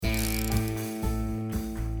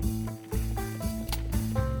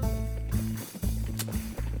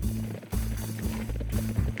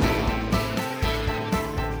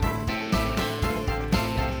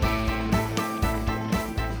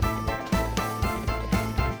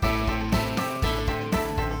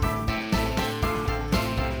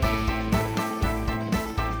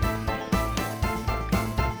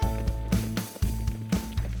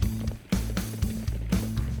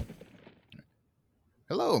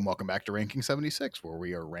Hello, and welcome back to Ranking 76, where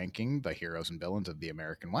we are ranking the heroes and villains of the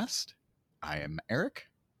American West. I am Eric.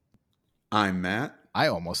 I'm Matt. I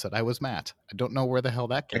almost said I was Matt. I don't know where the hell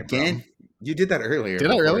that came Again, from. you did that earlier Did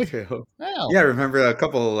I before really? too. Well, Yeah, remember a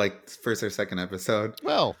couple like first or second episode.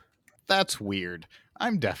 well, that's weird.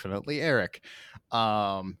 I'm definitely Eric.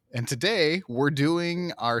 And today we're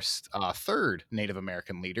doing our third Native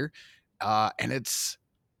American leader, and it's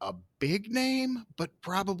a big name, but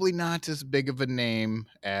probably not as big of a name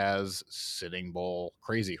as Sitting Bull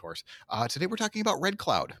Crazy Horse. Today we're talking about Red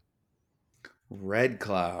Cloud. Red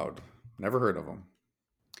Cloud. Never heard of him.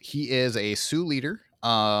 He is a Sioux leader,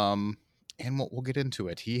 and we'll get into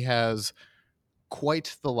it. He has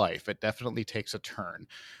quite the life. It definitely takes a turn.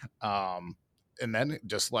 And then,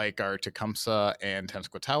 just like our Tecumseh and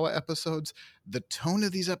Tenskwatawa episodes, the tone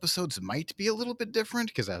of these episodes might be a little bit different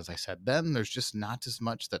because, as I said then, there's just not as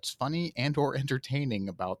much that's funny and or entertaining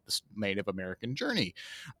about this Native American journey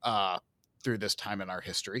through this time in our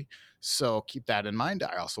history. So keep that in mind.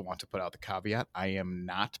 I also want to put out the caveat: I am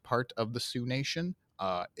not part of the Sioux Nation.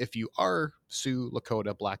 If you are Sioux,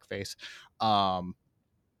 Lakota, Blackface,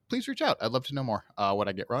 please reach out. I'd love to know more what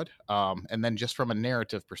I get right. And then just from a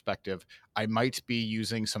narrative perspective, I might be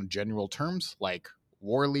using some general terms like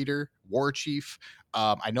war leader, war chief.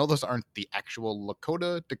 I know those aren't the actual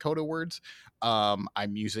Dakota words.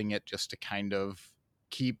 I'm using it just to kind of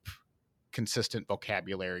keep consistent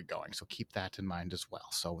vocabulary going. So keep that in mind as well.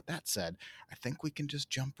 So with that said, I think we can just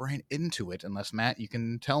jump right into it. Unless, Matt, you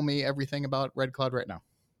can tell me everything about Red Cloud right now.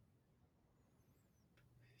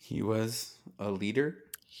 He was a leader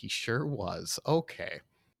He sure was. Okay.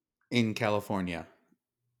 in California.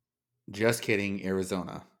 Just kidding,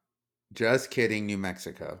 Arizona. Just kidding, New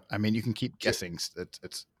Mexico. I mean, you can keep guessing.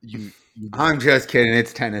 It's you. I'm just kidding.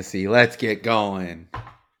 It's Tennessee. Let's get going.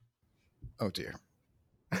 Oh dear.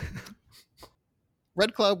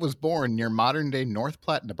 Red Cloud was born near modern-day North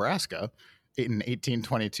Platte, Nebraska, in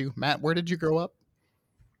 1822. Matt, where did you grow up?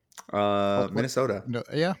 Minnesota No,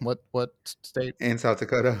 yeah. What state? and South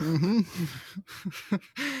Dakota. Mm-hmm.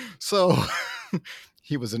 So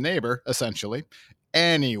he was a neighbor, essentially.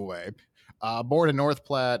 Anyway, born in North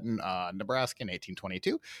Platte, Nebraska in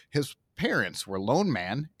 1822, his parents were Lone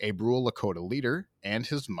Man, a rural Lakota leader, and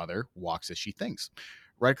his mother walks as she thinks.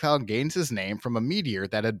 Red Cloud gains his name from a meteor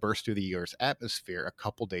that had burst through the Earth's atmosphere a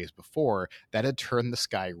couple days before that had turned the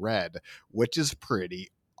sky red, which is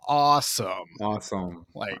pretty awesome. Awesome.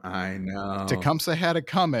 Like, I know. Tecumseh had a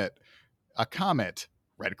comet.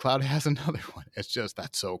 Red Cloud has another one. It's just,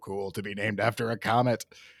 that's so cool to be named after a comet.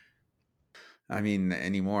 I mean,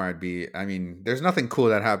 anymore, there's nothing cool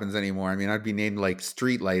that happens anymore. I mean, I'd be named like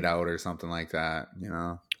Street Light Out or something like that, you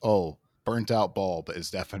know? Oh, Burnt Out Bulb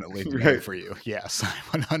is definitely the name Right. for you. Yes,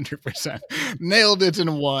 100%. Nailed it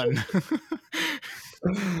in one.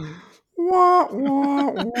 Wah,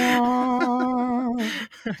 wah, wah.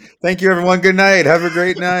 Thank you, everyone. Good night. Have a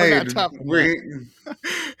great We're night. not topping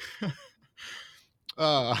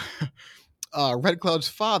that. Red Cloud's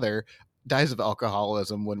father dies of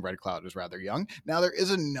alcoholism when Red Cloud was rather young. Now, there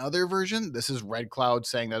is another version. This is Red Cloud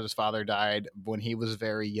saying that his father died when he was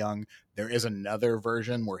very young. There is another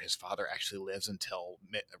version where his father actually lives until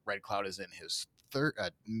Red Cloud is in his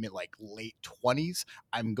late 20s.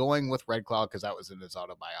 I'm going with Red Cloud because that was in his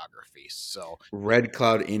autobiography. So Red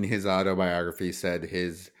Cloud in his autobiography said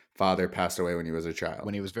his father passed away when he was a child.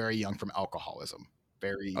 when he was very young from alcoholism.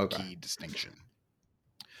 Very key distinction.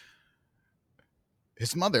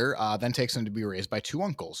 His mother then takes him to be raised by two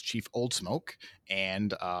uncles, Chief Old Smoke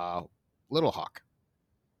and Little Hawk.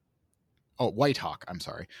 Oh, White Hawk, I'm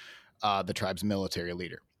sorry, the tribe's military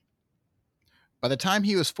leader. By the time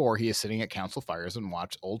he was 4, he is sitting at council fires and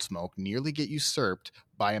watched Old Smoke nearly get usurped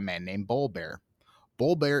by a man named Bull Bear.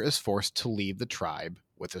 Bull Bear is forced to leave the tribe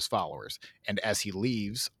with his followers, and as he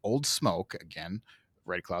leaves, Old Smoke, again,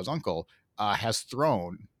 Red Cloud's uncle, has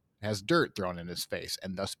dirt thrown in his face,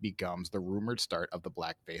 and thus becomes the rumored start of the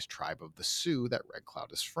black-faced tribe of the Sioux that Red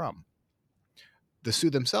Cloud is from. The Sioux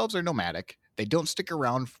themselves are nomadic. They don't stick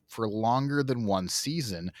around for longer than one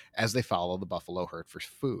season as they follow the buffalo herd for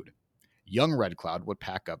food. Young Red Cloud would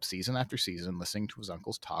pack up season after season listening to his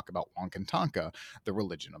uncles talk about Wankantanka, the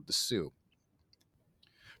religion of the Sioux.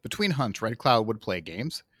 Between hunts, Red Cloud would play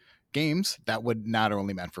games that would not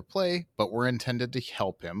only meant for play, but were intended to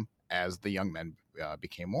help him as the young men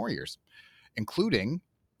became warriors, including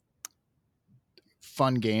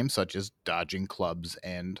fun games such as dodging clubs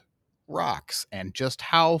and rocks. And just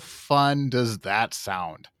how fun does that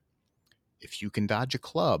sound? If you can dodge a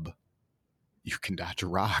club, you can dodge a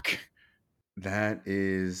rock. That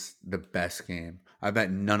is the best game. I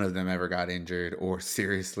bet none of them ever got injured or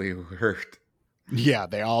seriously hurt. Yeah,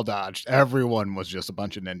 they all dodged. Everyone was just a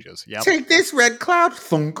bunch of ninjas. Yep. Take this, Red Cloud.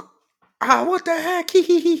 Thunk. Ah, what the heck? Hee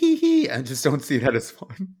hee hee hee hee. I just don't see that as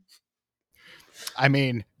fun. I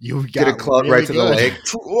mean, you Get a got club right really to the good. leg.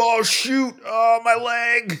 Oh shoot! Oh my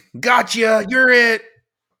leg! Gotcha! You're it.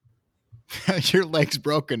 Your leg's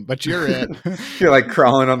broken, but you're it. You're like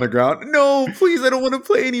crawling on the ground. No, please, I don't want to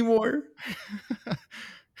play anymore.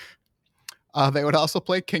 They would also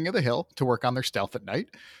play King of the Hill to work on their stealth at night.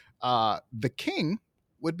 The king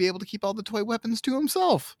would be able to keep all the toy weapons to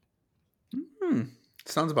himself.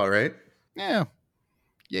 Sounds about right. Yeah.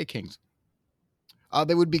 Yay, kings.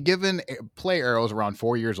 They would be given play arrows around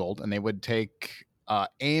 4 years old, and they would take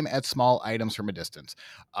aim at small items from a distance.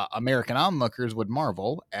 American onlookers would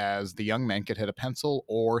marvel as the young men could hit a pencil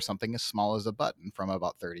or something as small as a button from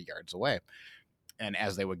about 30 yards away. And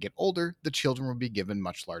as they would get older, the children would be given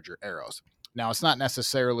much larger arrows. Now, it's not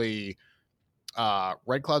necessarily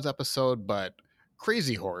Red Cloud's episode, but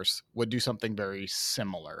Crazy Horse would do something very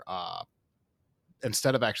similar.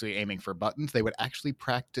 Instead of actually aiming for buttons, they would actually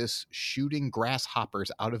practice shooting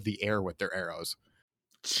grasshoppers out of the air with their arrows.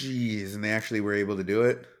 Jeez, and they actually were able to do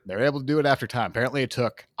it? They were able to do it after time. Apparently, it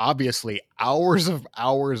took, obviously, hours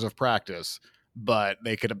of practice, but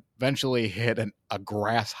they could eventually hit a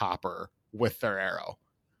grasshopper with their arrow.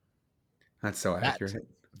 That's so accurate.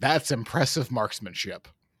 That's impressive marksmanship.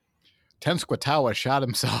 Tenskwatawa shot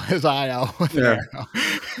his eye out with an arrow.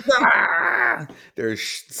 They're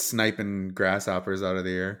sniping grasshoppers out of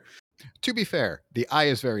the air. To be fair, the eye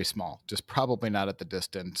is very small, just probably not at the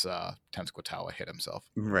distance Tenskwatawa hit himself.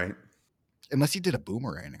 Right. Unless he did a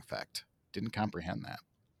boomerang effect. Didn't comprehend that.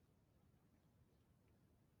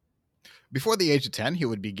 Before the age of 10, he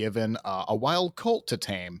would be given a wild colt to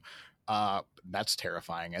tame. That's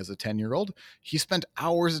terrifying as a 10-year-old. He spent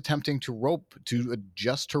hours attempting to rope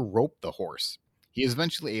the horse. He is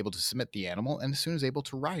eventually able to submit the animal and soon is able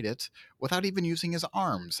to ride it without even using his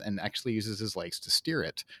arms and actually uses his legs to steer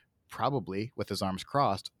it, probably with his arms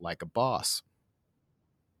crossed like a boss.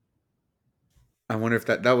 I wonder if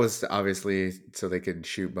that was obviously so they could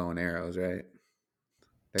shoot bow and arrows, right?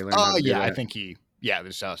 They learned how to do that. I think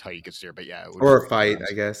that's how you could steer, but yeah. Or fight,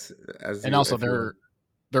 I guess. Also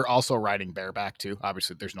they're also riding bareback too.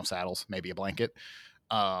 Obviously there's no saddles, maybe a blanket.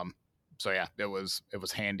 So yeah, it was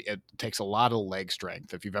handy. It takes a lot of leg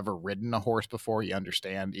strength. If you've ever ridden a horse before, you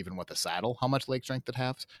understand even with a saddle how much leg strength it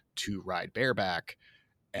has to ride bareback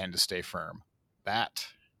and to stay firm. That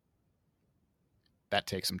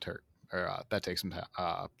takes some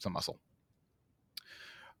some muscle.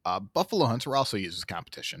 Buffalo hunts were also used as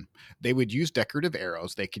competition. They would use decorative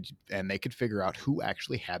arrows. They could figure out who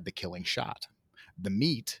actually had the killing shot. The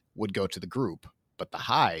meat would go to the group, but the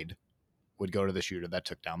hide would go to the shooter that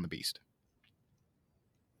took down the beast.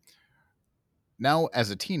 Now, as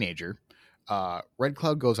a teenager, Red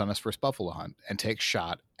Cloud goes on his first buffalo hunt and takes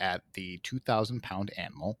shot at the 2,000-pound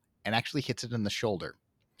animal and actually hits it in the shoulder.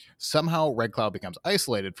 Somehow, Red Cloud becomes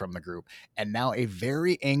isolated from the group, and now a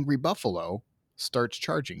very angry buffalo starts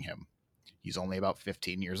charging him. He's only about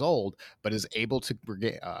 15 years old, but is able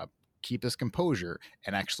to keep his composure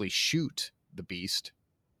and actually shoot the beast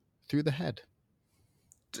through the head.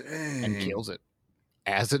 Dang. And kills it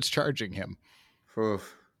as it's charging him.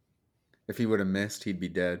 Oof. If he would have missed, he'd be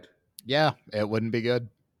dead. Yeah, it wouldn't be good.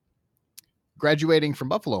 Graduating from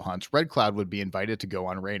buffalo hunts, Red Cloud would be invited to go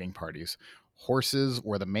on raiding parties. Horses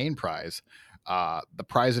were the main prize. The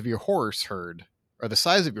prize of your horse herd, or the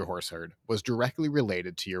size of your horse herd, was directly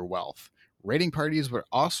related to your wealth. Raiding parties were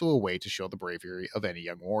also a way to show the bravery of any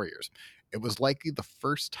young warriors. It was likely the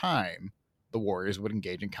first time the warriors would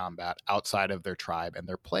engage in combat outside of their tribe and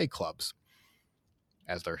their play clubs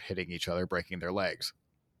as they're hitting each other, breaking their legs.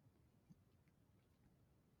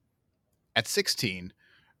 At 16,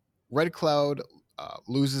 Red Cloud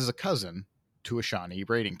loses a cousin to a Shawnee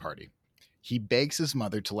raiding party. He begs his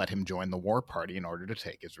mother to let him join the war party in order to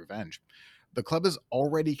take his revenge. The club is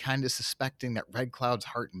already kind of suspecting that Red Cloud's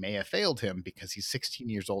heart may have failed him because he's 16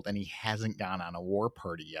 years old and he hasn't gone on a war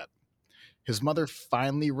party yet. His mother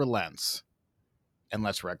finally relents and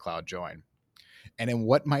lets Red Cloud join. And in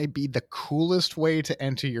what might be the coolest way to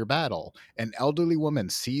enter your battle, an elderly woman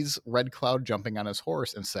sees Red Cloud jumping on his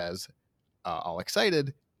horse and says, all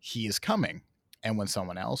excited, he is coming. And when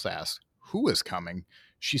someone else asks, who is coming?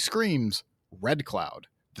 She screams, Red Cloud.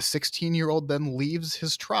 The 16-year-old then leaves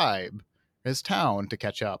his tribe, his town, to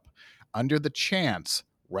catch up. Under the chants,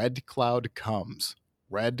 Red Cloud comes.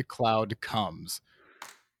 Red Cloud comes.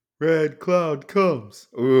 Red Cloud comes.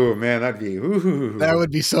 Ooh, man, that'd be That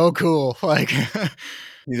would be so cool. Like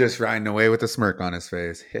he's just riding away with a smirk on his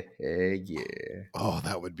face. Hey, yeah. Oh,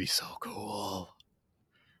 that would be so cool.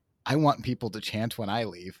 I want people to chant when I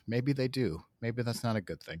leave. Maybe they do. Maybe that's not a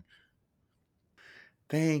good thing.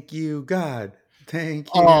 Thank you, God. Thank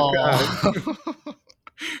you, God. Oh,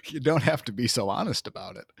 you don't have to be so honest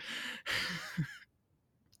about it.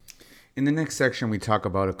 In the next section, we talk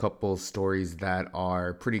about a couple stories that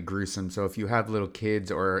are pretty gruesome. So if you have little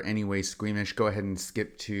kids or any way squeamish, go ahead and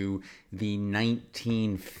skip to the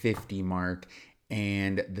 1950 mark,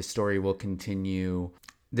 and the story will continue.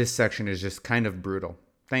 This section is just kind of brutal.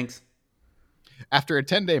 Thanks. After a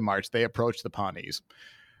 10-day march, they approach the Pawnees.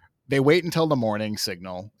 They wait until the morning and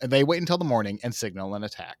signal an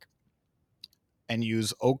attack, and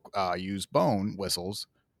use bone whistles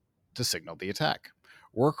to signal the attack.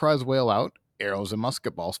 War cries wail out, arrows and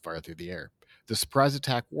musket balls fire through the air. The surprise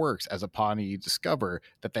attack works as the Pawnee discover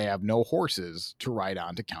that they have no horses to ride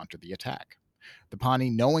on to counter the attack. The Pawnee,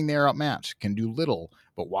 knowing they are outmatched, can do little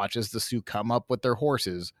but watch as the Sioux come up with their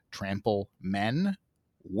horses, trample men,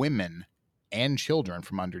 women, and children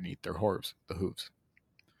from underneath their the hooves.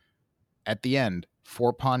 At the end,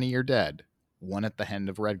 4 Pawnee are dead, 1 at the hand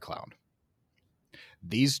of Red Cloud.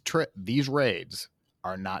 These raids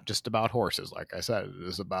are not just about horses. Like I said, it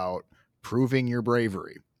is about proving your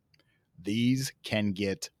bravery. These can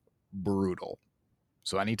get brutal.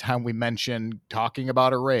 So anytime we mention talking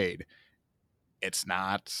about a raid, it's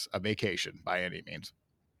not a vacation by any means.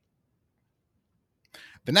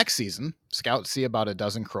 The next season, scouts see about a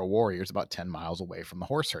dozen Crow warriors about 10 miles away from the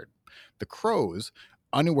horse herd. The Crows,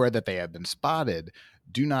 unaware that they have been spotted,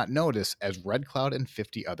 do not notice as Red Cloud and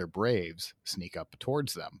 50 other braves sneak up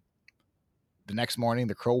towards them. The next morning,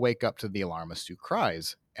 the Crow wake up to the alarm of Sioux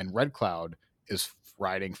cries, and Red Cloud is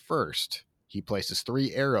riding first. He places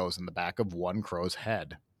 3 arrows in the back of one Crow's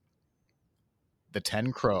head. The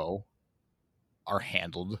 10 Crow are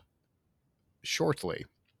handled shortly.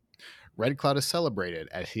 Red Cloud is celebrated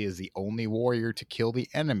as he is the only warrior to kill the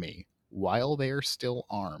enemy while they are still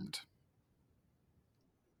armed.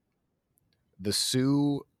 The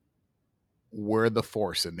Sioux were the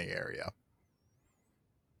force in the area.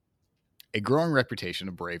 A growing reputation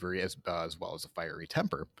of bravery as well as a fiery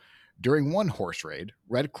temper. During one horse raid,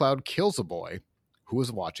 Red Cloud kills a boy who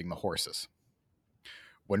was watching the horses.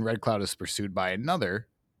 When Red Cloud is pursued by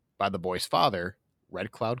the boy's father,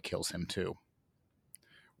 Red Cloud kills him too.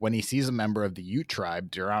 When he sees a member of the Ute tribe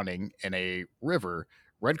drowning in a river,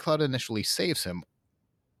 Red Cloud initially saves him,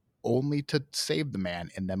 only to save the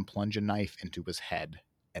man and then plunge a knife into his head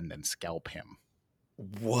and then scalp him.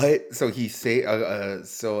 What? So he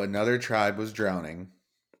so another tribe was drowning.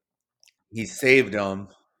 He saved them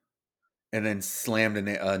and then slammed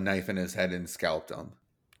a knife in his head and scalped him.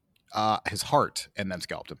 His heart and then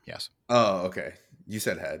scalped him. Yes. Oh, okay. You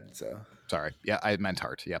said head, so Sorry. Yeah, I meant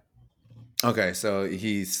heart. Yep. okay. So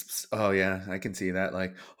he's. Oh yeah, I can see that.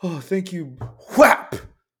 Like, oh, thank you. Whap.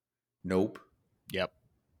 Nope. Yep.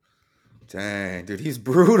 Dang, dude, he's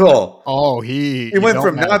brutal. Oh, he went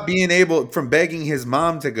from not being able, from begging his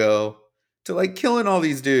mom to go to like killing all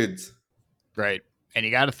these dudes. Right. And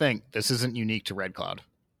you got to think, this isn't unique to Red Cloud.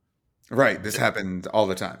 Right. This happened all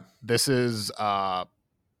the time. This is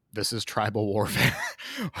tribal warfare.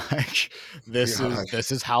 Like this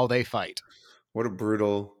is how they fight. What a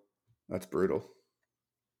brutal. That's brutal.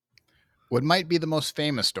 What might be the most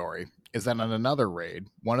famous story is that on another raid,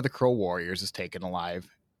 one of the Crow warriors is taken alive,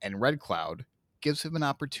 and Red Cloud gives him an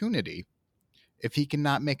opportunity if he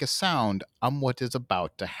cannot make a sound on what is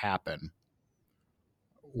about to happen,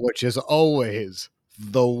 which is always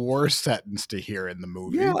the worst sentence to hear in the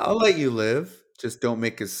movie. Yeah, I'll let you live. Just don't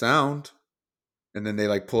make a sound. And then they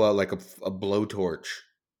like pull out like a blowtorch.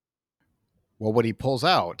 Well, what he pulls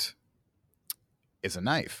out is a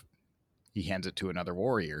knife. He hands it to another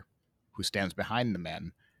warrior who stands behind the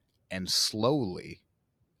men and slowly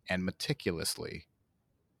and meticulously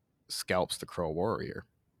scalps the Crow warrior.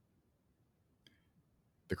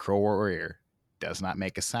 The Crow warrior does not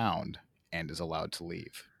make a sound and is allowed to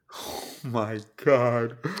leave. Oh my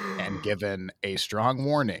God. And given a strong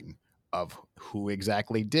warning of who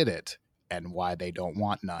exactly did it and why they don't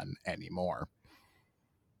want none anymore.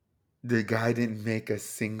 The guy didn't make a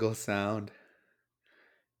single sound.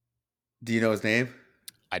 Do you know his name?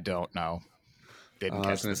 I don't know.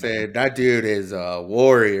 I was going to say, that dude is a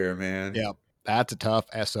warrior, man. Yep. That's a tough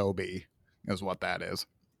SOB is what that is.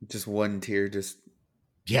 Just one tear, just.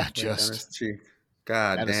 Yeah, just.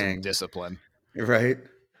 God that dang. Is some discipline. Right?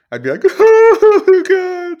 I'd be like, oh,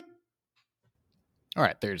 God. All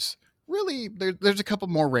right, there's a couple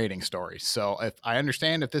more raiding stories. So if I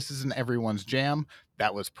understand, if this isn't everyone's jam,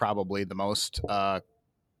 that was probably the most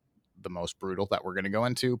brutal that we're going to go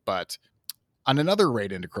into. But on another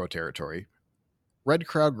raid into Crow territory, Red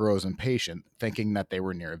Cloud grows impatient, thinking that they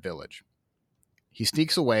were near a village. He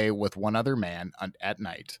sneaks away with one other man at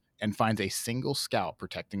night and finds a single scout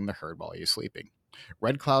protecting the herd while he is sleeping.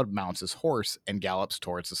 Red Cloud mounts his horse and gallops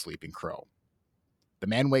towards the sleeping crow. The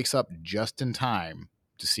man wakes up just in time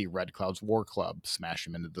to see Red Cloud's war club smash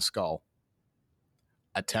him into the skull.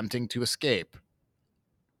 Attempting to escape,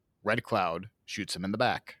 Red Cloud shoots him in the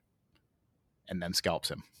back and then scalps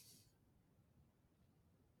him.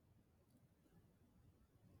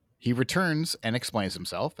 He returns and explains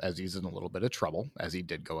himself as he's in a little bit of trouble, as he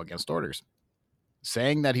did go against orders,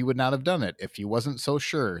 saying that he would not have done it if he wasn't so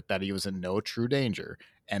sure that he was in no true danger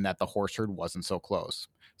and that the horse herd wasn't so close.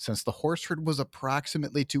 Since the horse herd was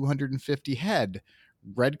approximately 250 head,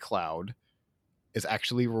 Red Cloud is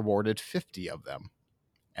actually rewarded 50 of them.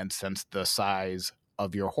 And since the size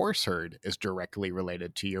of your horse herd is directly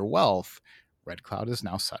related to your wealth, Red Cloud is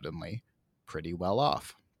now suddenly pretty well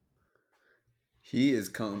off. He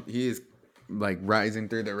is like rising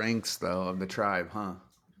through the ranks though of the tribe, huh?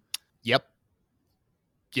 Yep.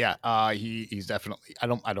 Yeah, he's definitely, I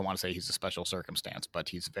don't want to say he's a special circumstance, but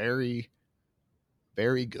he's very,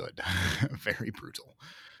 very good. Very brutal.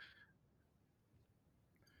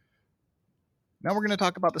 Now we're going to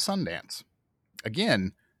talk about the Sundance.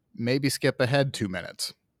 Again, maybe skip ahead 2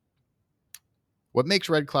 minutes. What makes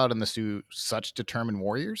Red Cloud and the Sioux such determined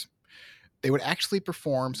warriors? They would actually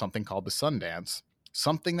perform something called the Sundance,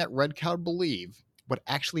 something that Red Cloud believed would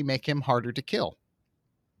actually make him harder to kill.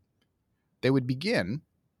 They would begin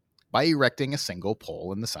by erecting a single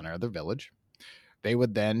pole in the center of the village. They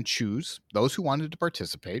would then choose, those who wanted to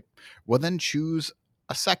participate, would then choose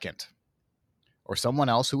a second or someone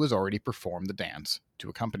else who has already performed the dance to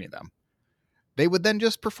accompany them. They would then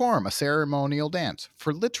just perform a ceremonial dance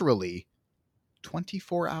for literally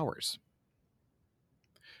 24 hours.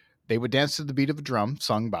 They would dance to the beat of a drum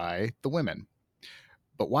sung by the women.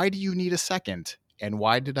 But why do you need a second? And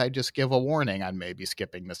why did I just give a warning on maybe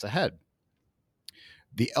skipping this ahead?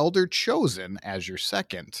 The elder chosen as your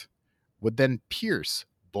second would then pierce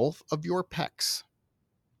both of your pecs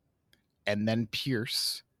and then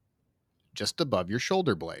pierce just above your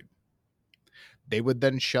shoulder blade. They would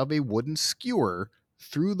then shove a wooden skewer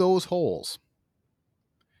through those holes.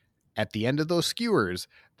 At the end of those skewers,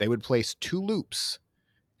 they would place 2 loops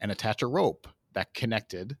and attach a rope that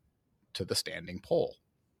connected to the standing pole.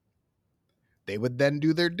 They would then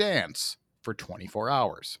do their dance for 24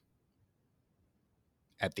 hours.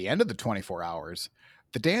 At the end of the 24 hours,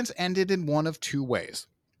 the dance ended in one of 2 ways.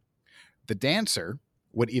 The dancer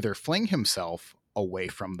would either fling himself away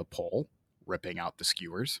from the pole, ripping out the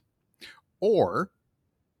skewers, or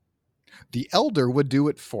the elder would do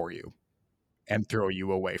it for you and throw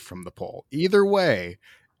you away from the pole. Either way,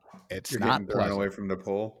 it's You're not getting thrown pleasant. away from the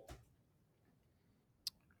pole.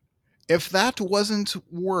 If that wasn't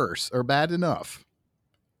worse or bad enough,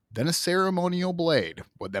 then a ceremonial blade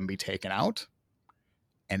would then be taken out,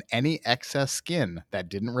 and any excess skin that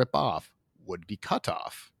didn't rip off would be cut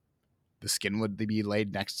off. The skin would be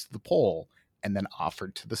laid next to the pole and then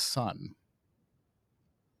offered to the sun.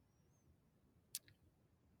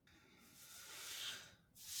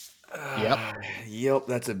 Yep,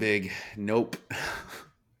 that's a big nope.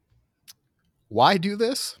 Why do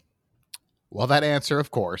this? Well, that answer, of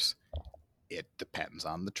course, it depends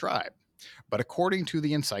on the tribe. But according to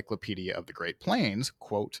the Encyclopedia of the Great Plains,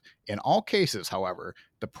 quote, in all cases, however,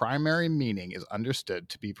 the primary meaning is understood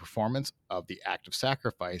to be performance of the act of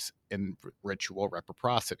sacrifice in ritual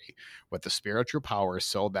reciprocity with the spiritual power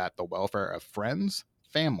so that the welfare of friends,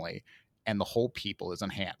 family, and the whole people is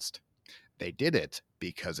enhanced. They did it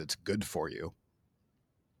because it's good for you.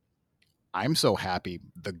 I'm so happy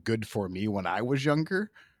the good for me when I was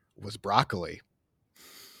younger was broccoli.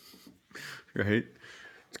 Right?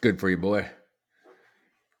 It's good for you, boy.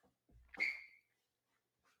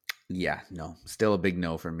 Yeah, no. Still a big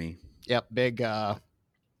no for me. Yep, big I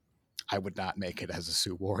would not make it as a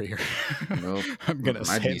Sioux warrior. Nope. I'm gonna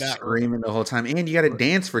I'd say be that screaming the whole time. And you got to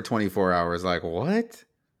dance for 24 hours. Like, what?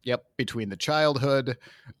 Yep, between the childhood,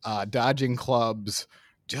 dodging clubs,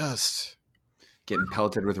 just Getting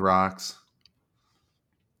pelted with rocks.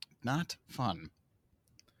 not fun.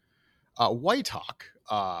 Whitehawk,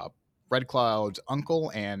 Red Cloud's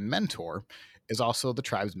uncle and mentor, is also the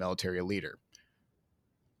tribe's military leader.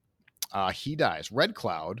 He dies. Red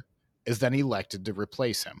Cloud is then elected to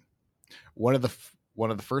replace him. One of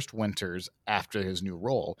the first winters after his new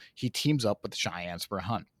role, he teams up with the Cheyennes for a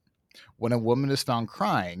hunt. When a woman is found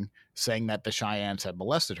crying, saying that the Cheyennes had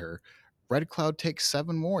molested her, Red Cloud takes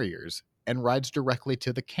 7 warriors and rides directly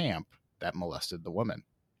to the camp that molested the woman.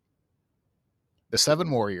 The 7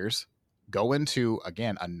 warriors go into,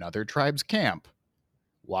 again, another tribe's camp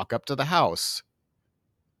walk up to the house.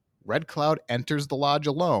 Red Cloud enters the lodge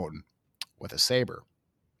alone with a saber.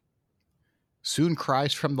 Soon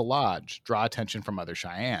cries from the lodge draw attention from other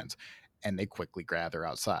Cheyennes, and they quickly gather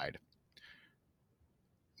outside.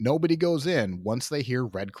 Nobody goes in once they hear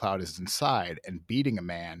Red Cloud is inside and beating a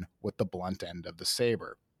man with the blunt end of the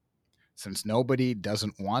saber. Since nobody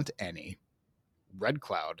doesn't want any, Red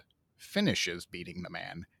Cloud finishes beating the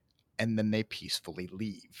man, and then they peacefully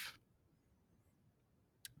leave.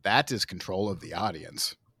 That is control of the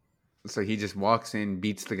audience. So he just walks in,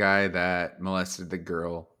 beats the guy that molested the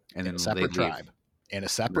girl, and In then a separate they leave. tribe. In a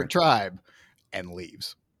separate tribe, and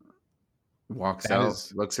leaves. Walks That out,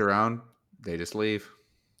 is- looks around, they just leave.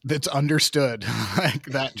 That's understood. Like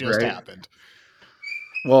that just Right. happened.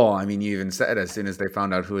 Well, I mean, you even said as soon as they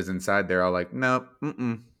found out who was inside, they're all like, nope,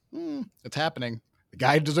 It's happening. The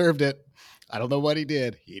guy deserved it. I don't know what he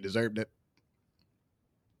did. He deserved it.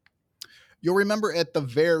 You'll remember at the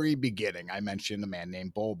very beginning, I mentioned a man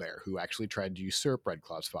named Bullbear who actually tried to usurp Red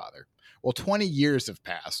Cloud's father. Well, 20 years have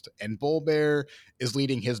passed, and Bullbear is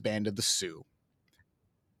leading his band of the Sioux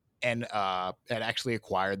and had actually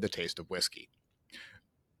acquired the taste of whiskey.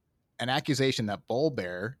 An accusation that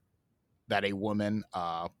Bullbear, that a woman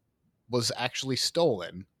was actually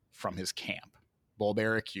stolen from his camp.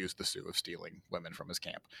 Bullbear accused the Sioux of stealing women from his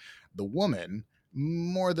camp. The woman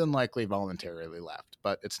more than likely voluntarily left,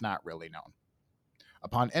 but it's not really known.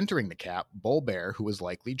 Upon entering the camp, Bullbear, who is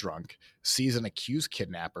likely drunk, sees an accused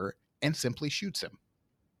kidnapper and simply shoots him.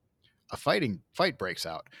 A fight breaks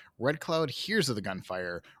out. Red Cloud hears of the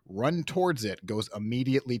gunfire, run towards it, goes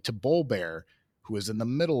immediately to Bullbear, who is in the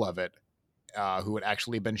middle of it, who had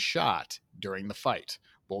actually been shot during the fight.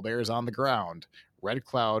 Bullbear is on the ground. Red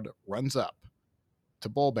Cloud runs up to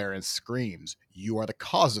Bullbear and screams, "You are the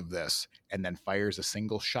cause of this," and then fires a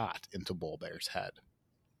single shot into Bullbear's head.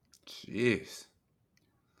 Jeez.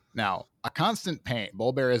 Now, a constant pain.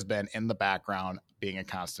 Bullbear has been in the background being a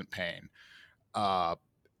constant pain.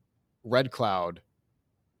 Red Cloud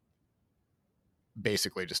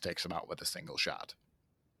basically just takes him out with a single shot.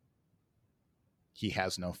 He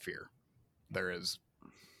has no fear. There is...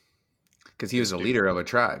 Because he was a leader of a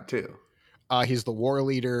tribe, too. He's the war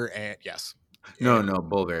leader, and yes. No,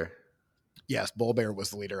 Bullbear. Yes, Bullbear was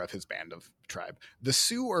the leader of his band of tribe. The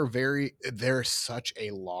Sioux are they're such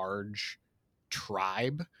a large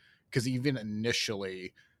tribe, because even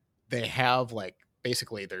initially they have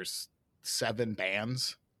basically there's 7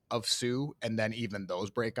 bands of Sioux, and then even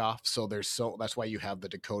those break off. So that's why you have the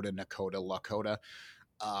Dakota, Nakota, Lakota,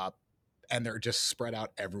 and they're just spread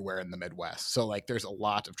out everywhere in the Midwest. So there's a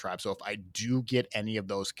lot of tribes. So if I do get any of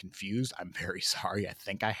those confused, I'm very sorry. I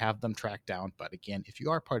think I have them tracked down. But again, if you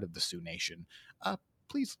are part of the Sioux Nation,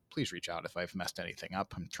 please reach out if I've messed anything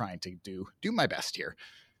up. I'm trying to do my best here.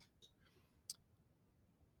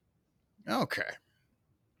 Okay.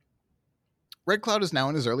 Red Cloud is now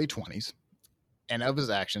in his early 20s, and of his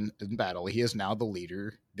action in battle, he is now the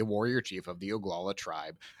leader, the warrior chief of the Oglala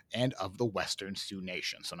tribe and of the Western Sioux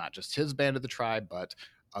Nation. So not just his band of the tribe, but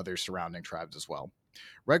other surrounding tribes as well.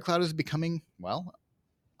 Red Cloud is becoming, well,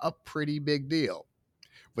 a pretty big deal.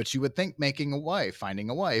 But you would think finding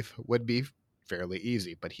a wife would be fairly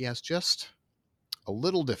easy, but he has just a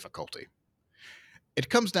little difficulty. It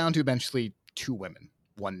comes down to eventually 2 women,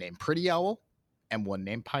 one named Pretty Owl and one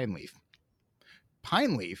named Pine Leaf.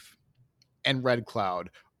 Pine Leaf and Red Cloud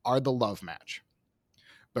are the love match.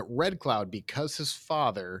 But Red Cloud, because his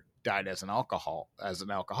father died as an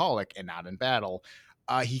alcoholic and not in battle,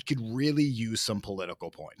 he could really use some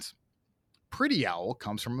political points. Pretty Owl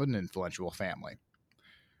comes from an influential family.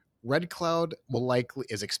 Red Cloud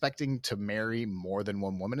is expecting to marry more than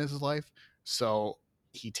one woman in his life, so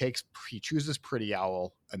he chooses Pretty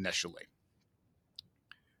Owl initially.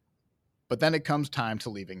 But then it comes time to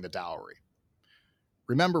leaving the dowry.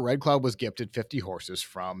 Remember, Red Cloud was gifted 50 horses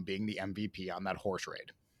from being the MVP on that horse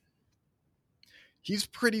raid. He's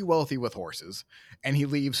pretty wealthy with horses, and he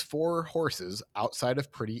leaves 4 horses outside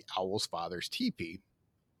of Pretty Owl's father's teepee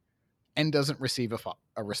and doesn't receive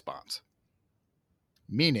a response.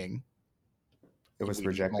 Meaning, it was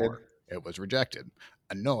rejected. It was rejected.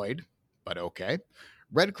 Annoyed, but okay,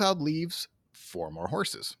 Red Cloud leaves 4 more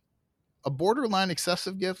horses. A borderline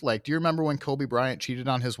excessive gift. Do you remember when Kobe Bryant cheated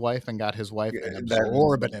on his wife and got his wife an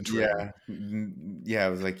absorbent ring? Yeah,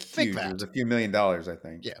 it was huge. It was a few $1 million, I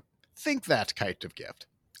think. Yeah. Think that kind of gift.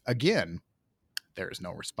 Again, there is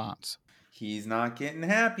no response. He's not getting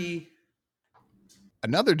happy.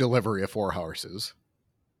 Another delivery of 4 horses.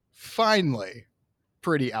 Finally,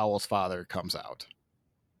 Pretty Owl's father comes out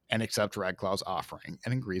and accepts Red Cloud's offering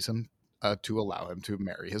and agrees to allow him to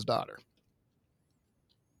marry his daughter.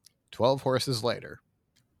 12 horses later,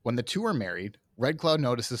 When the two are married, Red Cloud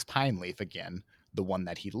notices Pine Leaf again, the one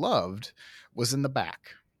that he loved, was in the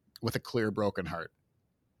back with a clear broken heart.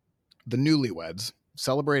 The newlyweds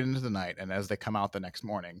celebrate into the night, and as they come out the next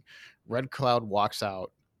morning, Red Cloud walks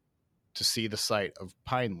out to see the sight of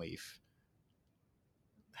Pine Leaf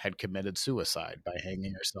had committed suicide by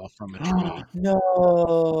hanging herself from a tree.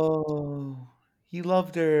 No, he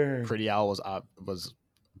loved her. Pretty Owl was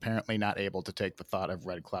apparently not able to take the thought of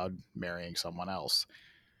Red Cloud marrying someone else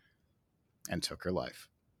and took her life.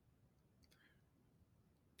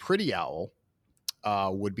 Pretty Owl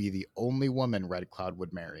would be the only woman Red Cloud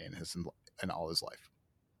would marry in all his life.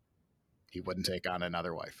 He wouldn't take on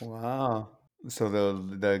another wife. Wow. So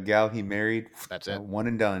the gal he married, That's it. one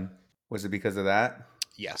and done. Was it because of that?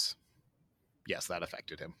 Yes. Yes, that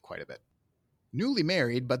affected him quite a bit. Newly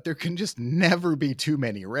married, but there can just never be too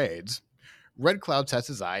many raids, Red Cloud sets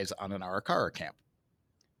his eyes on an Arikara camp.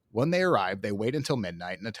 When they arrive, they wait until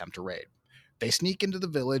midnight and attempt to raid. They sneak into the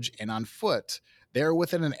village, and on foot, they are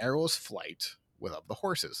within an arrow's flight of the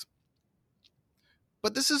horses.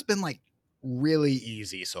 But this has been really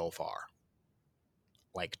easy so far.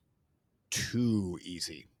 Like, too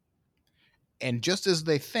easy. And just as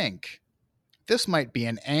they think this might be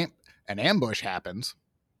an ambush happens,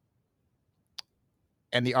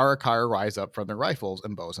 and the Arikara rise up from their rifles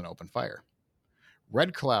and bows and open fire.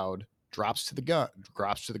 Red Cloud drops to the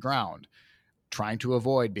ground, trying to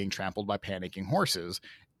avoid being trampled by panicking horses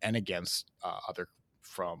and against other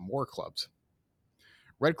from war clubs.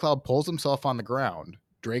 Red Cloud pulls himself on the ground,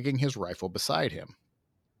 dragging his rifle beside him,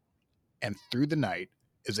 and through the night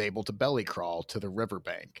is able to belly crawl to the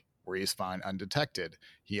riverbank, where he is found undetected.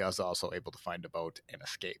 He is also able to find a boat and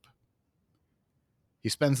escape. He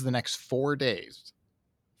spends the next 4 days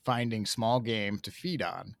finding small game to feed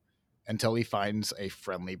on until he finds a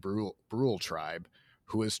friendly Brule tribe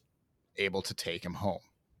who is able to take him home.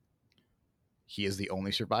 He is the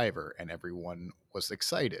only survivor, and everyone was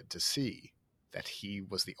excited to see that he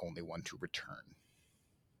was the only one to return.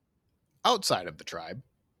 Outside of the tribe,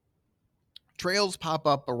 trails pop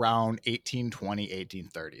up around 1820,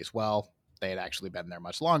 1830s. Well, they had actually been there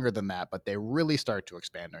much longer than that, but they really start to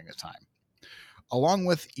expand during this time. Along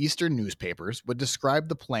with Eastern newspapers, would describe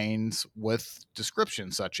the plains with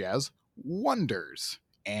descriptions such as wonders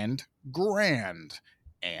and grand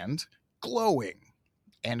and glowing.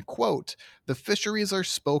 And, quote, the fisheries are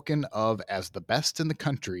spoken of as the best in the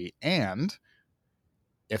country, and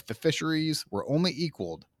if the fisheries were only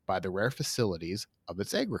equaled by the rare facilities of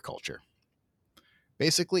its agriculture.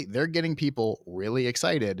 Basically, they're getting people really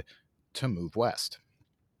excited to move west.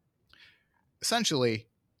 Essentially,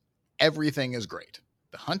 everything is great.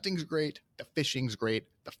 The hunting's great, the fishing's great,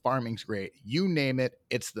 the farming's great. You name it,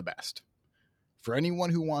 it's the best. For anyone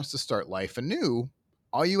who wants to start life anew,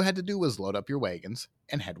 all you had to do was load up your wagons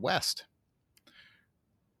and head west.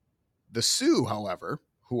 The Sioux, however,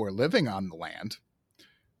 who were living on the land,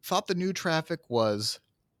 thought the new traffic was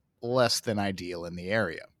less than ideal in the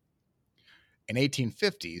area. In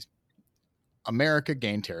 1850s, America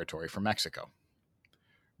gained territory from Mexico.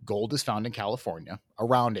 Gold is found in California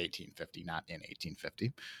around 1850, not in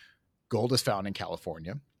 1850. Gold is found in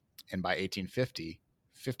California, and by 1850,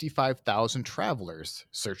 55,000 travelers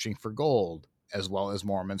searching for gold, as well as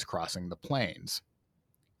Mormons crossing the plains.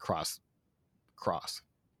 Cross.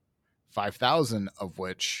 5,000 of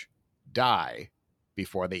which die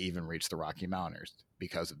before they even reach the Rocky Mountains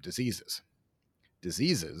because of diseases.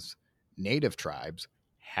 Diseases native tribes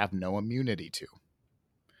have no immunity to.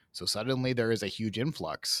 So suddenly there is a huge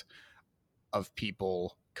influx of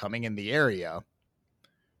people coming in the area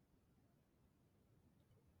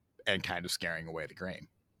and kind of scaring away the grain.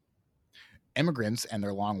 Immigrants and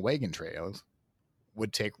their long wagon trails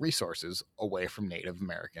would take resources away from Native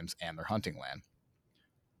Americans and their hunting land.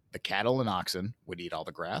 The cattle and oxen would eat all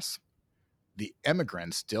the grass. The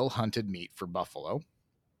immigrants still hunted meat for buffalo.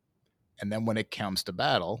 And then when it comes to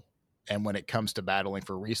battle, and when it comes to battling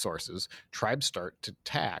for resources, tribes start to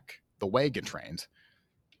attack the wagon trains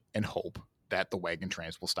and hope that the wagon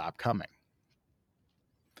trains will stop coming.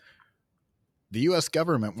 The U.S.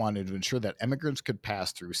 government wanted to ensure that immigrants could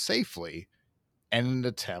pass through safely in an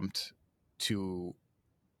attempt to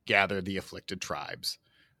gather the afflicted tribes.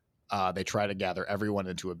 They try to gather everyone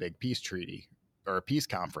into a big peace treaty or a peace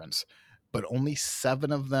conference, but only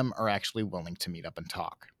 7 of them are actually willing to meet up and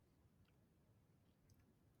talk.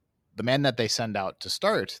 The man that they send out to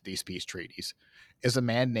start these peace treaties is a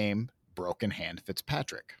man named Broken Hand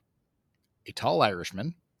Fitzpatrick, a tall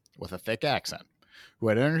Irishman with a thick accent, who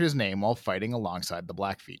had earned his name while fighting alongside the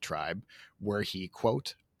Blackfeet tribe, where he,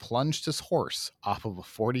 quote, plunged his horse off of a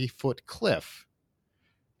 40-foot cliff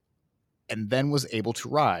and then was able to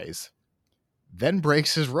rise, then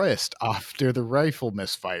breaks his wrist after the rifle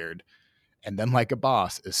misfired, and then, like a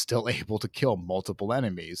boss, is still able to kill multiple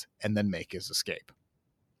enemies and then make his escape.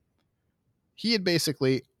 He had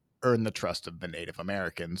basically earned the trust of the Native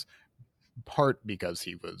Americans, part because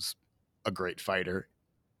he was a great fighter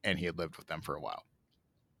and he had lived with them for a while.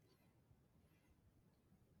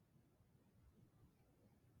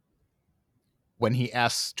 When he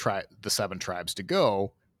asked the 7 tribes to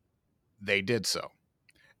go, they did so.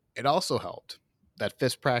 It also helped that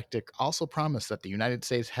Fitzpatrick also promised that the United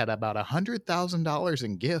States had about $100,000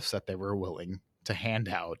 in gifts that they were willing to hand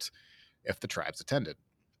out if the tribes attended.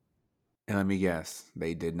 And let me guess,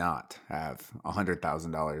 they did not have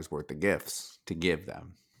 $100,000 worth of gifts to give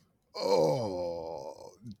them.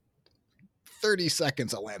 Oh, 30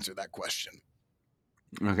 seconds, I'll answer that question.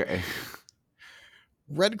 Okay.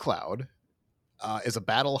 Red Cloud is a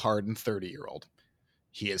battle-hardened 30-year-old.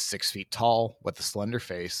 He is 6 feet tall with a slender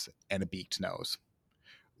face and a beaked nose.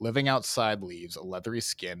 Living outside leaves a leathery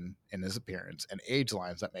skin in his appearance and age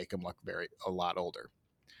lines that make him look a lot older.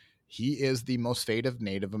 He is the most faded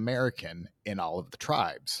Native American in all of the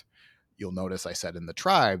tribes. You'll notice I said in the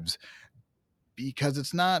tribes because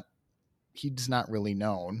he's not really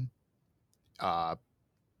known to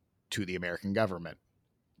the American government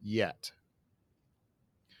yet.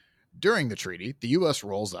 During the treaty, the U.S.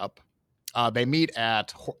 rolls up. They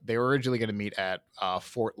were originally going to meet at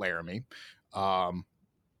Fort Laramie,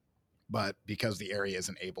 but because the area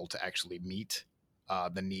isn't able to actually meet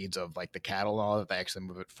the needs of like the cattle and all that, they actually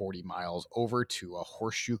move it 40 miles over to a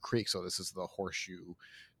Horseshoe Creek. So this is the Horseshoe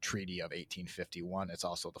Treaty of 1851. It's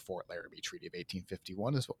also the Fort Laramie Treaty of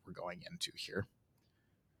 1851 is what we're going into here.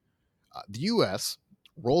 The U.S.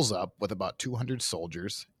 rolls up with about 200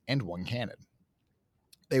 soldiers and 1 cannon.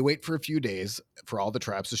 They wait for a few days for all the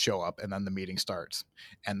tribes to show up, and then the meeting starts.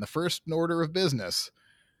 And the first order of business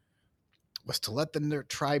was to let the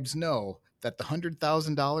tribes know that the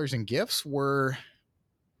 $100,000 in gifts were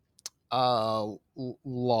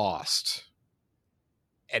lost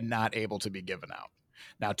and not able to be given out.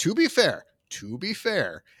 Now, to be fair,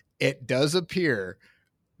 it does appear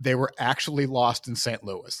they were actually lost in St.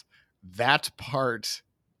 Louis. That part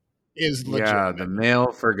is legitimate. Yeah, the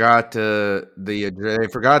mail forgot to they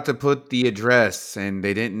forgot to put the address, and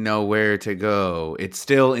they didn't know where to go. It's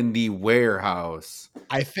still in the warehouse.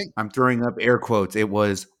 I think I'm throwing up air quotes. It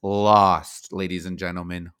was lost, ladies and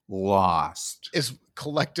gentlemen, lost. Is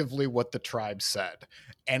collectively what the tribe said.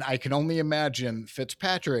 And I can only imagine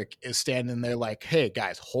Fitzpatrick is standing there like, hey,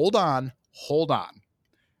 guys, hold on.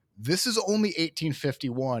 This is only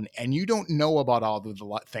 1851, and you don't know about all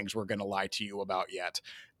the things we're going to lie to you about yet.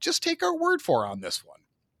 Just take our word for it on this one.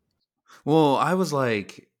 Well, I was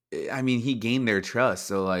like, I mean, he gained their trust,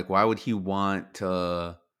 so like, why would he want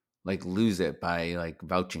to like lose it by like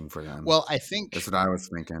vouching for them? Well, I think that's what I was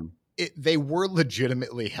thinking. They were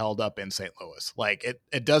legitimately held up in St. Louis. Like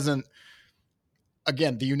it doesn't.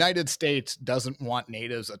 Again, the United States doesn't want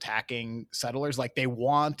natives attacking settlers like they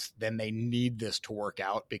want, then they need this to work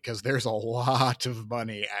out because there's a lot of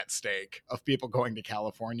money at stake of people going to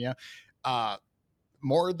California.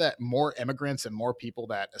 More immigrants and more people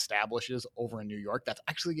that establishes over in New York, that's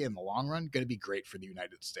actually in the long run going to be great for the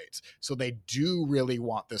United States. So they do really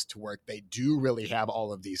want this to work. They do really have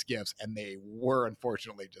all of these gifts, and they were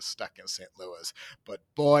unfortunately just stuck in St. Louis. But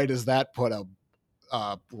boy, does that put a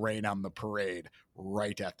rain on the parade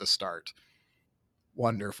right at the start.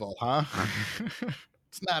 Wonderful, huh?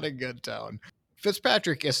 It's not a good tone.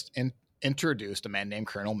 Fitzpatrick introduced a man named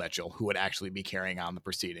Colonel Mitchell, who would actually be carrying on the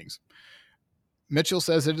proceedings. Mitchell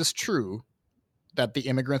says it is true that the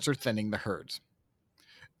immigrants are thinning the herds,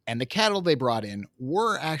 and the cattle they brought in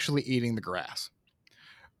were actually eating the grass.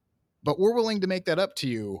 But we're willing to make that up to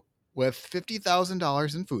you with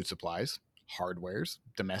 $50,000 in food supplies, hardwares,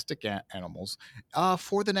 domestic animals,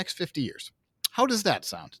 for the next 50 years. How does that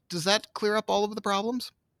sound? Does that clear up all of the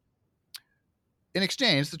problems? In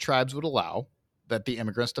exchange, the tribes would allow that the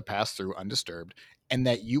immigrants to pass through undisturbed, and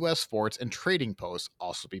that U.S. forts and trading posts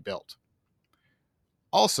also be built.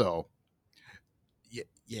 Also,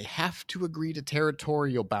 you have to agree to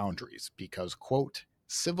territorial boundaries because, quote,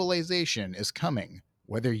 civilization is coming,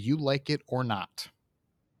 whether you like it or not.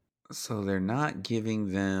 So they're not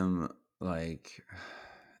giving them like,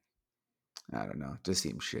 I don't know, just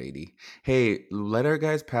seems shady. Hey, let our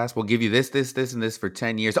guys pass. We'll give you this, and this for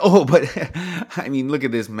 10 years. Oh, but I mean, look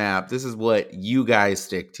at this map. This is what you guys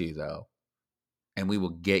stick to, though. And we will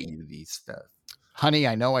get you these stuff. Honey,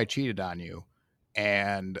 I know I cheated on you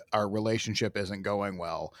and our relationship isn't going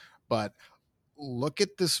well, but look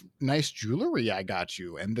at this nice jewelry I got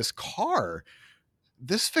you and this car.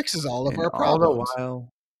 This fixes all of And our all the problems.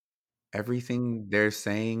 while, everything they're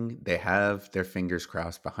saying, they have their fingers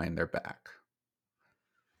crossed behind their back.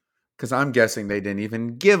 Because I'm guessing they didn't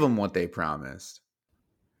even give them what they promised.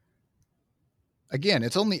 Again,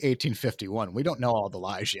 it's only 1851. We don't know all the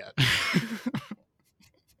lies yet.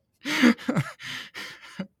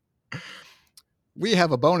 We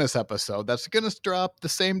have a bonus episode that's going to drop the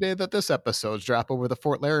same day that this episode's drop over the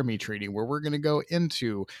Fort Laramie Treaty, where we're going to go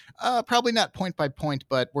into probably not point by point,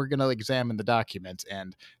 but we're going to examine the documents.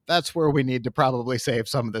 And that's where we need to probably save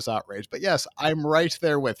some of this outrage. But yes, I'm right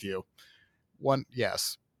there with you.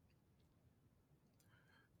 Yes.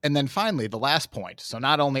 And then finally, the last point. So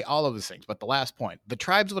not only all of these things, but the last point. The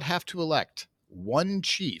tribes would have to elect one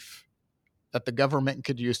chief that the government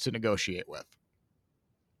could use to negotiate with.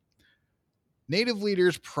 Native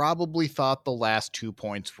leaders probably thought the last 2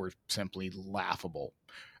 points were simply laughable.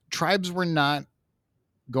 Tribes were not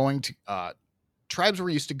going to, tribes were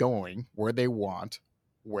used to going where they want,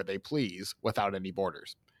 where they please, without any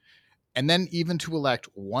borders. And then even to elect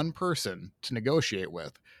one person to negotiate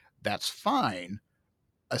with, that's fine,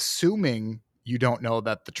 assuming you don't know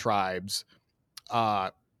that the tribes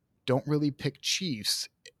don't really pick chiefs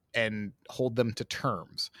and hold them to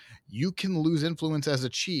terms. You can lose influence as a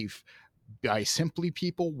chief by simply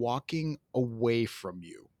people walking away from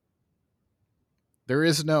you. There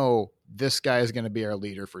is no, this guy is going to be our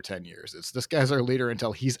leader for 10 years. It's this guy's our leader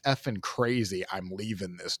until he's effing crazy. I'm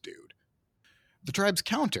leaving this dude. The tribes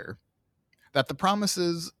counter that the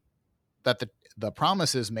promises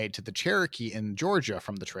made to the Cherokee in Georgia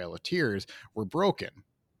from the Trail of Tears were broken.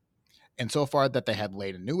 And so far that they had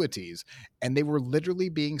late annuities, and they were literally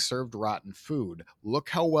being served rotten food.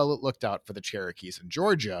 Look how well it looked out for the Cherokees in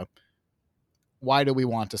Georgia. Why do we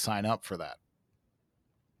want to sign up for that?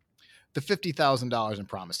 The $50,000 in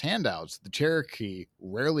promised handouts, the Cherokee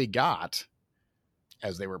rarely got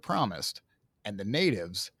as they were promised. And the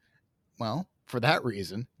natives, well, for that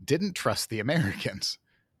reason, didn't trust the Americans.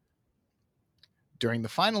 During the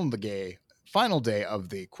final day of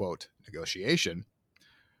the, quote, negotiation,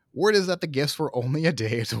 word is that the gifts were only a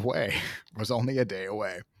day away.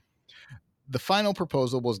 The final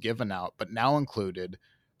proposal was given out, but now included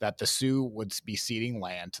that the Sioux would be ceding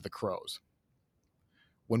land to the Crows.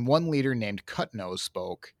 When one leader named Cutnose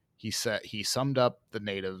spoke, he summed up the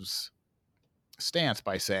natives' stance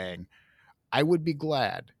by saying, "I would be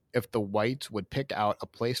glad if the whites would pick out a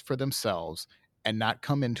place for themselves and not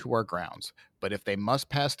come into our grounds. But if they must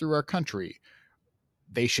pass through our country,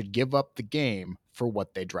 they should give up the game for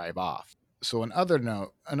what they drive off." So in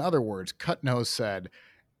other words, Cutnose said,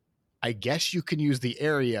 I guess you can use the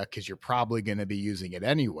area because you're probably going to be using it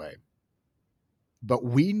anyway. But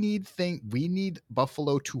we need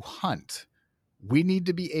buffalo to hunt. We need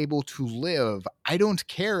to be able to live. I don't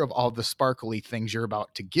care of all the sparkly things you're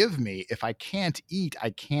about to give me. If I can't eat, I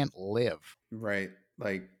can't live. Right.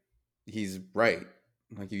 Like, he's right.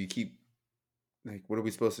 Like, if you keep, like, what are we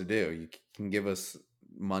supposed to do? You can give us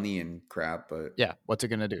money and crap, but yeah, what's it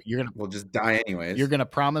going to do? We'll just die anyways. You're going to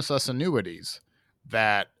promise us annuities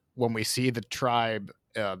that when we see the tribe,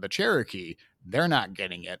 the Cherokee, they're not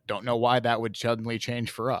getting it. Don't know why that would suddenly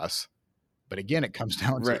change for us. But again, it comes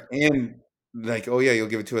down right. to... And like, oh yeah, you'll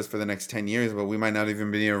give it to us for the next 10 years, but we might not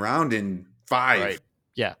even be around in 5. Right.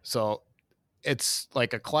 Yeah. So it's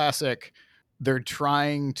like a classic, they're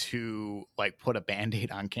trying to like put a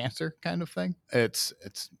Band-Aid on cancer kind of thing.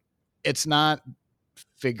 It's not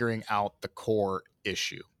figuring out the core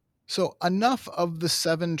issue. So enough of the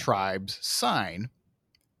 7 tribes sign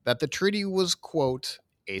that the treaty was, quote,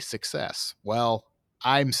 a success. Well,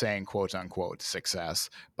 I'm saying, quote unquote, success,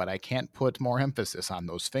 but I can't put more emphasis on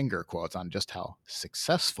those finger quotes on just how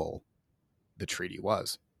successful the treaty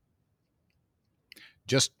was.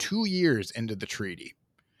 Just 2 years into the treaty,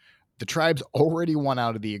 the tribes already won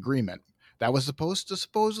out of the agreement that was supposed to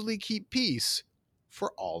supposedly keep peace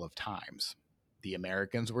for all of times. The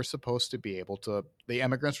immigrants were supposed to be able to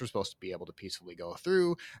peacefully go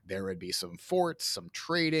through. There would be some forts, some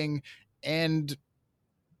trading, and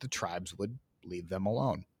the tribes would leave them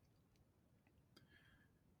alone.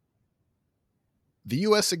 The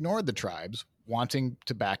U.S. ignored the tribes, wanting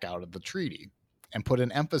to back out of the treaty, and put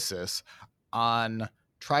an emphasis on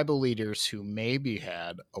tribal leaders who maybe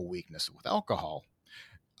had a weakness with alcohol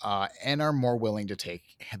and are more willing to take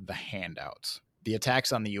the handouts. The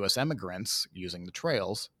attacks on the U.S. immigrants using the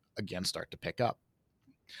trails again start to pick up.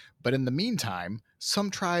 But in the meantime, some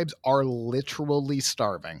tribes are literally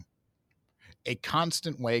starving. A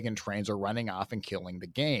constant wagon trains are running off and killing the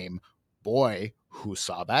game. Boy, who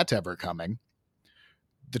saw that ever coming?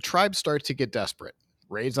 The tribes start to get desperate.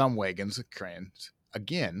 Raids on wagons, trains,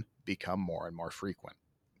 again, become more and more frequent.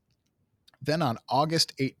 Then on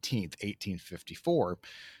August 18th, 1854,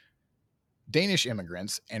 Danish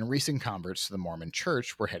immigrants and recent converts to the Mormon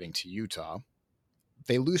Church were heading to Utah.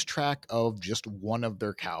 They lose track of just one of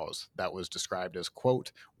their cows that was described as,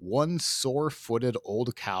 quote, one sore-footed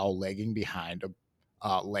old cow lagging behind.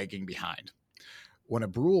 When a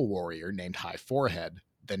Brule warrior named High Forehead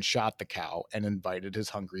then shot the cow and invited his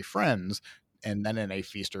hungry friends, and then in a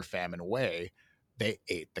feast or famine way, they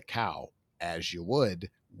ate the cow, as you would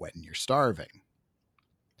when you're starving.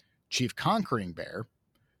 Chief Conquering Bear,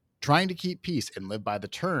 trying to keep peace and live by the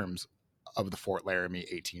terms of the Fort Laramie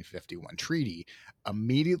 1851 treaty,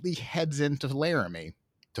 immediately heads into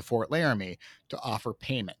Fort Laramie, to offer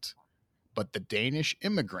payment. But the Danish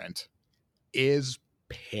immigrant is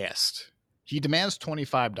pissed. He demands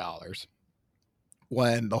 $25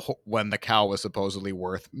 when the cow was supposedly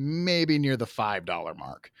worth maybe near the $5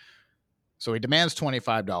 mark. So he demands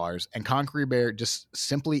 $25, and Conquering Bear just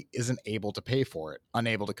simply isn't able to pay for it.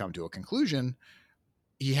 Unable to come to a conclusion,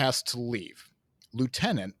 he has to leave.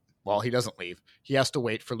 He doesn't leave. He has to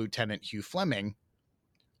wait for Lieutenant Hugh Fleming,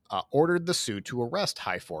 ordered the Sioux to arrest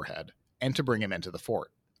High Forehead and to bring him into the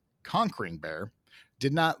fort. Conquering Bear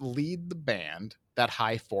did not lead the band that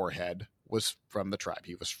High Forehead was from the tribe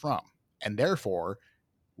he was from, and therefore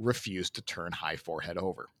refused to turn High Forehead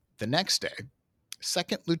over. The next day,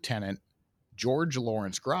 Second Lieutenant George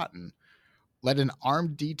Lawrence Groton led an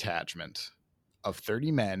armed detachment of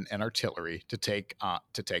 30 men and artillery to take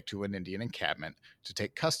to an Indian encampment to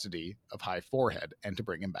take custody of High Forehead and to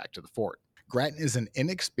bring him back to the fort. Grattan is an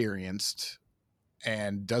inexperienced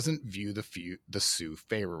and doesn't view the Sioux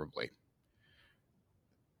favorably.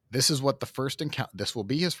 This will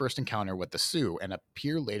be his first encounter with the Sioux, and a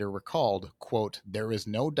peer later recalled, quote, there is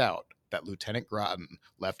no doubt that Lieutenant Groton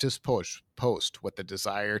left his post with the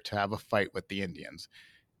desire to have a fight with the Indians,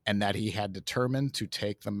 and that he had determined to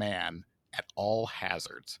take the man at all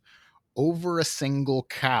hazards. Over a single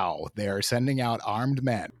cow, they are sending out armed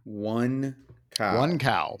men. One cow. One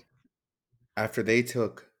cow. After they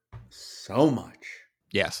took so much.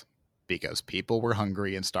 Yes, because people were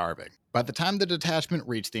hungry and starving. By the time the detachment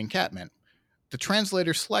reached the encampment, the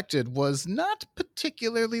translator selected was not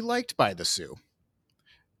particularly liked by the Sioux.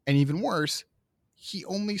 And even worse, he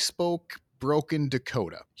only spoke broken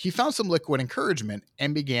Dakota. He found some liquid encouragement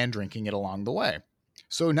and began drinking it along the way.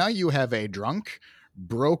 So now you have a drunk,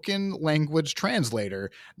 broken language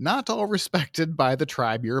translator, not all respected by the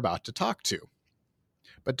tribe you're about to talk to.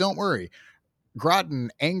 But don't worry,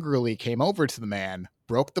 Groton angrily came over to the man,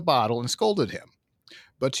 broke the bottle, and scolded him.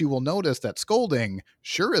 But you will notice that scolding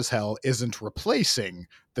sure as hell isn't replacing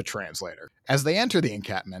the translator. As they enter the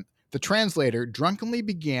encampment, the translator drunkenly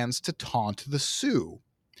begins to taunt the Sioux,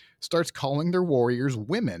 starts calling their warriors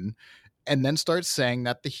women, and then starts saying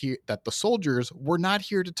that the soldiers were not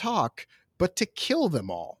here to talk, but to kill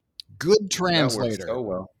them all. Good translator. That works so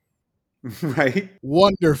well. Right?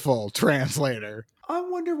 Wonderful translator. I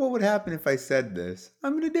wonder what would happen if I said this.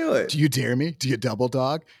 I'm going to do it. Do you dare me? Do you double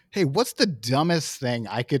dog? Hey, what's the dumbest thing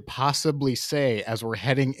I could possibly say as we're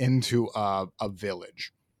heading into a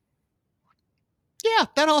village? Yeah,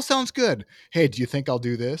 that all sounds good. Hey, do you think I'll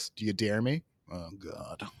do this? Do you dare me? Oh,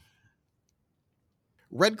 God.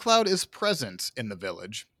 Red Cloud is present in the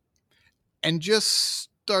village and just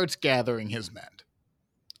starts gathering his men,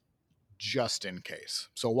 just in case.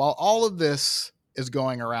 So while all of this is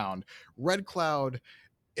going around, Red Cloud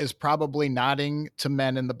is probably nodding to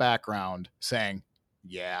men in the background saying,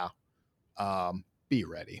 yeah, be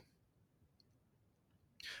ready.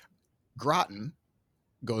 Groton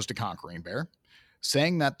goes to Conquering Bear,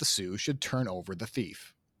 saying that the Sioux should turn over the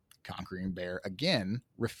thief. Conquering Bear again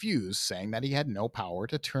refused, saying that he had no power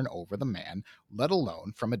to turn over the man, let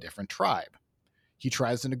alone from a different tribe. He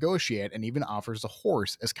tries to negotiate and even offers a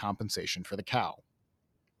horse as compensation for the cow.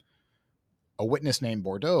 A witness named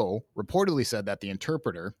Bordeaux reportedly said that the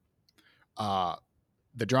interpreter,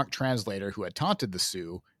 the drunk translator who had taunted the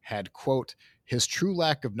Sioux, had, quote, his true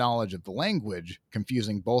lack of knowledge of the language,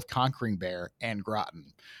 confusing both Conquering Bear and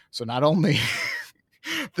Groton. So not only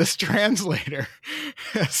this translator,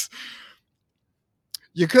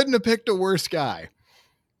 you couldn't have picked a worse guy.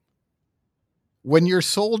 When your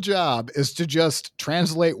sole job is to just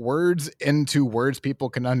translate words into words people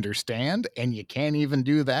can understand, and you can't even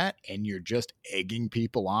do that, and you're just egging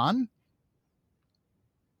people on,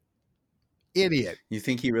 idiot. You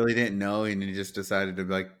think he really didn't know and he just decided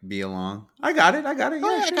to be along? I got it.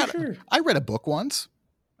 Yeah, sure. I read a book once.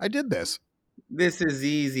 I did this. This is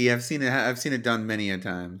easy. I've seen it done many a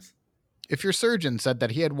times. If your surgeon said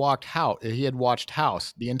that he had watched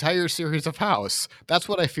House, the entire series of House, that's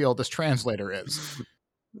what I feel this translator is.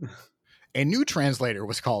 A new translator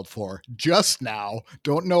was called for just now.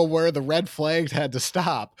 Don't know where the red flags had to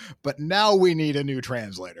stop, but now we need a new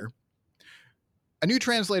translator. A new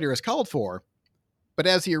translator is called for, but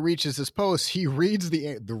as he reaches his post, he reads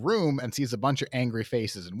the room and sees a bunch of angry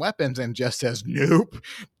faces and weapons and just says, "Nope,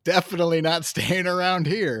 definitely not staying around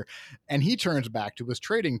here." And he turns back to his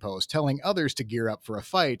trading post, telling others to gear up for a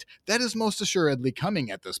fight that is most assuredly coming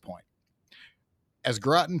at this point. As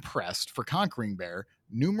Groton pressed for Conquering Bear,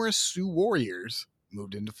 numerous Sioux warriors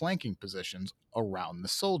moved into flanking positions around the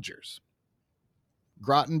soldiers.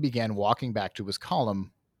 Groton began walking back to his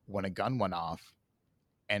column when a gun went off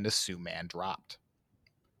and a Sioux man dropped.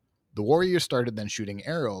 The warriors started then shooting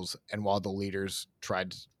arrows, and while the leaders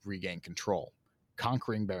tried to regain control,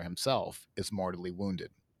 Conquering Bear himself is mortally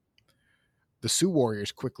wounded. The Sioux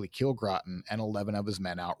warriors quickly kill Groton and 11 of his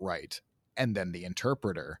men outright, and then the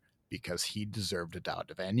interpreter, because he deserved a doubt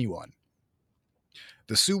of anyone.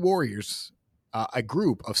 The Sioux warriors, a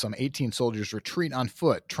group of some 18 soldiers, retreat on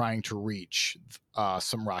foot, trying to reach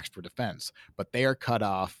some rocks for defense, but they are cut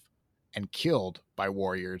off and killed by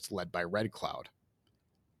warriors led by Red Cloud.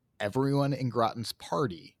 Everyone in Groton's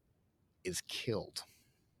party is killed.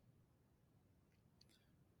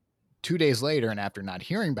 2 days later, and after not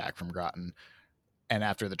hearing back from Groton, and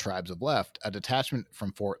after the tribes have left, a detachment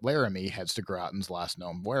from Fort Laramie heads to Groton's last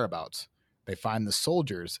known whereabouts. They find the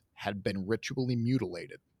soldiers had been ritually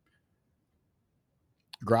mutilated.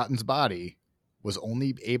 Groton's body was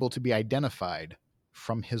only able to be identified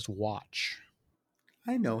from his watch.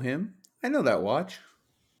 I know him. I know that watch.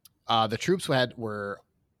 The troops were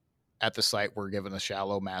at the site were given a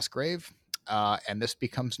shallow mass grave, and this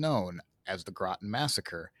becomes known as the Groton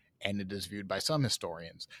Massacre, and it is viewed by some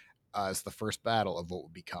historians as the first battle of what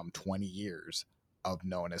would become 20 years of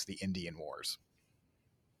known as the Indian Wars.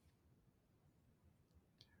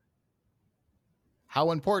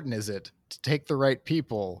 How important is it to take the right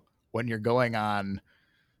people when you're going on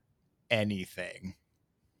anything?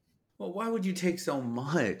 Well, why would you take so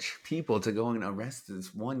much people to go and arrest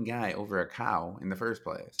this one guy over a cow in the first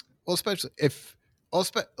place? Well, especially if,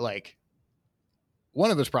 like,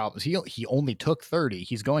 one of his problems, he only took 30.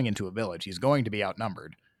 He's going into a village. He's going to be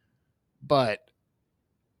outnumbered. But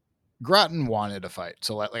Groton wanted a fight,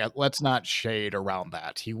 so let's not shade around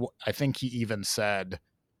that. I think he even said,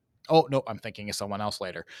 "Oh no, I'm thinking of someone else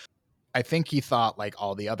later." I think he thought, like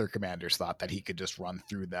all the other commanders thought, that he could just run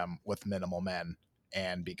through them with minimal men,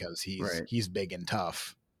 and because Right. he's big and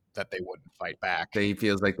tough, that they wouldn't fight back. That he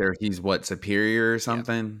feels like he's what, superior or Yeah,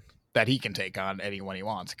 something? that he can take on anyone he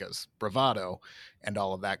wants because bravado and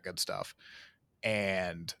all of that good stuff.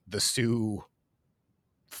 And the Sioux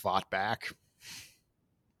fought back.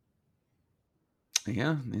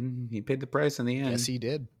 Yeah, and he paid the price in the end. Yes, he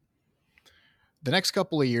did. The next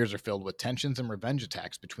couple of years are filled with tensions and revenge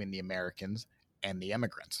attacks between the Americans and the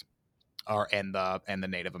immigrants, and the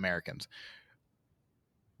Native Americans.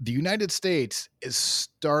 The United States is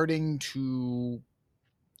starting to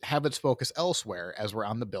have its focus elsewhere as we're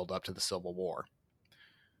on the build up to the Civil War.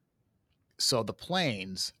 So the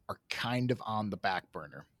plains are kind of on the back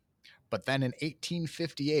burner. But then in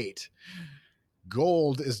 1858,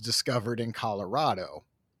 gold is discovered in Colorado,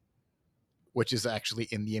 which is actually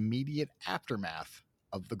in the immediate aftermath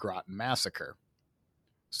of the Groton Massacre.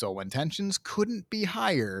 So when tensions couldn't be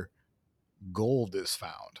higher, gold is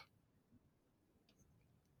found.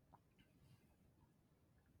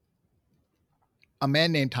 A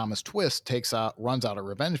man named Thomas Twist runs out a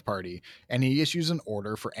revenge party, and he issues an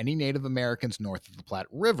order for any Native Americans north of the Platte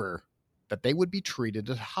River that they would be treated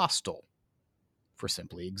as hostile for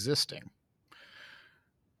simply existing.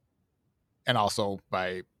 And also,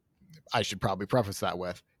 I should probably preface that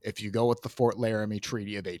with, if you go with the Fort Laramie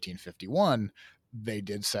Treaty of 1851, they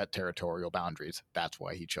did set territorial boundaries. That's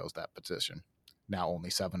why he chose that position. Now,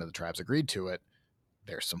 only 7 of the tribes agreed to it.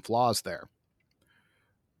 There's some flaws there.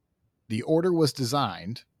 The order was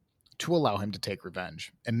designed to allow him to take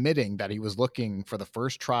revenge, admitting that he was looking for the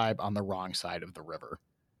first tribe on the wrong side of the river.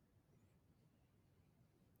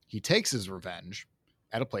 He takes his revenge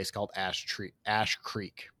at a place called Ash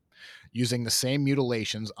Creek, using the same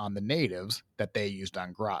mutilations on the natives that they used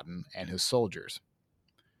on Groton and his soldiers.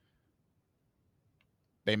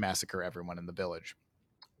 They massacre everyone in the village.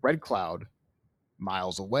 Red Cloud,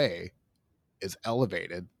 miles away, is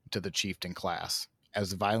elevated to the chieftain class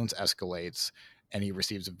as the violence escalates, and he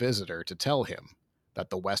receives a visitor to tell him that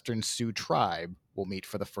the Western Sioux tribe will meet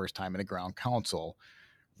for the first time in a ground council,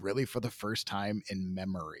 really for the first time in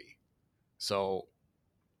memory. So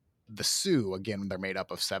the Sioux, again, they're made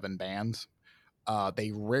up of 7 bands.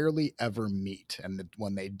 They rarely ever meet, and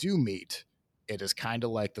when they do meet, It is kind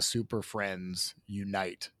of like the Super Friends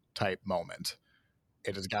Unite type moment.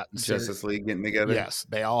 It has gotten serious. Justice League getting together. Yes,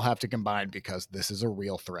 they all have to combine because this is a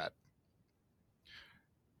real threat.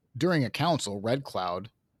 During a council, Red Cloud,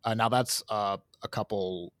 now that's a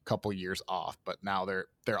couple years off, but now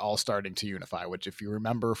they're all starting to unify. Which, if you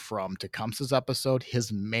remember from Tecumseh's episode,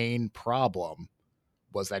 his main problem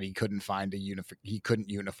was that he couldn't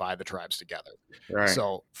unify the tribes together. Right.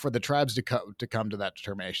 So for the tribes to come to that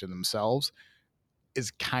determination themselves is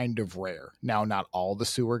kind of rare. Now, not all the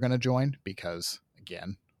Sioux are going to join because,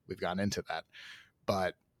 again, we've gotten into that,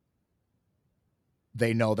 but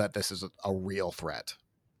they know that this is a real threat.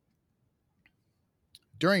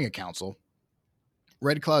 During a council,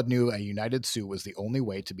 Red Cloud knew a united Sioux was the only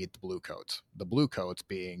way to beat the Bluecoats. The Bluecoats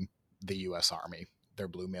being the U.S. Army, their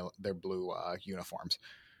blue uniforms.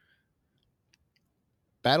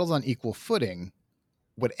 Battles on equal footing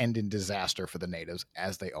would end in disaster for the natives,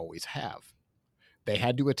 as they always have. They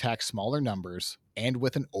had to attack smaller numbers and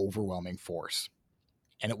with an overwhelming force.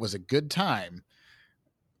 And it was a good time,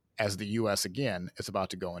 as the U.S. again is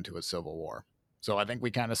about to go into a civil war. So I think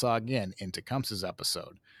we kind of saw again in Tecumseh's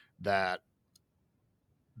episode that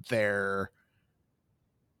they're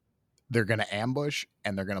going to ambush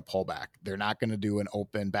and they're going to pull back. They're not going to do an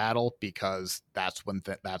open battle because that's when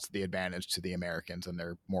that's the advantage to the Americans and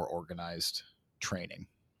their more organized training.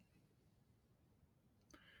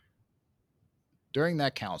 During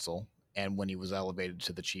that council, and when he was elevated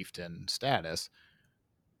to the chieftain status,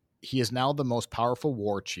 he is now the most powerful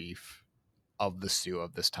war chief of the Sioux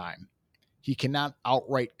of this time. He cannot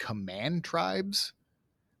outright command tribes,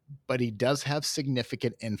 but he does have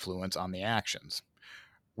significant influence on the actions.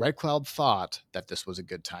 Red Cloud thought that this was a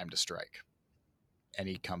good time to strike, and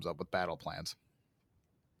he comes up with battle plans.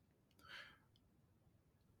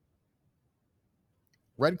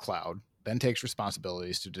 Red Cloud then takes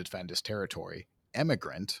responsibilities to defend his territory,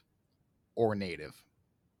 immigrant or native.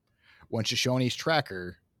 When Shoshone's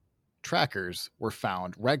trackers were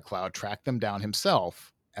found, Red Cloud tracked them down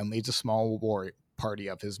himself and leads a small war party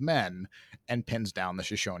of his men and pins down the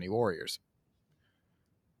Shoshone warriors.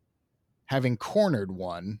 Having cornered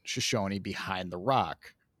one Shoshone behind the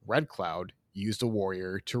rock, Red Cloud used a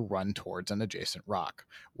warrior to run towards an adjacent rock.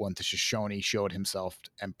 When the Shoshone showed himself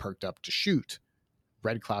and perked up to shoot,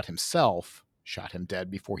 Red Cloud himself shot him dead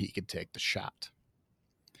before he could take the shot.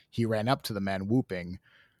 He ran up to the man whooping,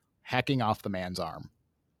 hacking off the man's arm.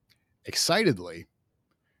 Excitedly,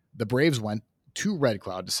 the Braves went to Red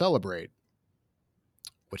Cloud to celebrate,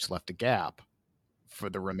 which left a gap for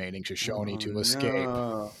the remaining Shoshone to escape.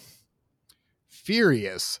 No.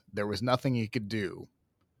 Furious, there was nothing he could do.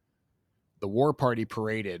 The war party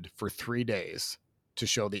paraded for 3 days to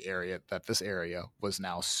show the area that this area was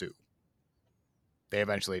now Sioux. They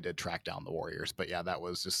eventually did track down the warriors, but yeah, that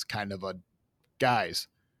was just kind of a, guys,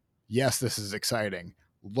 yes, this is exciting.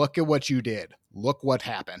 Look at what you did. Look what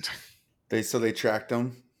happened. They tracked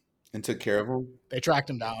them and took care of them? They tracked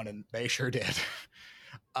them down, and they sure did.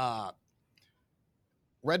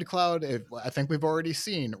 Red Cloud, I think we've already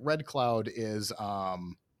seen, Red Cloud is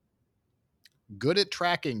good at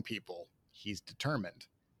tracking people. He's determined.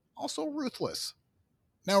 Also ruthless.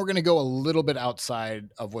 Now we're going to go a little bit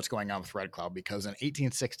outside of what's going on with Red Cloud, because in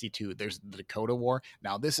 1862, there's the Dakota War.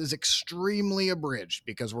 Now, this is extremely abridged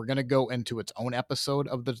because we're going to go into its own episode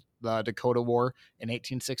of the Dakota War in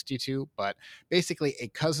 1862. But basically, a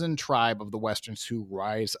cousin tribe of the Western Sioux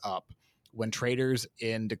rise up when traders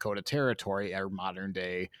in Dakota Territory, or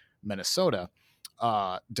modern-day Minnesota,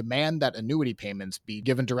 demand that annuity payments be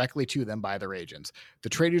given directly to them by their agents. The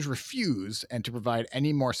traders refuse and to provide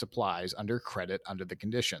any more supplies under credit under the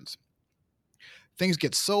conditions. Things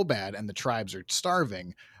get so bad and the tribes are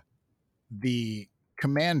starving, the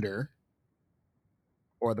commander,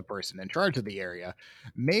 or the person in charge of the area,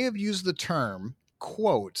 may have used the term,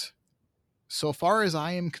 quote, "So far as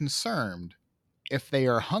I am concerned, if they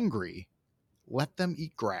are hungry, let them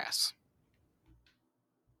eat grass."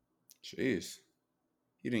 Jeez.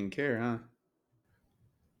 You didn't care, huh?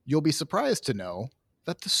 You'll be surprised to know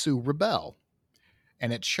that the Sioux rebel,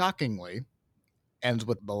 and it shockingly ends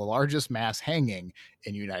with the largest mass hanging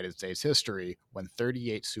in United States history when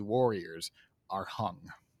 38 Sioux warriors are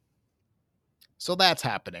hung. So that's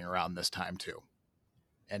happening around this time too.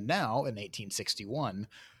 And now, in 1861,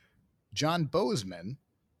 John Bozeman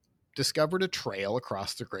discovered a trail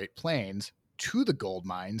across the Great Plains to the gold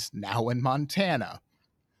mines now in Montana.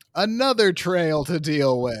 Another trail to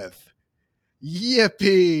deal with.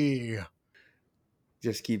 Yippee!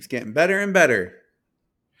 Just keeps getting better and better.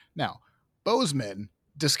 Now, Bozeman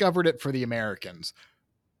discovered it for the Americans.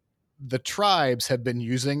 The tribes have been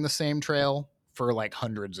using the same trail for like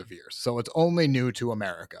hundreds of years. So it's only new to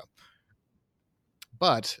America.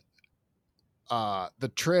 But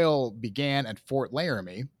the trail began at Fort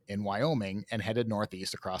Laramie in Wyoming and headed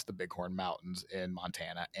northeast across the Bighorn Mountains in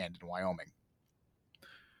Montana and in Wyoming.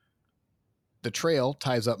 The trail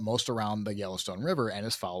ties up most around the Yellowstone River and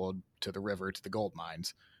is followed to the river to the gold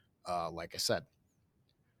mines, like I said.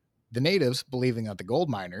 The natives, believing that the gold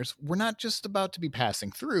miners were not just about to be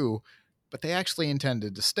passing through, but they actually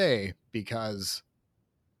intended to stay because,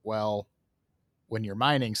 well, when you're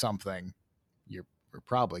mining something, you're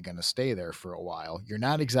probably going to stay there for a while. You're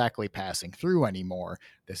not exactly passing through anymore.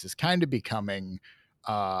 This is kind of becoming,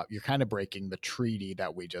 you're kind of breaking the treaty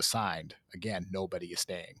that we just signed. Again, nobody is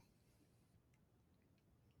staying.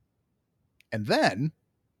 And then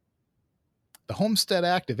the Homestead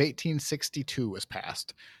Act of 1862 was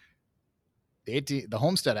passed. The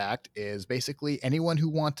Homestead Act is basically anyone who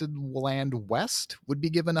wanted land west would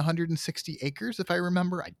be given 160 acres, if I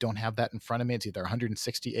remember. I don't have that in front of me. It's either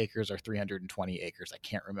 160 acres or 320 acres. I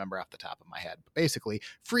can't remember off the top of my head. But basically,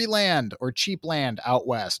 free land or cheap land out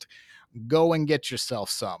west. Go and get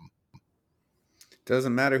yourself some.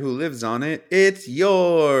 Doesn't matter who lives on it, it's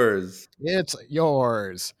yours. It's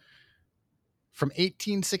yours. From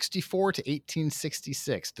 1864 to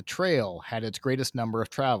 1866, the trail had its greatest number of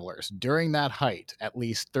travelers. During that height, at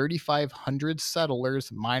least 3,500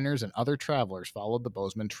 settlers, miners, and other travelers followed the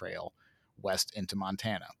Bozeman Trail west into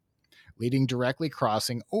Montana, leading directly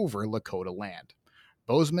crossing over Lakota land.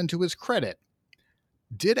 Bozeman, to his credit,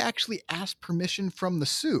 did actually ask permission from the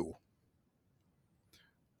Sioux.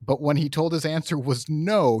 But when he told his answer was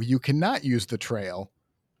no, you cannot use the trail,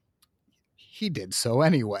 he did so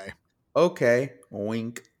anyway. Okay,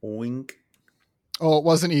 wink, wink. Oh, it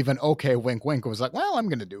wasn't even okay, wink, wink. It was like, well, I'm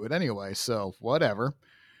going to do it anyway, so whatever.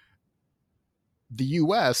 The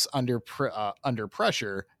U.S., under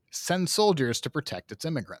pressure, sends soldiers to protect its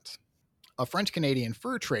immigrants. A French-Canadian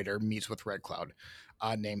fur trader meets with Red Cloud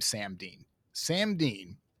named Sam Dean. Sam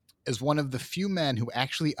Dean is one of the few men who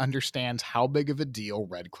actually understands how big of a deal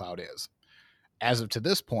Red Cloud is. As of to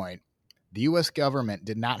this point, the U.S. government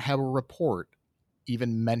did not have a report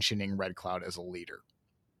even mentioning Red Cloud as a leader.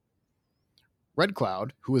 Red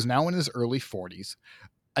Cloud, who is now in his early 40s,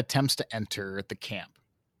 attempts to enter the camp,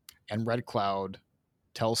 and Red Cloud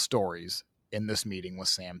tells stories in this meeting with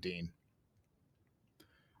Sam Dean.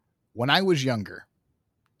 When I was younger,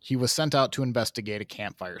 he was sent out to investigate a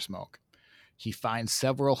campfire smoke. He finds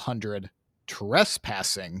several hundred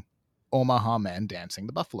trespassing Omaha men dancing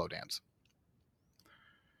the buffalo dance.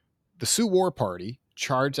 The Sioux War Party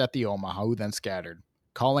charged at the Omaha, who then scattered.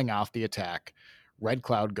 Calling off the attack, Red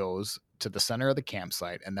Cloud goes to the center of the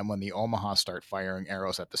campsite, and then when the Omaha start firing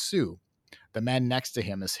arrows at the Sioux, the man next to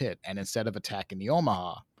him is hit, and instead of attacking the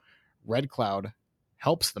Omaha, Red Cloud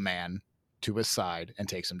helps the man to his side and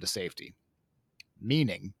takes him to safety.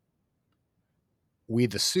 Meaning, we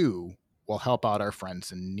the Sioux will help out our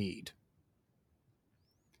friends in need.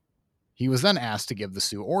 He was then asked to give the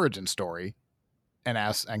Sioux origin story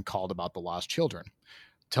and called about the lost children,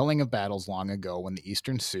 telling of battles long ago when the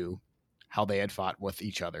Eastern Sioux, how they had fought with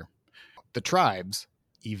each other. The tribes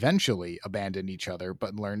eventually abandoned each other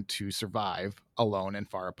but learned to survive alone and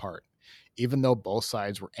far apart. Even though both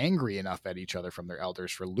sides were angry enough at each other from their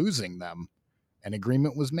elders for losing them, an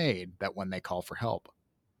agreement was made that when they call for help,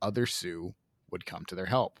 other Sioux would come to their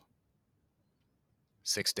help.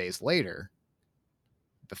 6 days later,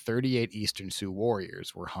 the 38 Eastern Sioux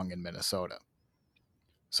warriors were hung in Minnesota.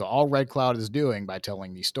 So all Red Cloud is doing by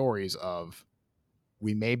telling these stories of,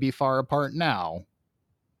 we may be far apart now,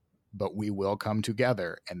 but we will come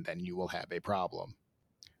together, and then you will have a problem.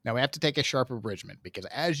 Now we have to take a sharp abridgment, because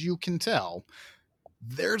as you can tell,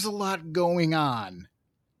 there's a lot going on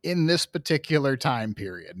in this particular time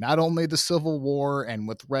period. Not only the Civil War and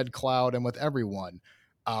with Red Cloud and with everyone,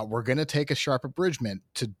 we're going to take a sharp abridgment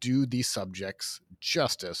to do these subjects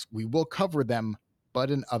justice. We will cover them, but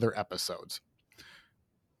in other episodes.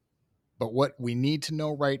 But what we need to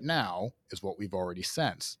know right now is what we've already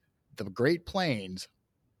sensed. The Great Plains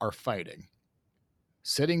are fighting.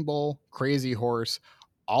 Sitting Bull, Crazy Horse,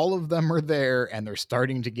 all of them are there, and they're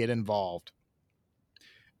starting to get involved.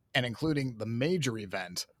 And including the major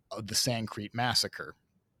event of the Sand Creek Massacre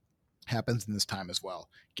happens in this time as well.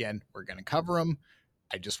 Again, we're going to cover them.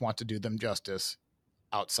 I just want to do them justice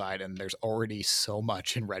outside, and there's already so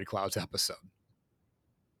much in Red Cloud's episode.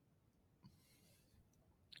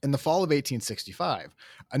 In the fall of 1865,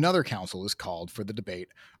 another council is called for the debate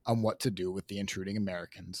on what to do with the intruding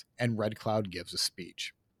Americans, and Red Cloud gives a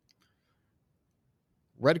speech.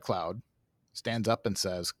 Red Cloud stands up and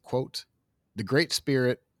says, quote, "The Great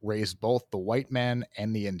Spirit raised both the white man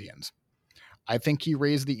and the Indians. I think he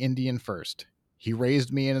raised the Indian first. He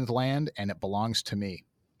raised me in his land, and it belongs to me.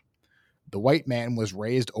 The white man was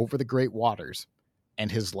raised over the great waters, and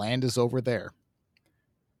his land is over there.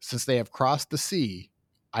 Since they have crossed the sea,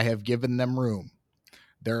 I have given them room.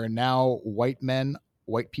 There are now white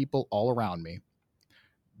people all around me.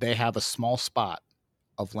 They have a small spot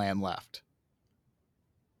of land left.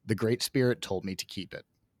 The Great Spirit told me to keep it.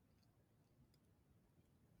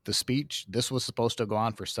 The speech, this was supposed to go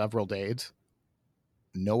on for several days.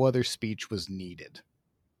 No other speech was needed.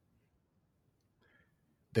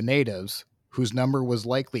 The natives, whose number was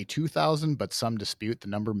likely 2,000, but some dispute the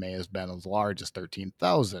number may have been as large as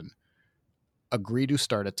 13,000, agree to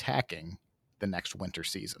start attacking the next winter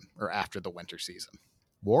season, or after the winter season.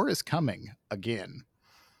 War is coming again.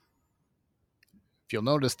 If you'll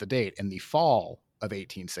notice the date, in the fall of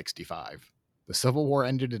 1865, the Civil War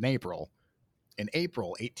ended in April. In April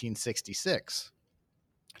 1866,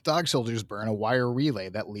 dog soldiers burn a wire relay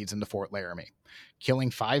that leads into Fort Laramie, killing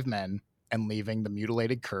 5 men and leaving the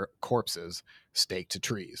mutilated corpses staked to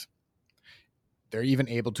trees. They're even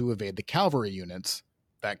able to evade the cavalry units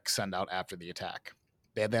that send out after the attack.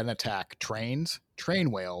 They then attack trains,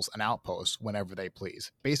 train wheels, and outposts whenever they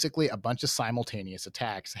please. Basically, a bunch of simultaneous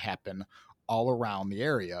attacks happen all around the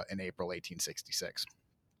area in April 1866.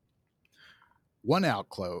 One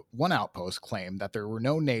outpost claimed that there were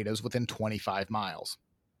no natives within 25 miles,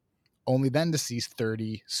 only then to see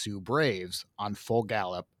 30 Sioux braves on full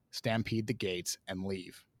gallop stampede the gates and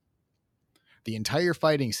leave. The entire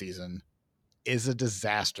fighting season is a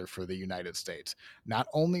disaster for the United States. Not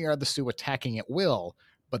only are the Sioux attacking at will,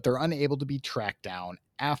 but they're unable to be tracked down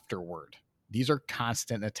afterward. These are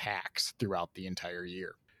constant attacks throughout the entire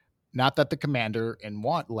year. Not that the commander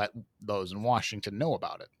let those in Washington know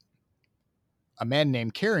about it. A man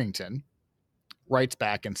named Carrington writes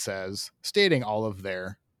back and says, stating all of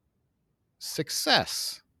their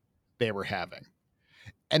success they were having,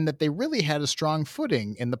 and that they really had a strong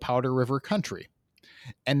footing in the Powder River country,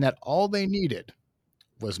 and that all they needed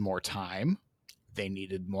was more time, they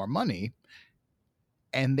needed more money,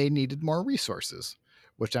 and they needed more resources,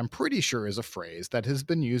 which I'm pretty sure is a phrase that has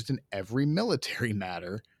been used in every military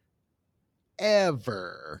matter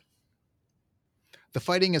ever. The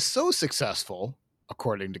fighting is so successful,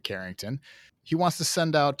 according to Carrington, he wants to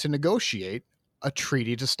send out to negotiate a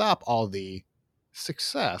treaty to stop all the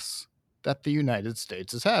success that the United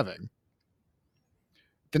States is having.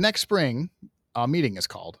 The next spring, a meeting is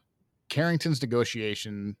called. Carrington's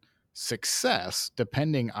negotiation success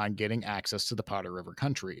depending on getting access to the Powder River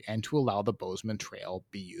country and to allow the Bozeman Trail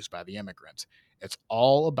be used by the immigrants. It's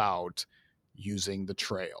all about using the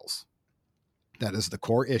trails. That is the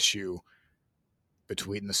core issue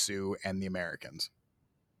between the Sioux and the Americans.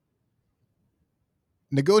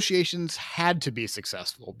 Negotiations had to be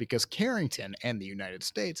successful because Carrington and the United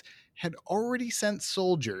States had already sent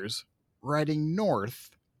soldiers riding north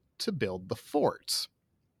to build the forts,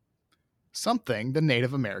 something the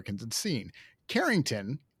Native Americans had seen.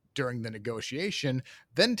 Carrington, during the negotiation,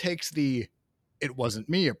 then takes the "it wasn't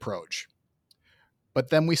me" approach. But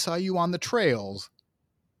then we saw you on the trails.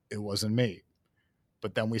 It wasn't me.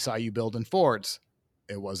 But then we saw you building forts.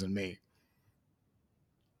 It wasn't me.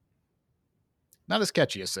 Not as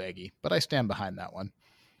catchy as Saggy, but I stand behind that one.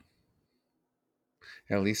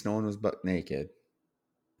 At least no one was butt naked.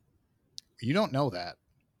 You don't know that.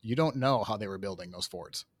 You don't know how they were building those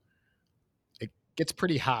forts. It gets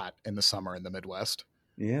pretty hot in the summer in the Midwest.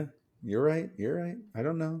 Yeah, you're right. You're right. I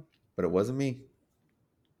don't know, but it wasn't me.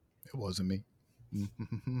 It wasn't me.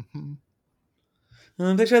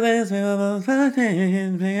 Picture this, we were both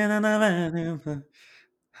fighting, picking on the.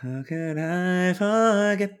 How could I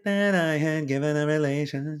forget that I had given a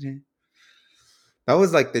relationship? That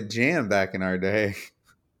was like the jam back in our day.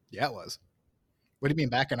 Yeah, it was. What do you mean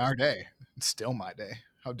back in our day? It's still my day.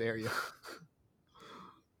 How dare you?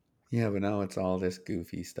 Yeah, but now it's all this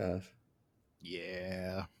goofy stuff.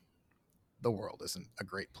 Yeah. The world isn't a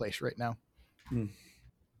great place right now. Hmm.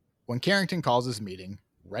 When Carrington calls his meeting,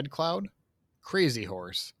 Red Cloud, Crazy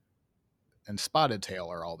Horse, and Spotted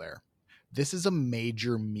Tail are all there. This is a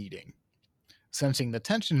major meeting. Sensing the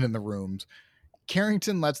tension in the rooms,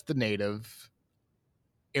 Carrington lets the native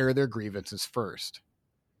air their grievances first.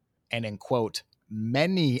 And in quote,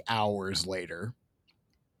 many hours later,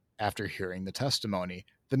 after hearing the testimony,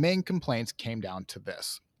 the main complaints came down to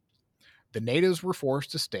this. The natives were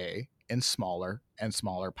forced to stay in smaller and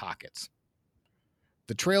smaller pockets.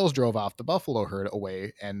 The trails drove off the buffalo herd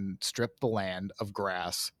away and stripped the land of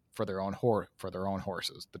grass for their own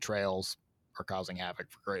horses. The trails are causing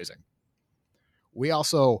havoc for grazing. We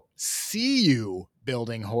also see you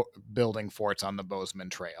building forts on the Bozeman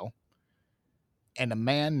Trail, and a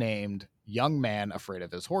man named Young Man Afraid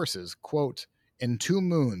of His Horses, quote, "In 2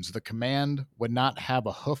 moons, the command would not have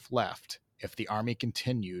a hoof left if the army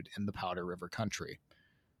continued in the Powder River country.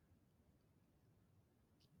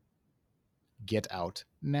 Get out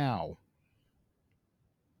now."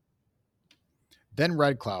 Then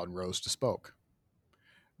Red Cloud rose to spoke.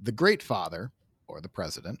 "The Great Father, or the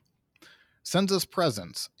President, sends us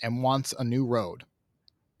presents and wants a new road.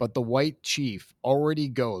 But the white chief already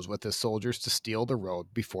goes with his soldiers to steal the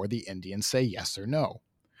road before the Indians say yes or no.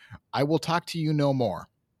 I will talk to you no more.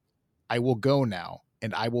 I will go now,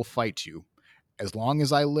 and I will fight you. As long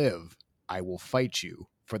as I live, I will fight you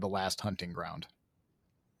for the last hunting ground."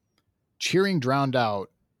 Cheering drowned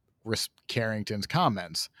out Carrington's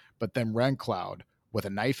comments, but then Red Cloud, with a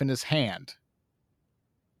knife in his hand,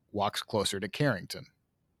 walks closer to Carrington.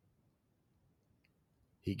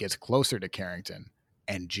 He gets closer to Carrington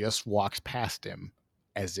and just walks past him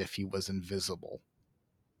as if he was invisible.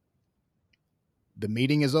 The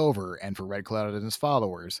meeting is over, and for Red Cloud and his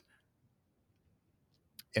followers,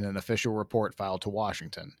 in an official report filed to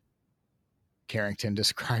Washington, Carrington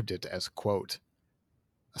described it as, quote,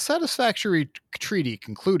 "A satisfactory treaty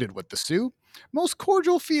concluded with the Sioux. Most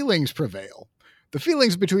cordial feelings prevail. The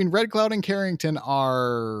feelings between Red Cloud and Carrington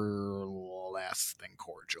are less than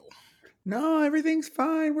cordial." No, everything's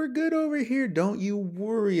fine. We're good over here. Don't you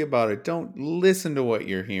worry about it. Don't listen to what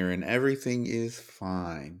you're hearing. Everything is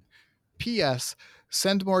fine. P.S.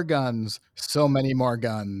 Send more guns. So many more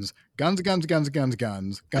guns. Guns, guns, guns, guns,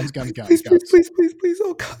 guns, guns, guns, guns, Please, guns. please, please, please, please.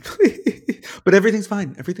 Oh, God, please. But everything's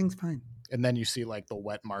fine. Everything's fine. And then you see like the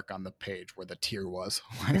wet mark on the page where the tear was.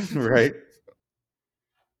 Right?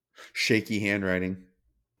 Shaky handwriting.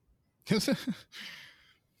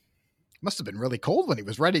 Must have been really cold when he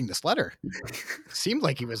was writing this letter. Seemed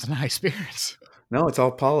like he was in high spirits. No, it's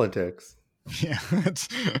all politics. Yeah.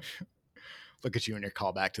 Look at you and your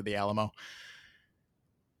callback to the Alamo.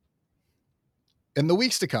 In the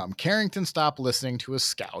weeks to come, Carrington stopped listening to his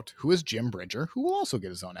scout, who is Jim Bridger, who will also get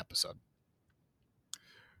his own episode.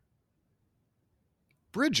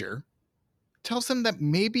 Bridger tells him that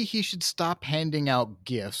maybe he should stop handing out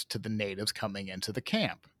gifts to the natives coming into the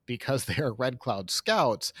camp because they are Red Cloud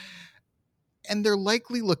scouts and they're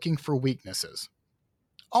likely looking for weaknesses.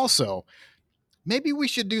 Also, maybe we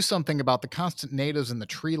should do something about the constant natives in the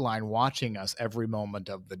tree line watching us every moment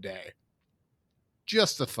of the day.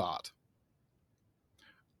 Just a thought.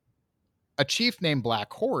 A chief named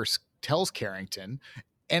Black Horse tells Carrington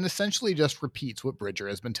and essentially just repeats what Bridger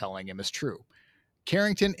has been telling him is true.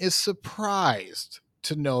 Carrington is surprised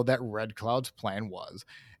to know that Red Cloud's plan was,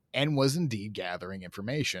 and was indeed gathering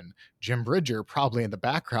information. Jim Bridger probably in the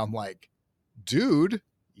background like, "Dude,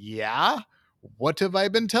 yeah? What have I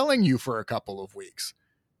been telling you for a couple of weeks?"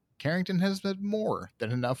 Carrington has had more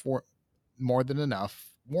than enough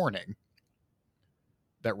warning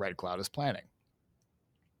that Red Cloud is planning.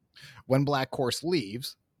 When Black Horse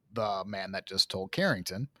leaves, the man that just told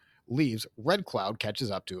Carrington leaves, Red Cloud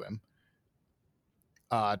catches up to him,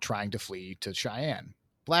 trying to flee to Cheyenne.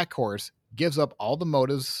 Black Horse gives up all the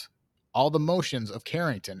motions of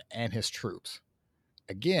Carrington and his troops.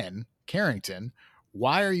 Again, Carrington,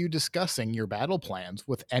 why are you discussing your battle plans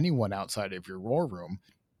with anyone outside of your war room?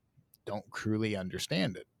 Don't truly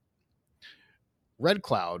understand it. Red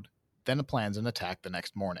Cloud then plans an attack the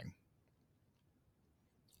next morning.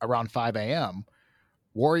 Around 5 a.m.,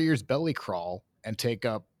 warriors belly crawl and take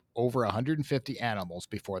up over 150 animals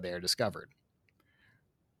before they are discovered.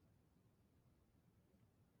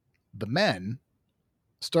 The men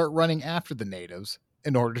start running after the natives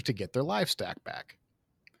in order to get their livestock back.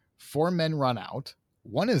 4 men run out.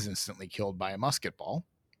 1 is instantly killed by a musket ball.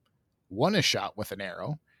 1 is shot with an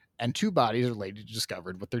arrow, and 2 bodies are later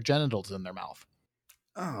discovered with their genitals in their mouth.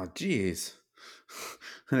 Oh, jeez.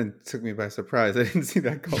 It took me by surprise. I didn't see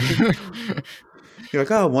that coming. You're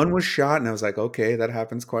like, oh, 1 was shot, and I was like, okay, that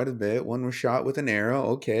happens quite a bit. 1 was shot with an arrow.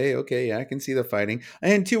 Okay, yeah, I can see the fighting.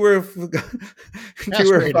 And 2 were found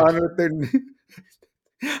with their.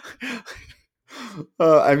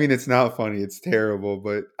 I mean, it's not funny. It's terrible,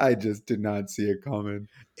 but I just did not see it coming.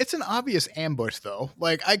 It's an obvious ambush, though.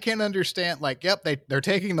 Like, I can't understand. Like, yep, they're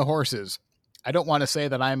taking the horses. I don't want to say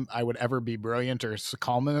that I would ever be brilliant or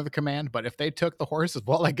calm in the command, but if they took the horses,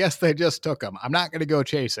 well, I guess they just took them. I'm not going to go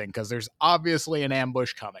chasing because there's obviously an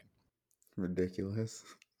ambush coming. Ridiculous.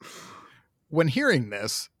 When hearing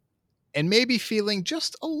this, and maybe feeling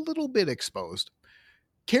just a little bit exposed,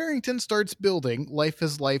 Carrington starts building life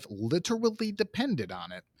his life literally depended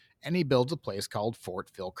on it, and he builds a place called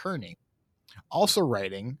Fort Phil Kearny. Also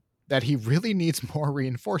writing that he really needs more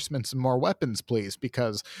reinforcements and more weapons, please,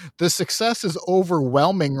 because the success is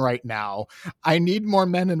overwhelming right now. I need more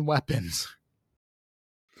men and weapons.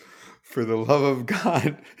 For the love of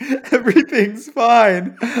God, everything's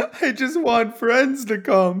fine. I just want friends to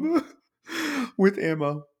come with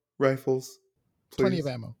ammo, rifles, Plenty of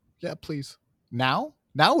please. ammo. Yeah, please. Now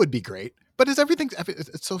would be great. But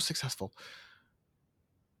it's so successful.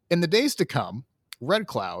 In the days to come, Red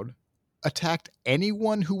Cloud attacked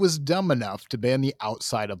anyone who was dumb enough to be on the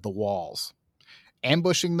outside of the walls,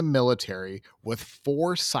 ambushing the military with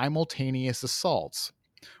 4 simultaneous assaults,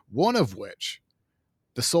 one of which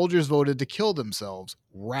the soldiers voted to kill themselves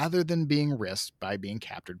rather than being risked by being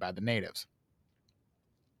captured by the natives.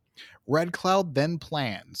 Red Cloud then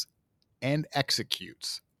plans and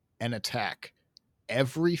executes an attack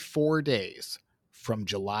every 4 days from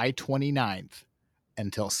July 29th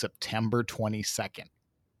until September 22nd.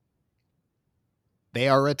 They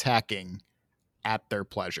are attacking at their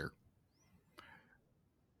pleasure.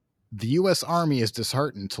 The U.S. Army is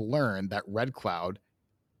disheartened to learn that Red Cloud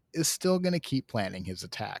is still going to keep planning his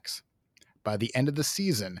attacks. By the end of the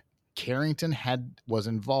season, Carrington was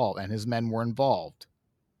involved and his men were involved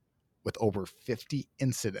with over 50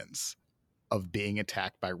 incidents of being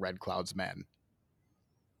attacked by Red Cloud's men.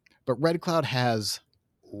 But Red Cloud has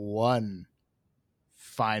one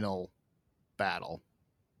final battle.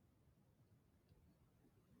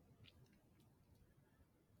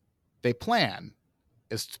 They plan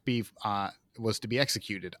was to be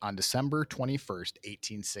executed on December 21st,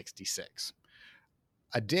 1866.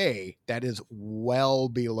 A day that is well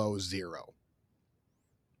below zero.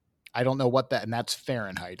 I don't know what that, and that's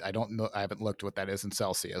Fahrenheit. I don't know. I haven't looked what that is in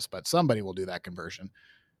Celsius, but somebody will do that conversion.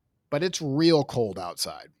 But it's real cold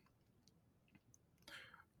outside.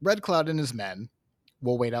 Red Cloud and his men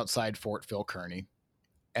will wait outside Fort Phil Kearny,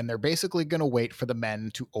 and they're basically going to wait for the men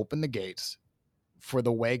to open the gates for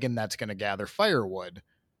the wagon that's going to gather firewood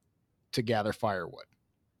to gather firewood.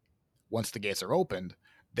 Once the gates are opened,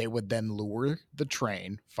 they would then lure the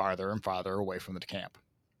train farther and farther away from the camp.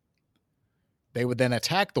 They would then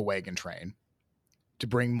attack the wagon train to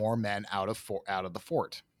bring more men out of the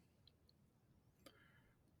fort.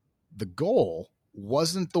 The goal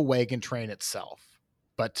wasn't the wagon train itself,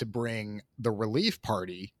 but to bring the relief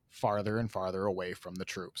party farther and farther away from the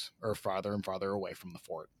troops, or farther and farther away from the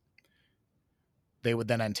fort. They would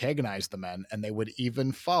then antagonize the men, and they would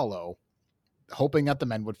even follow, hoping that the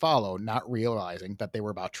men would follow, not realizing that they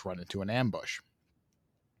were about to run into an ambush.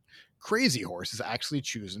 Crazy Horse is actually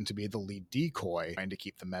chosen to be the lead decoy, trying to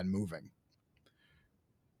keep the men moving.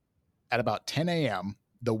 At about 10 a.m.,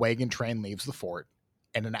 the wagon train leaves the fort,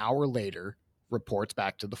 and an hour later, reports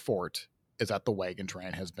back to the fort is that the wagon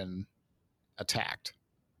train has been attacked.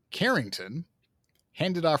 Carrington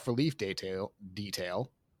handed off relief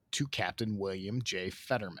detail to Captain William J.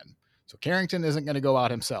 Fetterman. So Carrington isn't going to go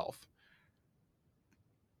out himself.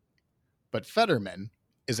 But Fetterman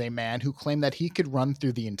is a man who claimed that he could run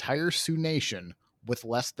through the entire Sioux Nation with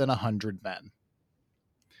less than 100 men.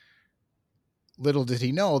 Little did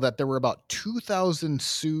he know that there were about 2,000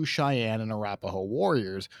 Sioux, Cheyenne, and Arapaho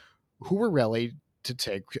warriors who were ready to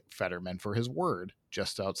take Fetterman for his word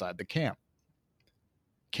just outside the camp.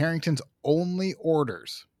 Carrington's only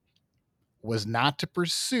orders was not to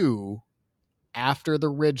pursue after the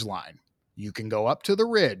ridge line. You can go up to the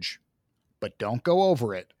ridge, but don't go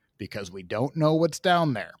over it because we don't know what's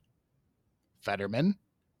down there. Fetterman,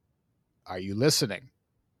 are you listening?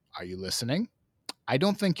 Are you listening? I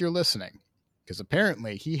don't think you're listening, because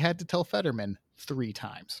apparently he had to tell Fetterman 3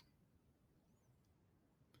 times.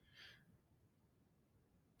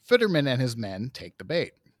 Fetterman and his men take the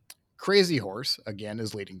bait. Crazy Horse, again,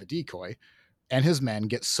 is leading the decoy, and his men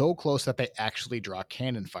get so close that they actually draw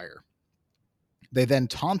cannon fire. They then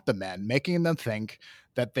taunt the men, making them think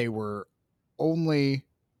that they were the only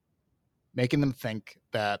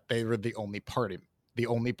party,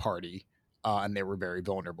 and they were very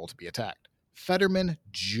vulnerable to be attacked. Fetterman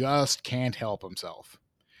just can't help himself,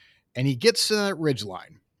 and he gets to that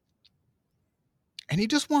ridgeline, and he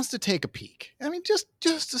just wants to take a peek. I mean,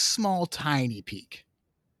 just a small, tiny peek.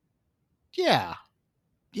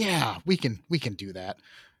 Yeah, we can do that.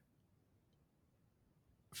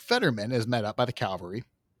 Fetterman is met up by the cavalry,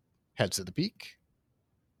 heads to the peak.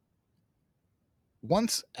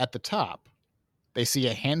 Once at the top, they see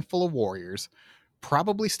a handful of warriors,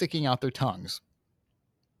 probably sticking out their tongues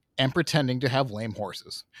and pretending to have lame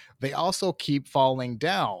horses. They also keep falling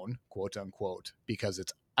down, quote unquote, because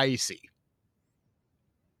it's icy.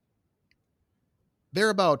 They're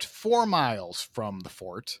about 4 miles from the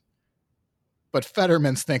fort, but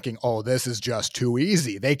Fetterman's thinking, oh, this is just too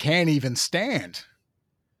easy. They can't even stand.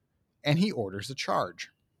 and he orders a charge.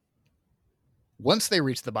 Once they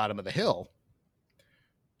reach the bottom of the hill,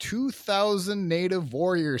 2,000 native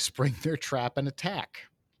warriors spring their trap and attack.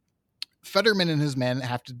 Fetterman and his men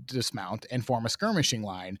have to dismount and form a skirmishing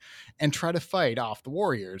line and try to fight off the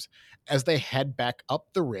warriors as they head back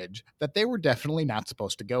up the ridge that they were definitely not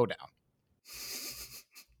supposed to go down.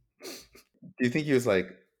 Do you think he was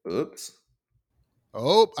like, oops?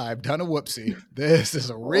 Oh, I've done a whoopsie. This is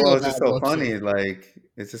a real Oh, it's bad just so whoopsie. funny. Like,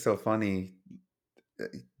 it's just so funny.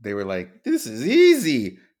 They were like, this is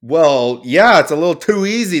easy. Well, yeah, it's a little too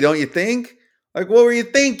easy, don't you think? Like, what were you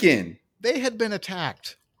thinking? They had been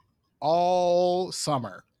attacked all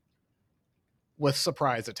summer with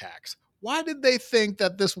surprise attacks. Why did they think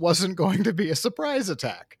that this wasn't going to be a surprise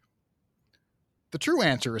attack? The true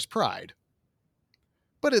answer is pride.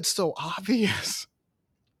 But it's so obvious.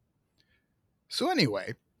 So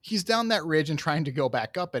anyway, he's down that ridge and trying to go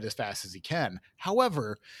back up it as fast as he can.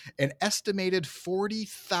 However, an estimated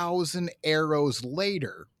 40,000 arrows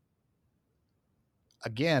later,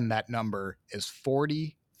 again, that number is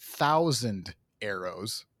 40,000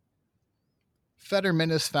 arrows,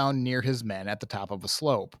 Fetterman is found near his men at the top of a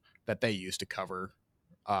slope that they used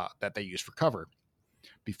for cover.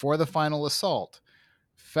 Before the final assault,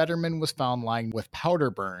 Fetterman was found lying with powder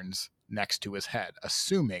burns next to his head,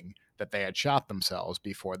 assuming that they had shot themselves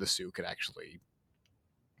before the Sioux could actually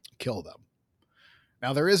kill them.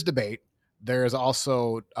 Now, there is debate. There is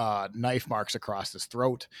also knife marks across his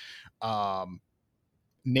throat.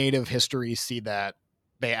 Native histories see that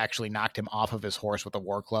they actually knocked him off of his horse with a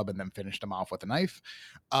war club and then finished him off with a knife.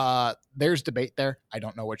 There's debate there. I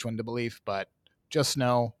don't know which one to believe, but just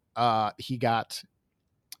know he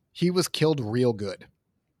was killed real good.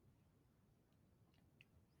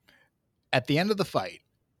 At the end of the fight,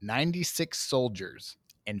 96 soldiers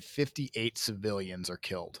and 58 civilians are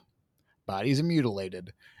killed. Bodies are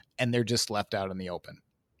mutilated, and they're just left out in the open.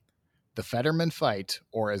 The Fetterman fight,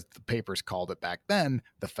 or as the papers called it back then,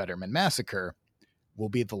 the Fetterman Massacre, will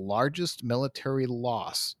be the largest military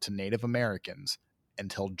loss to Native Americans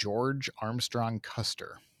until George Armstrong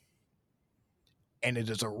Custer. And it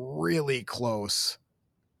is a really close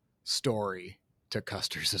story to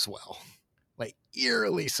Custer's as well. Like,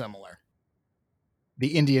 eerily similar.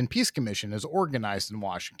 The Indian Peace Commission is organized in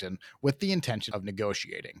Washington with the intention of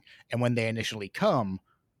negotiating. And when they initially come,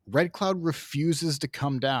 Red Cloud refuses to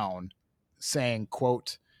come down, saying,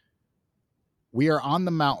 quote, "We are on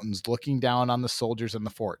the mountains looking down on the soldiers in the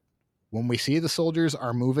fort. When we see the soldiers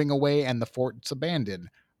are moving away and the fort's abandoned,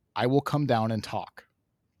 I will come down and talk."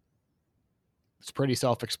 It's pretty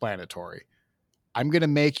self-explanatory. I'm going to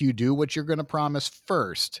make you do what you're going to promise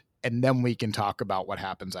first, and then we can talk about what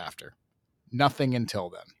happens after. Nothing until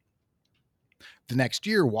then. The next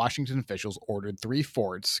year, Washington officials ordered 3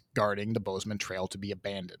 forts guarding the Bozeman Trail to be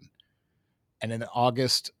abandoned. And in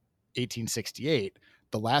August 1868,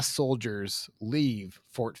 the last soldiers leave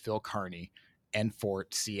Fort Phil Kearny and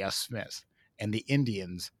Fort C.S. Smith, and the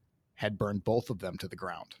Indians had burned both of them to the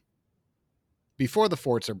ground. Before the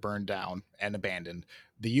forts are burned down and abandoned,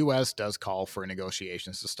 the U.S. does call for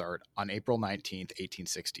negotiations to start on April 19th,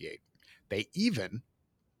 1868. They even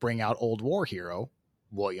bring out old war hero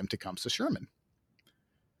William Tecumseh Sherman,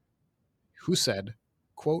 who said,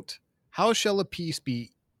 quote, "How shall a peace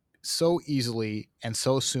be so easily and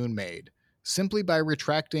so soon made? Simply by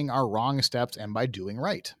retracting our wrong steps and by doing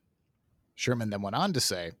right." Sherman then went on to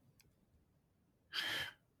say,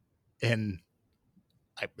 and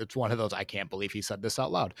it's one of those, I can't believe he said this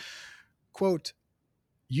out loud, quote,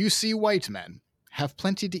 "You see white men have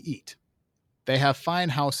plenty to eat. They have fine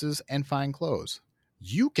houses and fine clothes.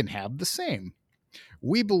 You can have the same.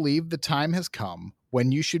 We believe the time has come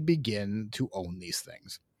when you should begin to own these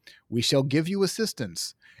things. We shall give you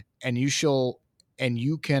assistance, and you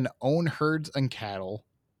can own herds and cattle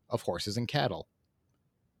of horses and cattle.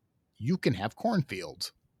 You can have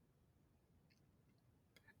cornfields."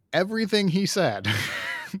 Everything he said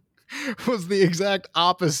was the exact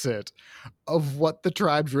opposite of what the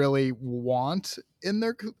tribes really want in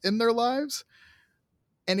their lives.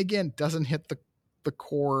 And again, doesn't hit the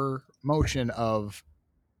core motion of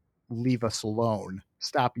leave us alone,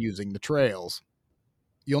 stop using the trails.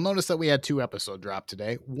 You'll notice that we had 2 episodes drop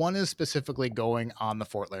today. One is specifically going on the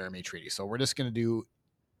Fort Laramie Treaty. So we're just going to do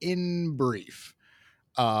in brief.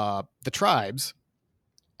 The tribes'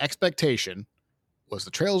 expectation was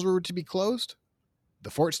the trails were to be closed,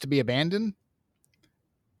 the forts to be abandoned,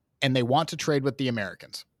 and they want to trade with the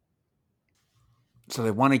Americans. So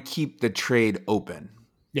they want to keep the trade open.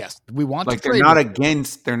 Yes, we want like to trade.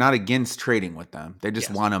 They're not against trading with them. They just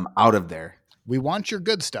want them out of there. We want your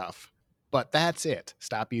good stuff, but that's it.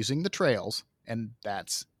 Stop using the trails and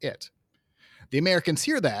that's it. The Americans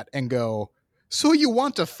hear that and go, "So you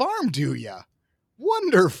want to farm, do ya?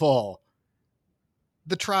 Wonderful."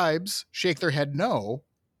 The tribes shake their head no.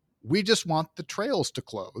 We just want the trails to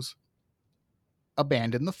close,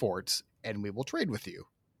 abandon the forts, and we will trade with you.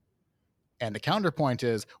 And the counterpoint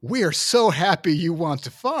is, we are so happy you want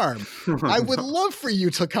to farm. I would love for you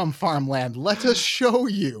to come farmland. Let us show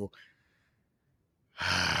you.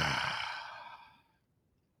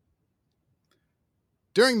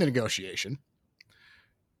 During the negotiation,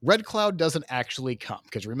 Red Cloud doesn't actually come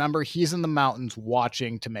because remember, he's in the mountains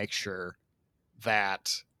watching to make sure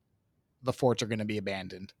that the forts are going to be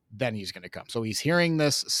abandoned. Then he's going to come. So he's hearing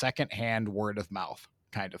this secondhand word of mouth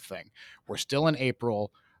kind of thing. We're still in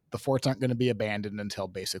April. The forts aren't going to be abandoned until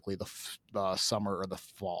basically the summer or the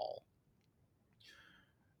fall.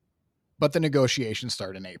 But the negotiations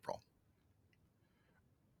start in April.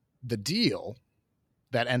 The deal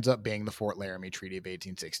that ends up being the Fort Laramie Treaty of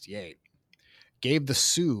 1868 gave the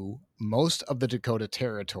Sioux most of the Dakota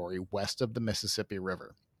Territory west of the Mississippi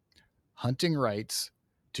River, hunting rights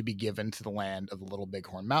to be given to the land of the Little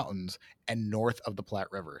Bighorn Mountains and north of the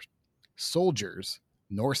Platte River. Soldiers,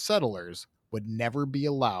 nor settlers, would never be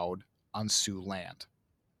allowed on Sioux land.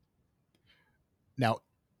 Now,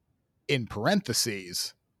 in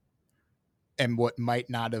parentheses, and what might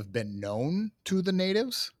not have been known to the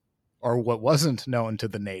natives, or what wasn't known to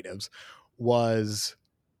the natives, was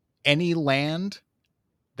any land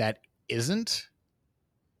that isn't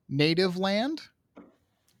native land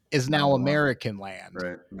is now American land.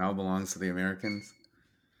 Right. Now belongs to the Americans.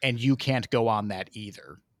 And you can't go on that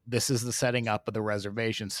either. This is the setting up of the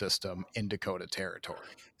reservation system in Dakota Territory.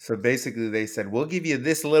 So basically they said, we'll give you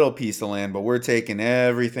this little piece of land, but we're taking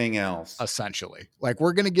everything else. Essentially. Like,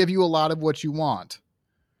 we're going to give you a lot of what you want,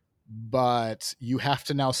 but you have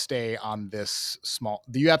to now stay on this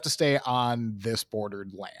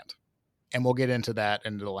bordered land. And we'll get into that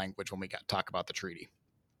into the language when we talk about the treaty.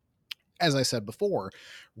 As I said before,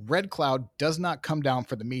 Red Cloud does not come down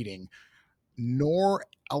for the meeting, nor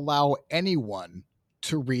allow anyone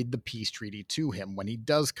to read the peace treaty to him when he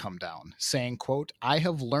does come down, saying, quote, "I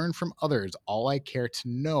have learned from others all I care to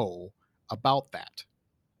know about that,"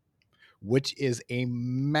 which is a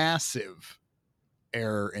massive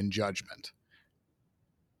error in judgment.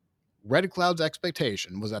 Red Cloud's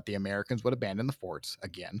expectation was that the Americans would abandon the forts,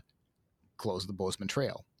 again, close the Bozeman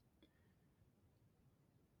Trail.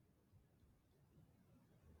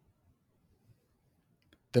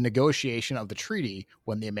 The negotiation of the treaty,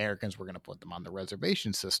 when the Americans were going to put them on the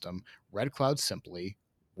reservation system, Red Cloud simply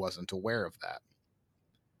wasn't aware of that.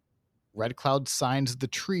 Red Cloud signs the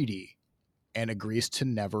treaty and agrees to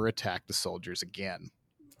never attack the soldiers again.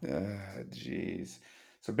 Jeez.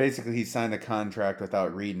 So basically he signed a contract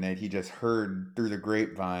without reading it. He just heard through the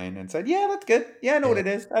grapevine and said, yeah, that's good. Yeah, I know what it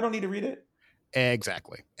is. I don't need to read it.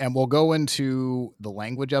 Exactly. And we'll go into the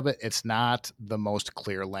language of it. It's not the most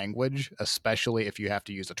clear language, especially if you have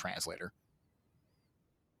to use a translator.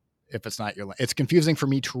 If it's not it's confusing for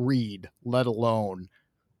me to read, let alone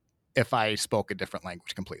if I spoke a different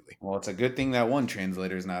language completely. Well, it's a good thing that one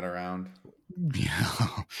translator's not around.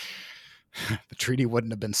 Yeah. The treaty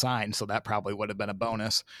wouldn't have been signed, so that probably would have been a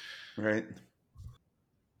bonus. Right.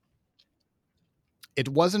 It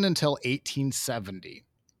wasn't until 1870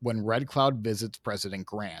 when Red Cloud visits President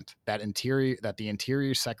Grant that the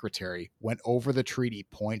Interior Secretary went over the treaty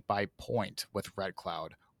point by point with Red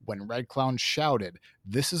Cloud, when Red Cloud shouted,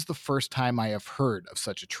 "This is the first time I have heard of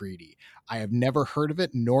such a treaty. I have never heard of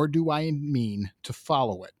it, nor do I mean to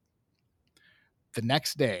follow it." The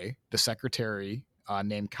next day, the secretary,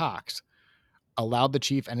 named Cox, allowed the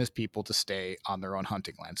chief and his people to stay on their own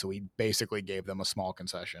hunting land. So he basically gave them a small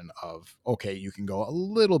concession of, okay, you can go a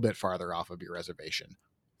little bit farther off of your reservation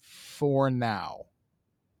for now.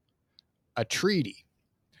 A treaty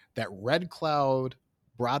that Red Cloud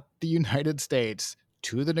brought the United States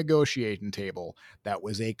to the negotiating table that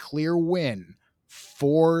was a clear win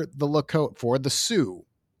for the Lakota, for the Sioux.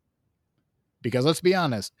 Because let's be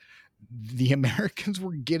honest, the Americans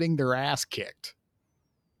were getting their ass kicked.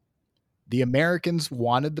 The Americans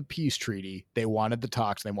wanted the peace treaty. They wanted the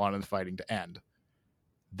talks. They wanted the fighting to end.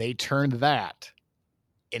 They turned that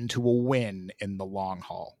into a win in the long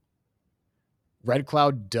haul. Red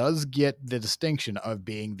Cloud does get the distinction of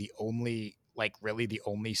being the only, really the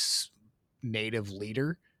only native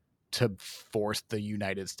leader to force the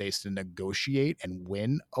United States to negotiate and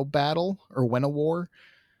win a battle or win a war.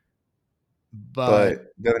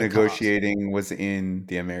 But the negotiating was in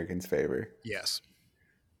the Americans' favor. Yes.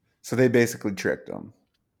 So they basically tricked them.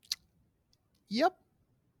 Yep.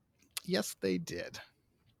 Yes, they did.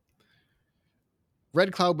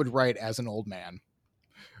 Red Cloud would write as an old man,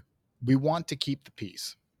 "We want to keep the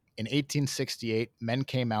peace. In 1868, men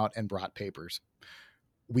came out and brought papers.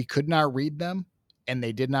 We could not read them, and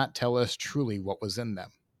they did not tell us truly what was in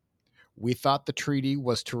them. We thought the treaty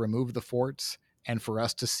was to remove the forts and for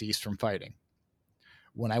us to cease from fighting.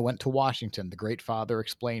 When I went to Washington, the Great Father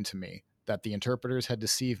explained to me that the interpreters had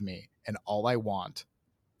deceived me, and all I want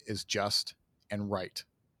is just and right.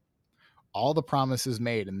 All the promises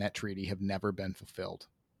made in that treaty have never been fulfilled.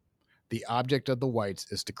 The object of the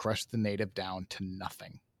whites is to crush the native down to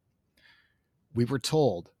nothing. We were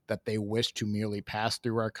told that they wished to merely pass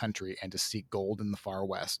through our country and to seek gold in the far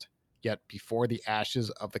west. Yet before the ashes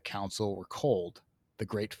of the council were cold, the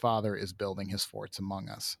Great Father is building his forts among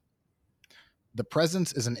us. The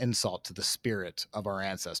presence is an insult to the spirit of our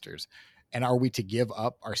ancestors. And are we to give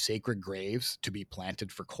up our sacred graves to be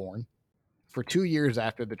planted for corn?" For 2 years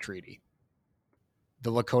after the treaty,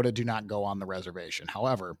 the Lakota do not go on the reservation.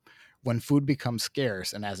 However, when food becomes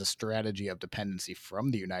scarce and as a strategy of dependency from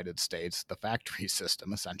the United States, the factory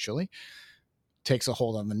system essentially takes a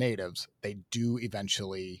hold on the natives, they do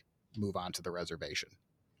eventually move on to the reservation.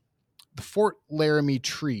 The Fort Laramie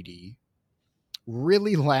Treaty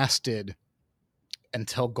really lasted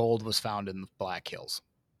until gold was found in the Black Hills.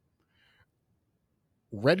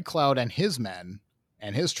 Red Cloud and his men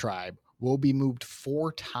and his tribe will be moved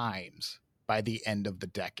 4 times by the end of the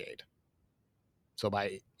decade. So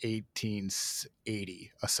by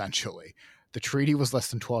 1880, essentially. The treaty was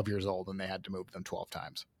less than 12 years old and they had to move them 12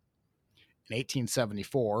 times. In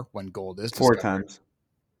 1874, when gold is Four discovered. times.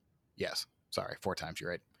 Yes, sorry, 4 times, you're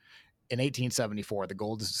right. In 1874, the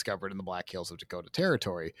gold is discovered in the Black Hills of Dakota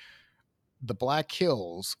Territory. The Black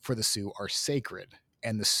Hills for the Sioux are sacred,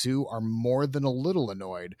 and the Sioux are more than a little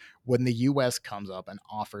annoyed when the U.S. comes up and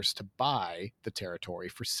offers to buy the territory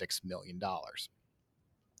for $6 million.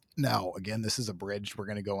 Now, again, this is a bridge we're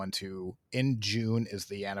going to go into. In June is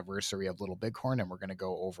the anniversary of Little Bighorn, and we're going to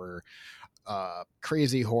go over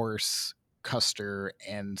Crazy Horse, Custer,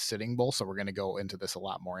 and Sitting Bull. So we're going to go into this a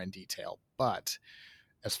lot more in detail. But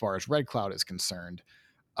as far as Red Cloud is concerned,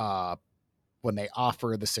 when they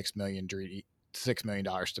offer the $6 million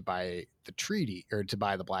to buy the treaty or to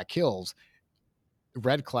buy the Black Hills,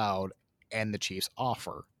 Red Cloud and the Chiefs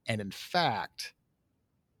offer. And in fact,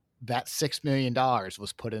 that $6 million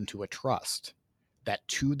was put into a trust that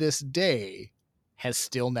to this day has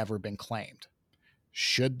still never been claimed.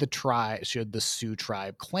 Should the Sioux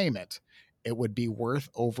tribe claim it, it would be worth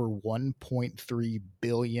over $1.3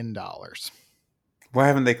 billion Why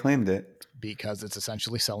haven't they claimed it? because it's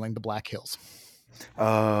essentially selling the Black Hills.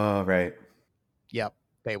 Oh, right. Yep,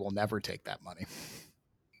 they will never take that money.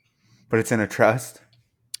 But it's in a trust?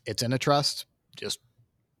 It's in a trust, just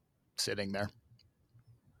sitting there.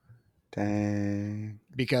 Dang.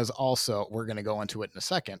 Because also, we're going to go into it in a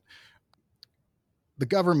second, the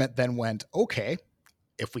government then went, okay,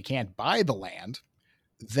 if we can't buy the land,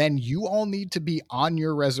 then you all need to be on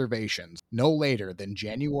your reservations no later than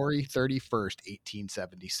January 31st,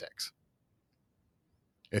 1876.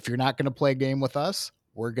 If you're not going to play a game with us,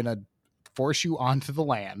 we're going to force you onto the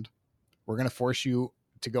land. We're going to force you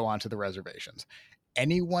to go onto the reservations.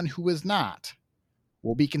 Anyone who is not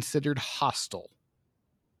will be considered hostile.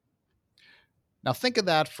 Now think of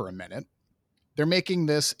that for a minute. They're making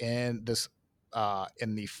this in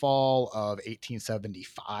the fall of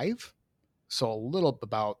 1875, so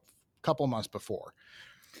about a couple months before.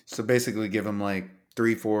 So basically give them like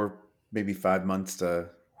 3, 4, maybe 5 months to...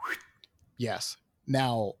 Yes.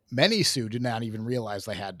 Now, many Sioux did not even realize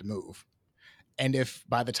they had to move. And if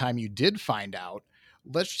by the time you did find out,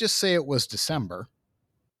 let's just say it was December.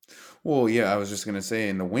 Well, yeah, I was just going to say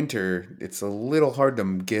in the winter, it's a little hard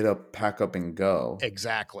to get up, pack up, and go.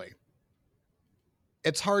 Exactly.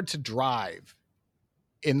 It's hard to drive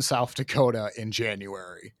in South Dakota in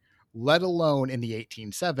January, let alone in the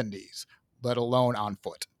 1870s, let alone on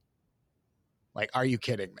foot. Like, are you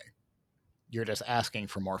kidding me? You're just asking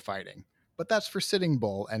for more fighting. But that's for Sitting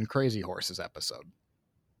Bull and Crazy Horse's episode.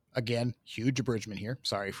 Again, huge abridgment here.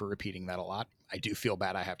 Sorry for repeating that a lot. I do feel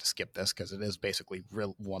bad I have to skip this because it is basically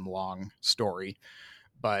one long story.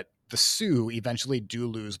 But the Sioux eventually do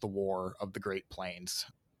lose the War of the Great Plains.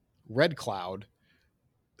 Red Cloud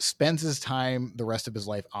spends the rest of his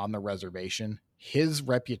life on the reservation. His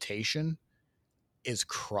reputation is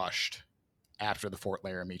crushed after the Fort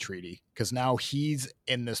Laramie Treaty because now he's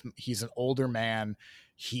an older man.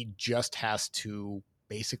 He just has to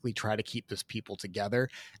basically try to keep this people together.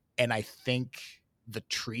 And I think the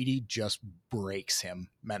treaty just breaks him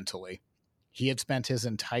mentally. He had spent his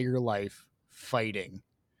entire life fighting.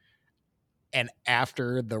 And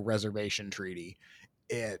after the reservation treaty,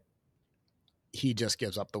 he just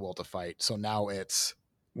gives up the will to fight. So now it's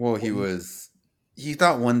Well, well, he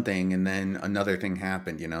thought one thing and then another thing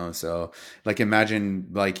happened, you know? So like imagine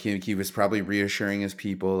like he was probably reassuring his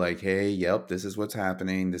people like, "Hey, yep, this is what's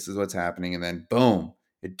happening. This is what's happening." And then boom,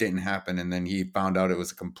 it didn't happen and then he found out it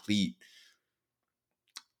was a complete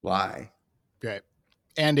lie. right.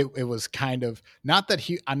 And it was kind of not that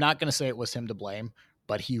he, I'm not going to say it was him to blame,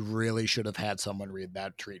 but he really should have had someone read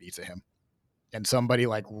that treaty to him. And somebody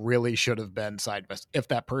like really should have been side by, if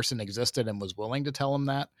that person existed and was willing to tell him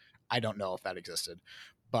that. I don't know if that existed,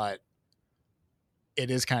 but it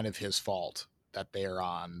is kind of his fault that they're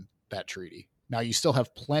on that treaty. Now you still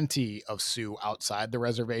have plenty of Sioux outside the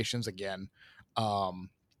reservations. Again, um,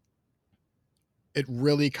 it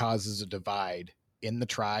really causes a divide in the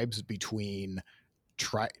tribes between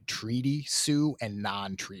treaty Sioux and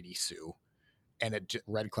non-treaty Sioux, and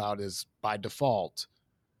Red Cloud is by default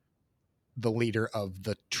the leader of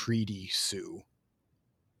the treaty Sioux,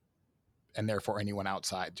 and therefore anyone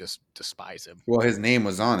outside just despise him. Well, his name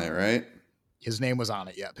was on it, right? His name was on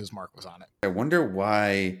it. Yep, his mark was on it. I wonder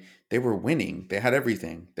why they were winning. They had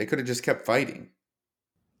everything. They could have just kept fighting.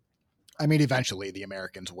 I mean, eventually the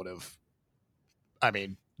Americans would have. I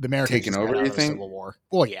mean, the Americans Taken just got over, out you of the think? Civil War.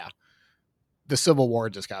 Well, yeah, the Civil War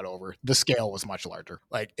just got over. The scale was much larger.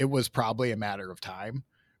 Like it was probably a matter of time.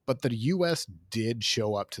 But the U.S. did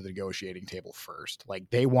show up to the negotiating table first. Like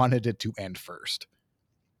they wanted it to end first.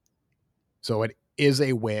 So it is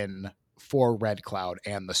a win for Red Cloud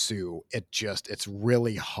and the Sioux. It's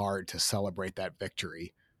really hard to celebrate that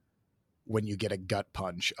victory when you get a gut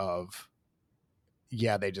punch of,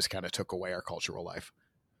 yeah, they just kind of took away our cultural life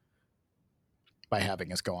by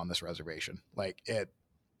having us go on this reservation. Like it,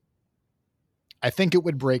 I think it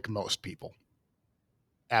would break most people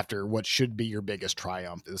after what should be your biggest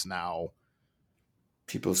triumph is now.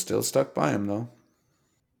 People still stuck by him though.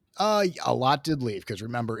 A lot did leave because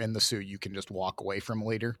remember in the Sioux you can just walk away from a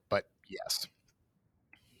leader. But yes,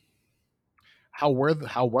 how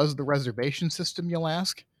was the reservation system? You'll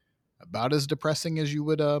ask. About as depressing as you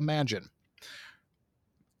would imagine.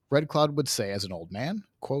 Red Cloud would say as an old man,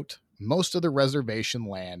 quote, most of the reservation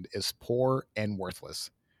land is poor and worthless.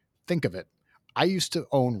 Think of it. I used to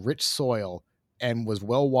own rich soil and was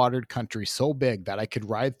well watered country so big that I could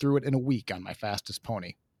ride through it in a week on my fastest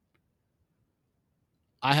pony.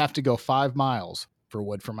 I have to go 5 miles for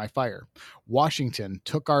wood for my fire. Washington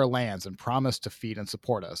took our lands and promised to feed and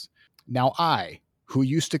support us. Now I, who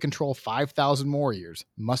used to control 5,000 warriors,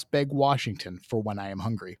 must beg Washington for when I am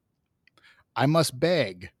hungry. I must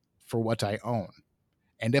beg for what I own.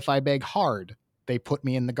 And if I beg hard, they put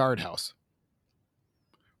me in the guardhouse.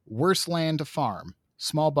 Worse land to farm,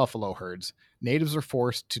 small buffalo herds, natives are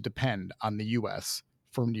forced to depend on the U.S.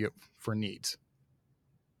 for needs.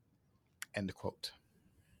 End quote.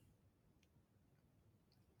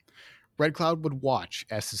 Red Cloud would watch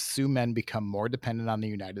as his Sioux men become more dependent on the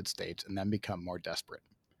United States and then become more desperate.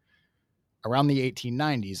 Around the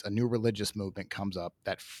 1890s, a new religious movement comes up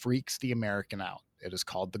that freaks the American out. It is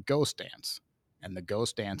called the Ghost Dance, and the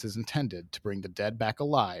Ghost Dance is intended to bring the dead back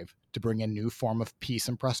alive, to bring a new form of peace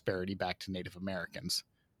and prosperity back to Native Americans.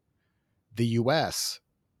 The U.S.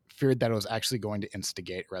 feared that it was actually going to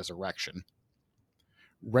instigate resurrection.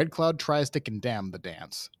 Red Cloud tries to condemn the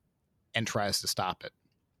dance and tries to stop it.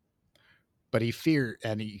 But he fears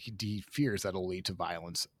that it'll lead to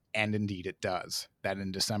violence, and indeed it does. That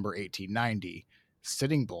in December 1890,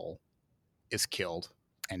 Sitting Bull is killed,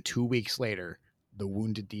 and 2 weeks later, the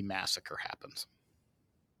Wounded Knee Massacre happens.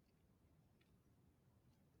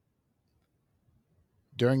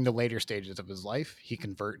 During the later stages of his life,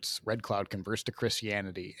 Red Cloud converts to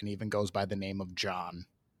Christianity and even goes by the name of John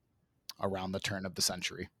around the turn of the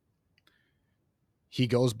century. He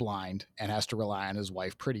goes blind and has to rely on his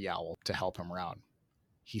wife, Pretty Owl, to help him around.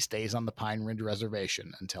 He stays on the Pine Ridge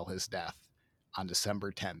Reservation until his death on December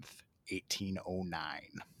 10th, 1809.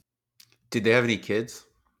 Did they have any kids?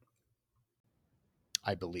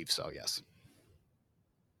 I believe so, yes.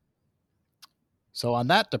 So, on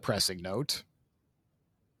that depressing note,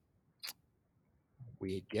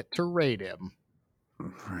 we get to rate him.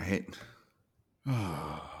 Right.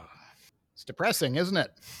 It's depressing, isn't it?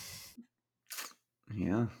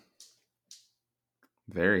 Yeah.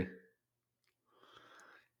 Very.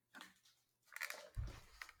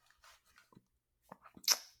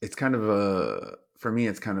 It's kind of for me,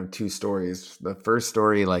 it's kind of two stories. The first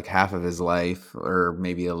story, like half of his life, or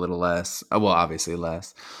maybe a little less. Well, obviously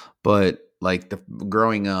less, but like the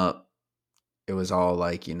growing up, it was all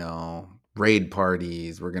like, raid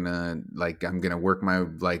parties. I'm gonna work my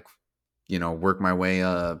work my way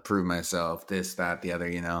up, prove myself, this, that, the other.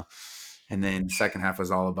 And then the second half was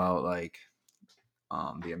all about like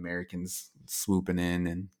the Americans swooping in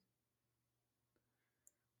and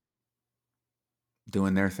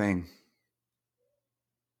doing their thing.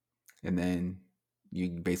 And then you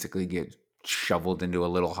basically get shoveled into a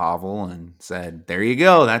little hovel and said, "There you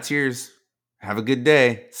go, that's yours. Have a good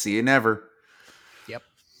day. See you never." Yep.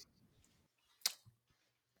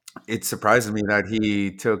 It surprises me that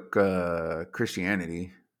he took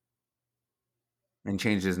Christianity and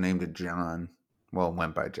changed his name to John. Well,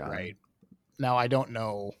 went by John. Right. Now, I don't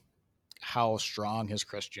know how strong his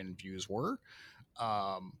Christian views were.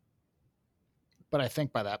 Um, but I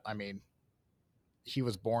think by that, I mean, he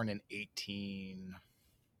was born in 18.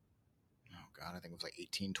 Oh, God, I think it was like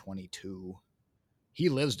 1822. He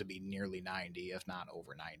lives to be nearly 90, if not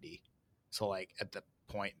over 90. So, like, at the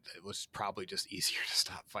point, it was probably just easier to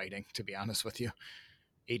stop fighting, to be honest with you.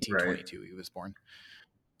 Right. 1822, he was born.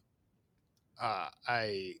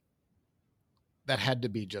 I That had to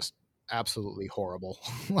be just absolutely horrible.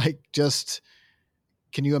 Like, just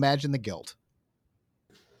can you imagine the guilt?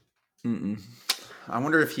 Mm-mm. I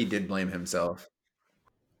wonder if he did blame himself.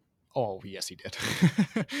 Oh, yes, he did.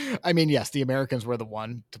 I mean, yes, the Americans were the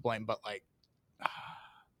one to blame, but like,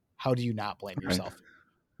 how do you not blame Right. yourself?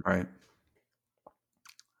 Right.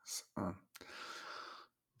 So,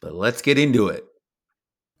 but let's get into it.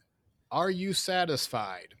 Are you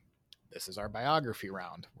satisfied? This is our biography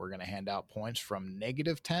round. We're going to hand out points from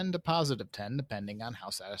 -10 to +10, depending on how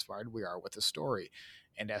satisfied we are with the story.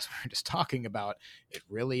 And as we are just talking about, it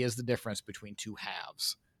really is the difference between two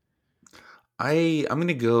halves. I'm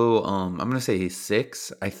gonna go. I'm gonna say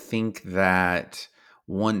 6. I think that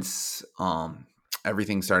once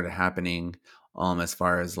everything started happening, as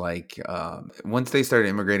far as like once they started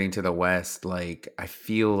immigrating to the West, like I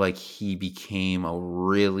feel like he became a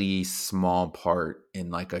really small part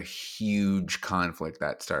in like a huge conflict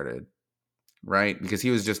that started, right? Because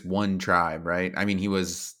he was just one tribe, right? I mean, he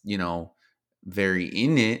was, very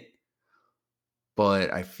in it,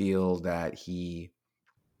 but I feel that He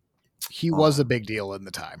was a um, big deal in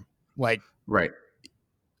the time. Like, right,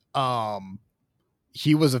 um,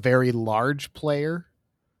 he was a very large player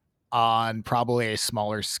on probably a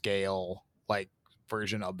smaller scale, like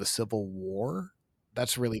version of the Civil War.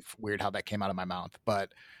 That's really weird how that came out of my mouth,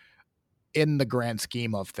 but in the grand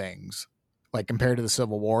scheme of things, like compared to the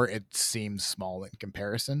Civil War, it seems small in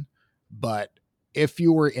comparison. But if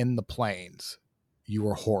you were in the plains, you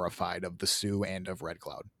were horrified of the Sioux and of Red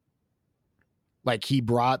Cloud. Like he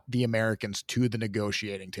brought the Americans to the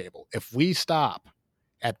negotiating table. If we stop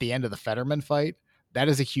at the end of the Fetterman fight, that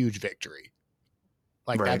is a huge victory.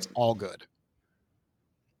 Like right, that's all good.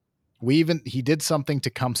 He did something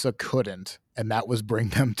Tecumseh couldn't, and that was bring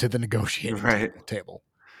them to the negotiating right. table.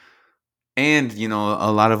 And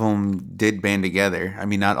a lot of them did band together. I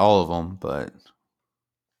mean, not all of them, but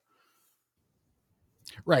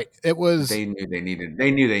Right. It was they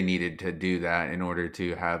needed to do that in order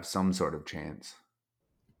to have some sort of chance.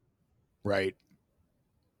 right.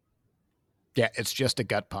 Yeah, it's just a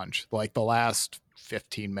gut punch. Like the last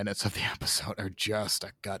 15 minutes of the episode are just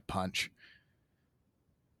a gut punch.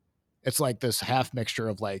 It's like this half mixture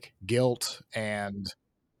of like guilt and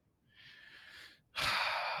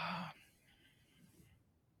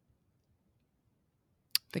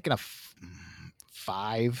thinking of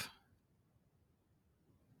 5.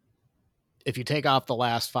 If you take off the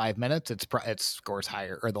last 5 minutes, it scores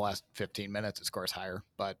higher, or the last 15 minutes, it scores higher.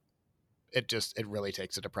 But it really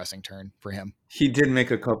takes a depressing turn for him. He did make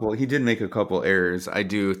a couple errors. I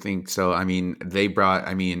do think so. I mean,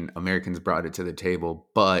 Americans brought it to the table,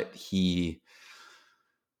 but if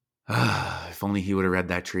only he would have read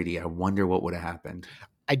that treaty, I wonder what would have happened.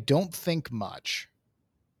 I don't think much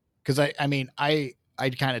because I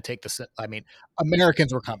kind of take the. I mean,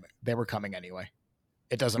 Americans were coming. They were coming anyway.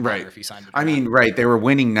 It doesn't matter Right. if he signed it or I not. mean, right, they were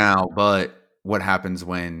winning now, but what happens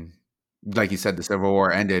when, like you said, the Civil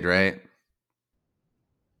War ended, right?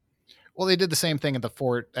 Well, they did the same thing at the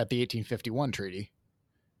 1851 treaty,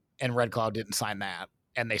 and Red Cloud didn't sign that,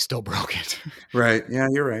 and they still broke it. Right. Yeah,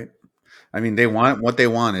 you're right. I mean, they want what they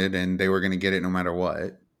wanted, and they were going to get it no matter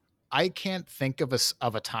what. I can't think of a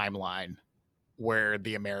timeline where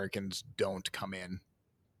the Americans don't come in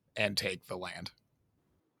and take the land.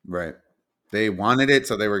 Right. They wanted it,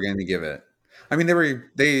 so they were going to give it. I mean,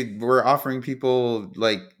 they were offering people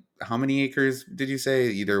like how many acres did you say?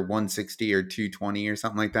 Either 160 or 220 or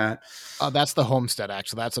something like that. That's the Homestead Act,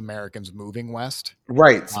 so that's Americans moving west.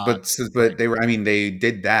 Right, Uh, but right, they were. I mean, they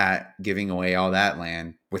did that, giving away all that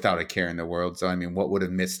land without a care in the world. So, I mean, what would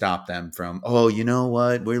have stopped them from? Oh, you know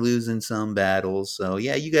what? We're losing some battles, so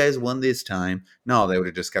yeah, you guys won this time. No, they would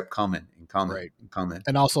have just kept coming and coming right, and coming.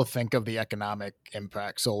 and also think of the economic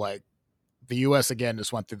impact. So, like the U.S. again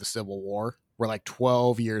just went through the Civil War. We're like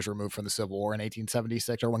 12 years removed from the Civil War in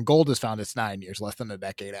 1876, or when gold is found, it's 9 years, less than a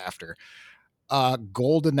decade after.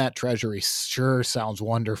 Gold in that treasury sure sounds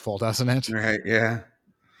wonderful, doesn't it? Right. Yeah.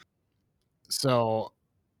 So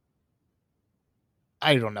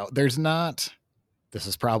I don't know. There's not. This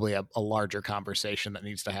is probably a larger conversation that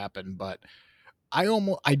needs to happen, but I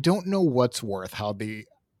don't know what's worth how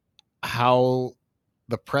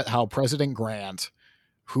how President Grant,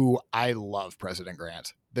 who I love President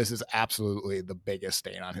Grant. This is absolutely the biggest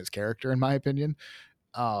stain on his character, in my opinion.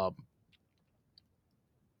 Um,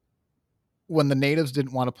 when the natives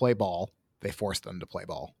didn't want to play ball, they forced them to play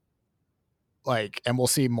ball. Like, and we'll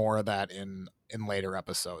see more of that in later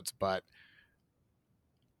episodes. But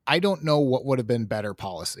I don't know what would have been better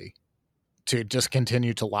policy, to just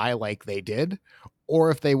continue to lie like they did, or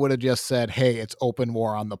if they would have just said, "Hey, it's open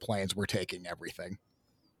war on the plains. We're taking everything."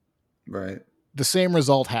 Right. The same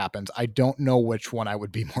result happens. I don't know which one I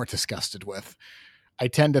would be more disgusted with. I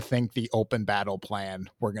tend to think the open battle plan,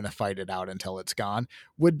 we're going to fight it out until it's gone,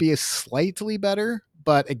 would be slightly better.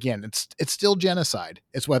 But again, it's still genocide.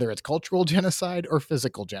 It's whether it's cultural genocide or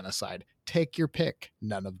physical genocide. Take your pick.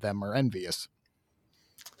 None of them are envious.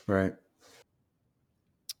 Right.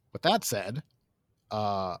 With that said,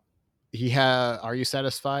 are you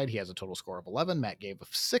satisfied? He has a total score of 11. Matt gave a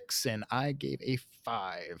 6 and I gave a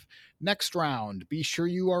 5. Next round, be sure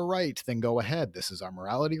you are right, then go ahead. This is our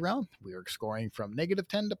morality round. We are scoring from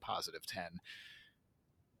 -10 to +10.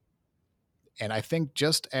 And I think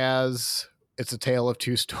just as it's a tale of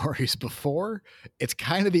two stories before, it's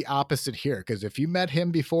kind of the opposite here, because if you met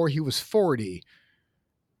him before he was 40,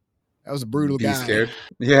 that was a brutal Be guy. scared.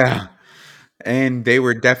 Yeah. And they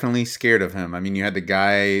were definitely scared of him. I mean, you had the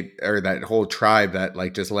guy or that whole tribe that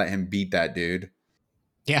like just let him beat that dude.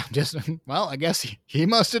 Yeah, just, well, I guess he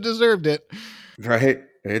must have deserved it. Right?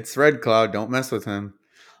 It's Red Cloud. Don't mess with him.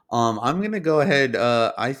 I'm gonna go ahead.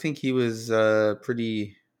 I think he was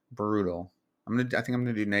pretty brutal. I think I'm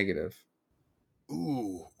gonna do negative.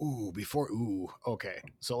 Okay.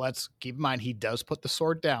 So let's keep in mind he does put the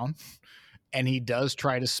sword down, and he does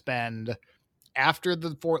try to spend, after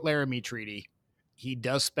the Fort Laramie Treaty, he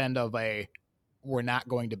does spend of a, we're not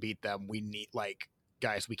going to beat them. We need, like,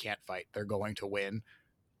 guys, we can't fight. They're going to win.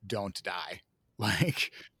 Don't die.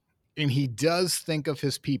 Like, and he does think of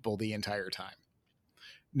his people the entire time.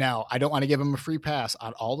 Now, I don't want to give him a free pass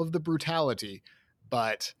on all of the brutality,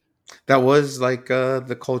 but That was like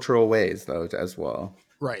the cultural ways though as well.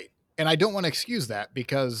 right. And I don't want to excuse that,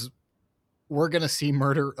 because we're going to see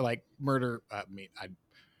murder.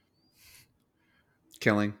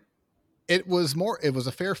 Killing. It was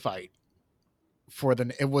a fair fight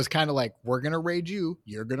it was kind of like, we're going to raid you,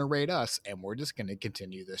 you're going to raid us, and we're just going to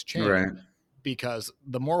continue this chain. Right. Because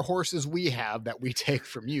the more horses we have that we take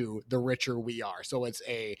from you, the richer we are. So it's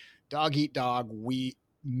a dog eat dog,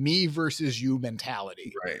 me versus you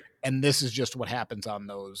mentality. Right. And this is just what happens on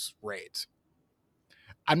those raids.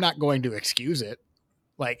 I'm not going to excuse it.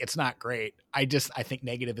 Like, it's not great. I think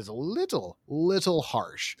negative is a little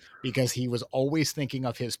harsh, because he was always thinking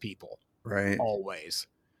of his people. Right. Always.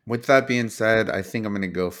 With that being said, I think I'm gonna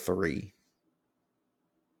go 3.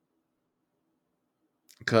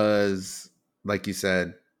 Because, like you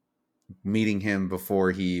said, meeting him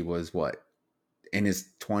before he was what, in his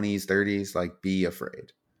 20s, 30s, like, be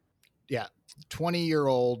afraid. Yeah,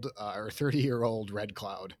 20-year-old or 30-year-old Red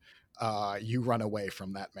Cloud. You run away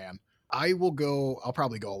from that man. I'll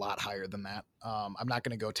probably go a lot higher than that. I'm not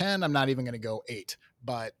going to go 10. I'm not even going to go 8.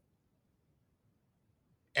 But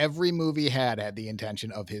every movie had the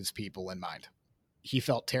intention of his people in mind. He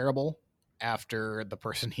felt terrible after the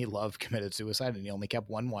person he loved committed suicide, and he only kept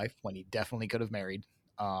one wife when he definitely could have married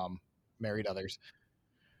others.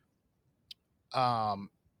 I'm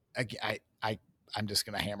just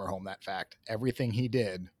going to hammer home that fact. Everything he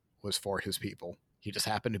did was for his people. He just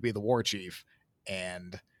happened to be the war chief,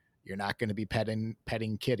 and you're not going to be petting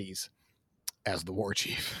kitties as the war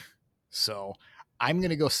chief. So I'm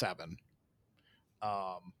going to go 7.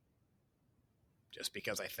 Just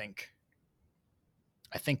because I think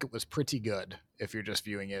it was pretty good if you're just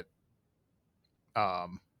viewing it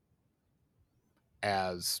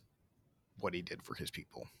as what he did for his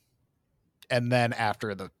people. And then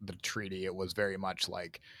after the treaty, it was very much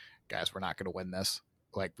like, guys, we're not going to win this.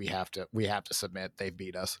 Like, we have to submit. They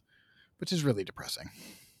beat us, which is really depressing,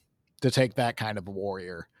 to take that kind of a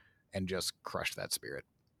warrior and just crush that spirit.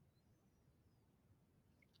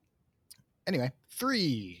 Anyway,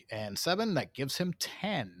 3 and 7, that gives him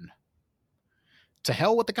 10. To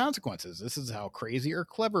hell with the consequences. This is how crazy or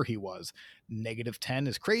clever he was. -10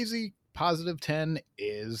 is crazy. +10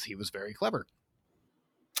 is he was very clever.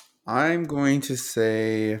 I'm going to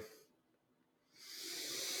say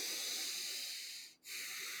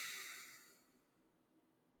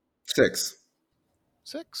 6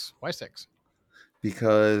 6. Why 6?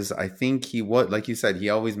 because I think he what like you said he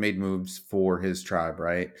always made moves for his tribe,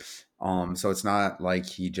 right? So it's not like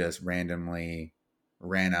he just randomly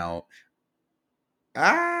ran out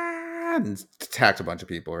and attacked a bunch of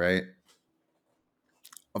people, right?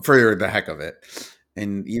 For the heck of it.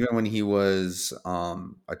 And even when he was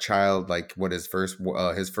a child, like what his first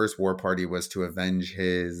war party was to avenge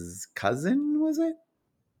his cousin, was it?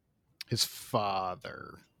 His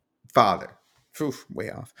father. Father. Oof, way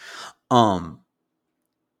off. Um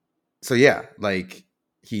so yeah, like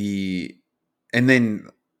he and then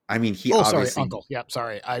I mean he Oh, sorry, obviously uncle. Yep,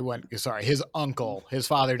 sorry. I went. Sorry, his uncle. His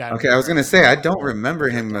father died in okay, I was war, gonna and then say his I don't uncle remember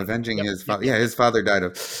took him the. avenging Yep, his yep, father. yep, Yeah, yep. his father died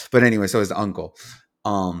of but anyway, so his uncle.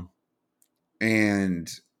 Um and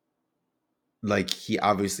like he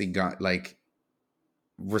obviously got like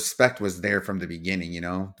respect was there from the beginning, you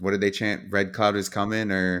know? What did they chant? Red cloud is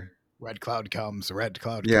coming or Red cloud comes. Red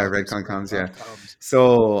cloud yeah, red comes. cloud Red comes, yeah. cloud comes.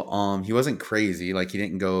 So he wasn't crazy, like he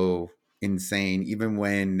didn't go insane even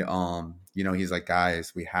when he's like,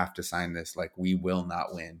 guys, we have to sign this, like we will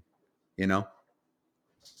not win, you know?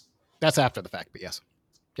 That's after the fact, but yes.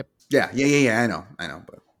 Yep. Yeah, I know,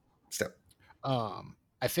 but still.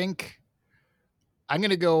 I think I'm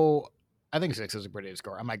gonna go. I think 6 is a pretty good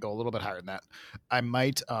score. I might go a little bit higher than that. I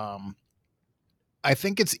might. I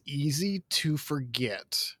think it's easy to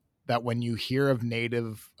forget that when you hear of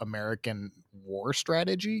Native American war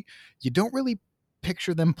strategy, you don't really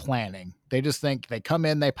picture them planning. They just think they come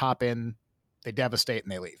in, they pop in, they devastate,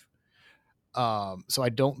 and they leave. So I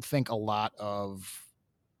don't think a lot of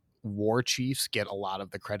war chiefs get a lot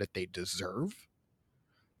of the credit they deserve.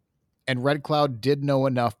 And Red Cloud did know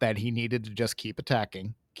enough that he needed to just keep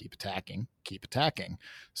attacking, keep attacking, keep attacking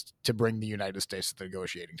to bring the United States to the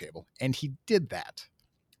negotiating table. And he did that.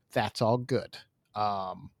 That's all good.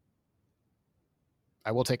 Um,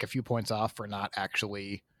 I will take a few points off for not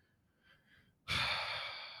actually.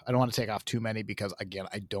 I don't want to take off too many because, again,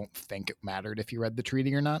 I don't think it mattered if you read the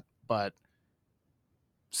treaty or not, but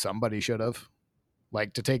somebody should have.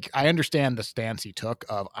 Like to take, I understand the stance he took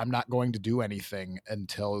of I'm not going to do anything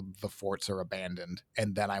until the forts are abandoned,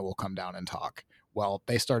 and then I will come down and talk. Well,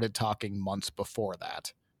 they started talking months before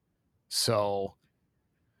that, so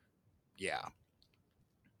yeah.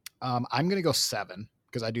 I'm gonna go 7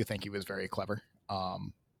 because I do think he was very clever.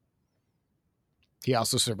 He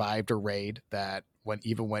also survived a raid that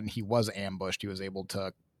even when he was ambushed, he was able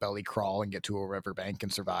to belly crawl and get to a riverbank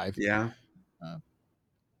and survive. Yeah. Uh,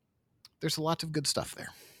 there's a lot of good stuff there.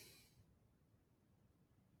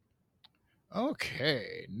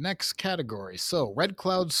 Okay, next category. So Red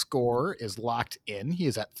Cloud's score is locked in. He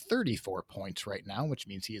is at 34 points right now, which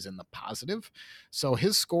means he is in the positive. So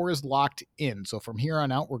his score is locked in. So from here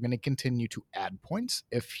on out, we're going to continue to add points.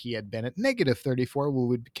 If he had been at negative 34, we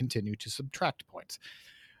would continue to subtract points.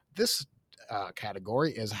 This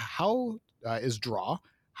category is draw.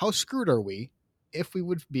 How screwed are we if we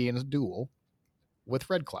would be in a duel with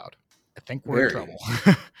Red Cloud? I think we're in Very.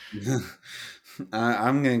 trouble.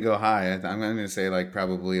 I'm gonna go high. I'm gonna say like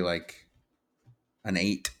probably like an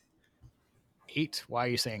 8. 8. Why are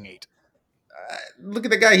you saying 8? Look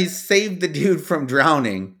at the guy. He saved the dude from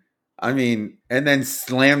drowning. I mean, and then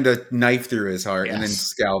slammed a knife through his heart and then Yes,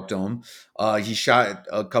 scalped him. He shot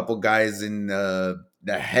a couple guys in the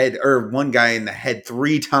head, or one guy in the head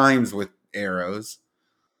 3 times with arrows.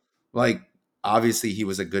 Like, obviously, he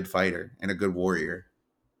was a good fighter and a good warrior.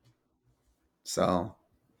 So,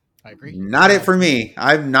 I agree. not it for me.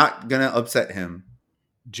 I'm not gonna upset him.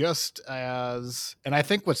 Just as, and I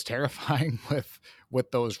think what's terrifying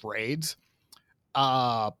with those raids,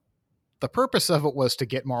 uh, the purpose of it was to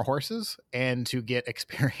get more horses and to get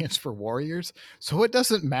experience for warriors. So it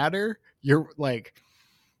doesn't matter. You're like,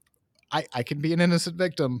 I can be an innocent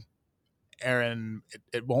victim, Aaron.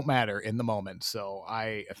 It won't matter in the moment. So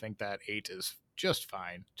I think that 8 is just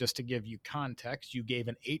fine. Just to give you context, you gave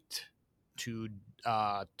an 8 to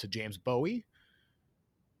James Bowie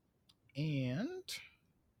and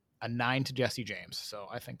a 9 to Jesse James. So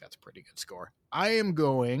I think that's a pretty good score. I am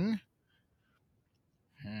going.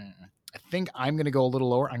 I think I'm going to go a little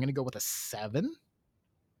lower. I'm going to go with a 7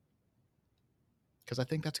 because I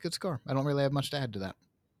think that's a good score. I don't really have much to add to that.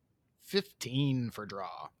 15 for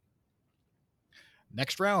draw.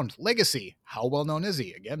 Next round, Legacy. How well known is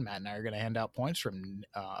he? Again, Matt and I are going to hand out points from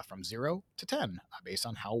 0 to 10 based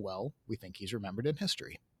on how well we think he's remembered in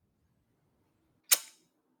history.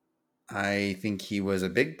 I think he was a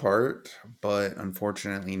big part, but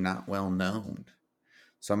unfortunately not well known.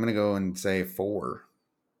 So I'm gonna go and say 4.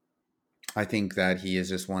 I think that he is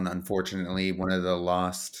just unfortunately, one of the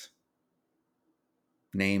lost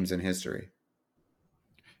names in history.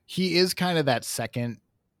 He is kind of that second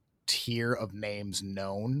tier of names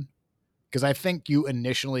known, because I think you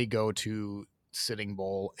initially go to Sitting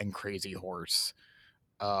Bull and Crazy Horse.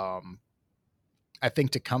 I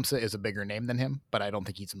think Tecumseh is a bigger name than him, but I don't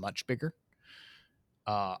think he's much bigger.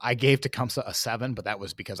 I gave Tecumseh a 7, but that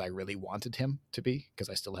was because I really wanted him to be, because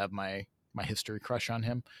I still have my history crush on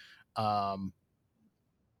him. I'm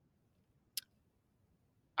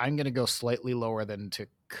going to go slightly lower than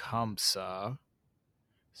Tecumseh,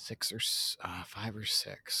 6 or 5 or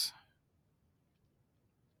 6.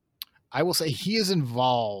 I will say he is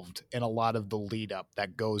involved in a lot of the lead up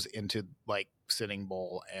that goes into like Sitting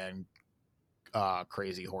Bull and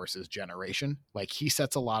Crazy Horse's generation. Like he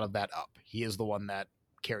sets a lot of that up. He is the one that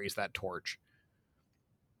carries that torch.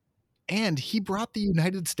 And he brought the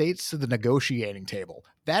United States to the negotiating table.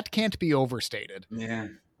 That can't be overstated. Yeah.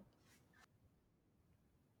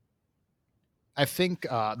 I think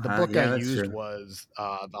the book I Yeah, that's used true. was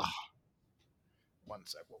the one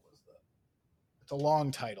sec. What was the? It's a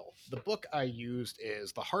long title. The book I used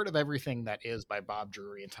is "The Heart of Everything That Is" by Bob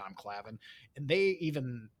Drury and Tom Clavin, and they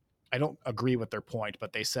even, I don't agree with their point,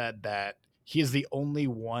 but they said that he is the only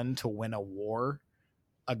one to win a war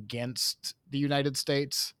against the United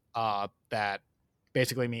States. That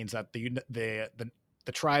basically means that the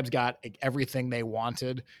tribes got everything they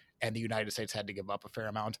wanted, and the United States had to give up a fair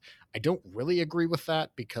amount. I don't really agree with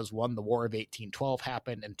that because one, the War of 1812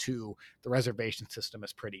 happened, and two, the reservation system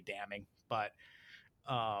is pretty damning. But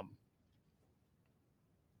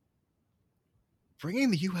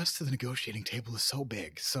bringing the U.S. to the negotiating table is so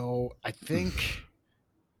big. So I think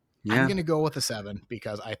I'm Yeah. going to go with a 7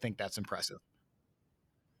 because I think that's impressive.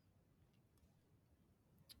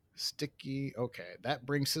 Sticky. Okay, that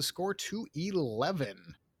brings his score to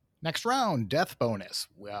 11. Next round, death bonus.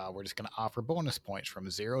 We're just going to offer bonus points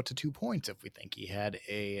from 0 to 2 points if we think he had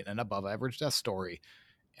an above average death story.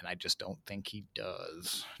 And I just don't think he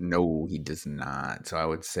does. No, he does not. So I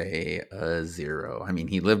would say a 0. I mean,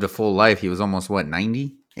 he lived a full life. He was almost what,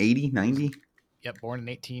 90, 80, 90? Yep, born in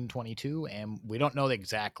 1822. And we don't know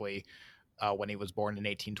exactly when he was born in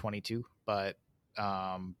 1822, but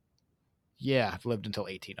yeah, lived until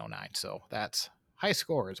 1809. So that's high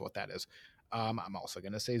score is what that is. I'm also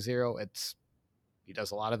going to say 0. He does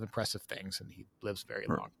a lot of impressive things and he lives very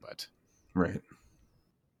long. But right.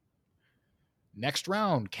 Next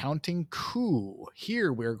round, counting coup.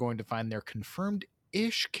 Here we're going to find their confirmed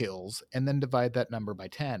ish kills and then divide that number by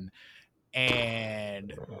 10.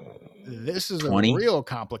 And this is 20, a real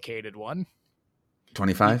complicated one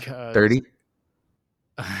 25, because 30.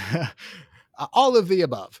 all of the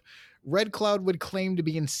above. Red Cloud would claim to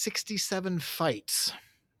be in 67 fights.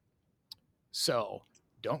 So,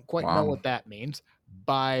 don't quite know Wow. what that means.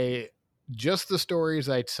 By just the stories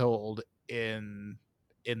I told in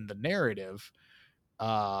the narrative,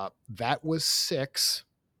 that was 6.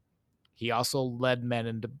 He also led men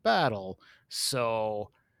into battle. So,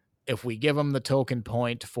 if we give him the token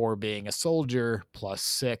point for being a soldier plus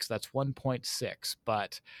 6, that's 1.6.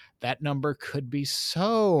 But that number could be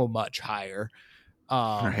so much higher.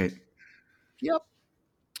 Right. Yep.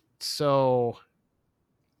 So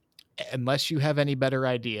unless you have any better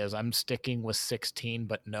ideas, I'm sticking with 16,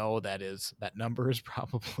 but no, that number is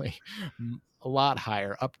probably a lot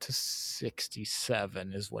higher. Up to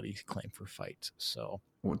 67 is what he claimed for fights. So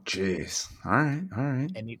Well, jeez. All right. All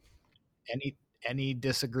right. any any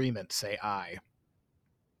disagreement, say aye.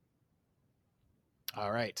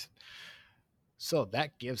 All right. So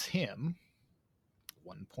that gives him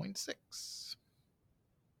 1.6.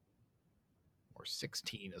 Or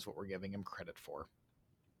 16 is what we're giving him credit for.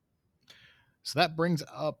 So that brings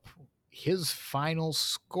up his final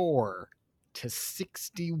score to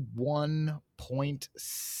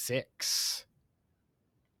 61.6.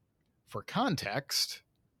 For context,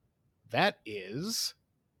 that is,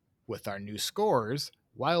 with our new scores,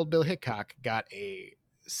 Wild Bill Hickok got a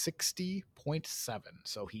 60.7.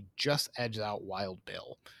 So he just edged out Wild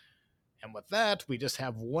Bill. And with that, we just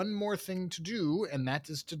have one more thing to do, and that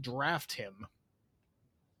is to draft him.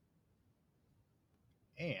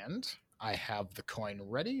 And I have the coin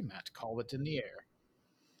ready. Matt, call it in the air.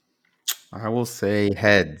 I will say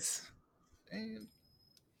heads. And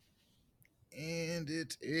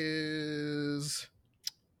it is.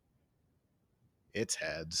 It's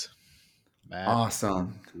heads. Matt,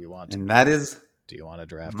 Awesome. do you want And that is to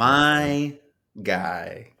draft him? my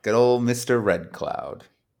guy. Good old Mr. Red Cloud.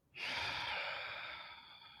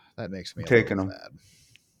 That makes me I'm a taking little him. sad.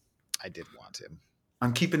 I did want him.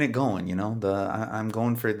 I'm keeping it going, I'm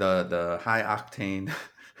going for the high octane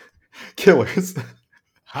Killers.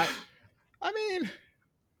 I mean,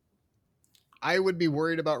 I would be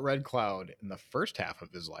worried about Red Cloud in the first half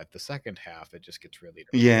of his life. The second half, it just gets really dark.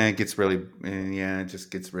 Yeah, it gets really. Yeah, it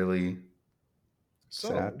just gets really sad.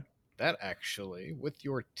 So that actually, with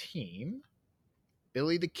your team,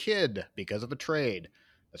 Billy the Kid, because of a trade,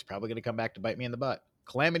 that's probably going to come back to bite me in the butt.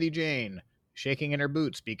 Calamity Jane, shaking in her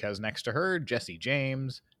boots because next to her, Jesse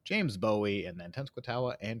James, James Bowie, and then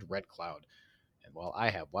Tenskwatawa and Red Cloud. And while I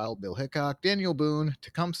have Wild Bill Hickok, Daniel Boone,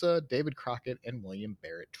 Tecumseh, David Crockett, and William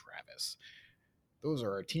Barrett Travis. Those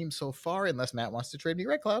are our teams so far, unless Matt wants to trade me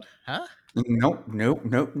Red Cloud. Huh? Nope, nope,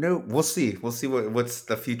 nope, nope. We'll see. We'll see what's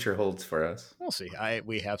the future holds for us. We'll see.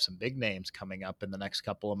 We have some big names coming up in the next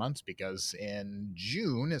couple of months because in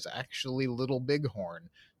June is actually Little Bighorn.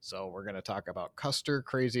 So we're going to talk about Custer,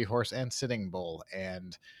 Crazy Horse, and Sitting Bull.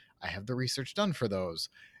 And I have the research done for those.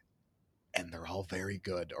 And they're all very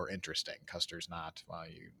good or interesting. Custer's not. Well,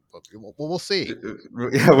 we'll see.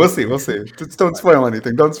 Yeah, we'll see. We'll see. Just don't spoil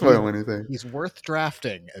anything. Don't spoil anything. He's worth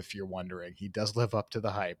drafting, if you're wondering. He does live up to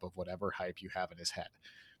the hype of whatever hype you have in his head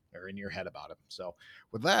or in your head about him. So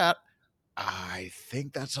with that, I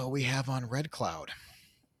think that's all we have on Red Cloud.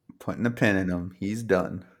 Putting a pin in him. He's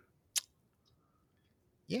done.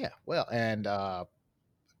 Yeah, well, and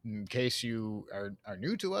in case you are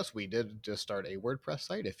new to us, we did just start a WordPress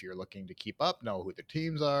site. If you're looking to keep up, know who the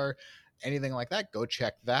teams are, anything like that, go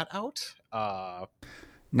check that out.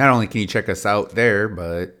 Not only can you check us out there,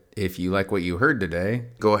 but if you like what you heard today,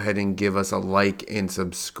 go ahead and give us a like and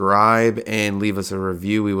subscribe and leave us a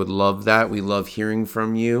review. We would love that. We love hearing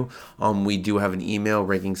from you. We do have an email,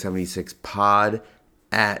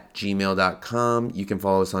 ranking76pod@gmail.com. You can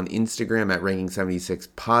follow us on Instagram at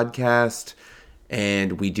ranking76podcast.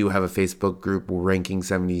 And we do have a Facebook group, Ranking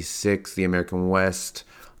 76, the American West.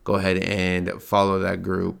 Go ahead and follow that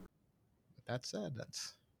group. With that said,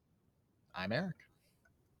 I'm Eric.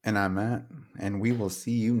 And I'm Matt. And we will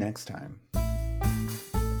see you next time.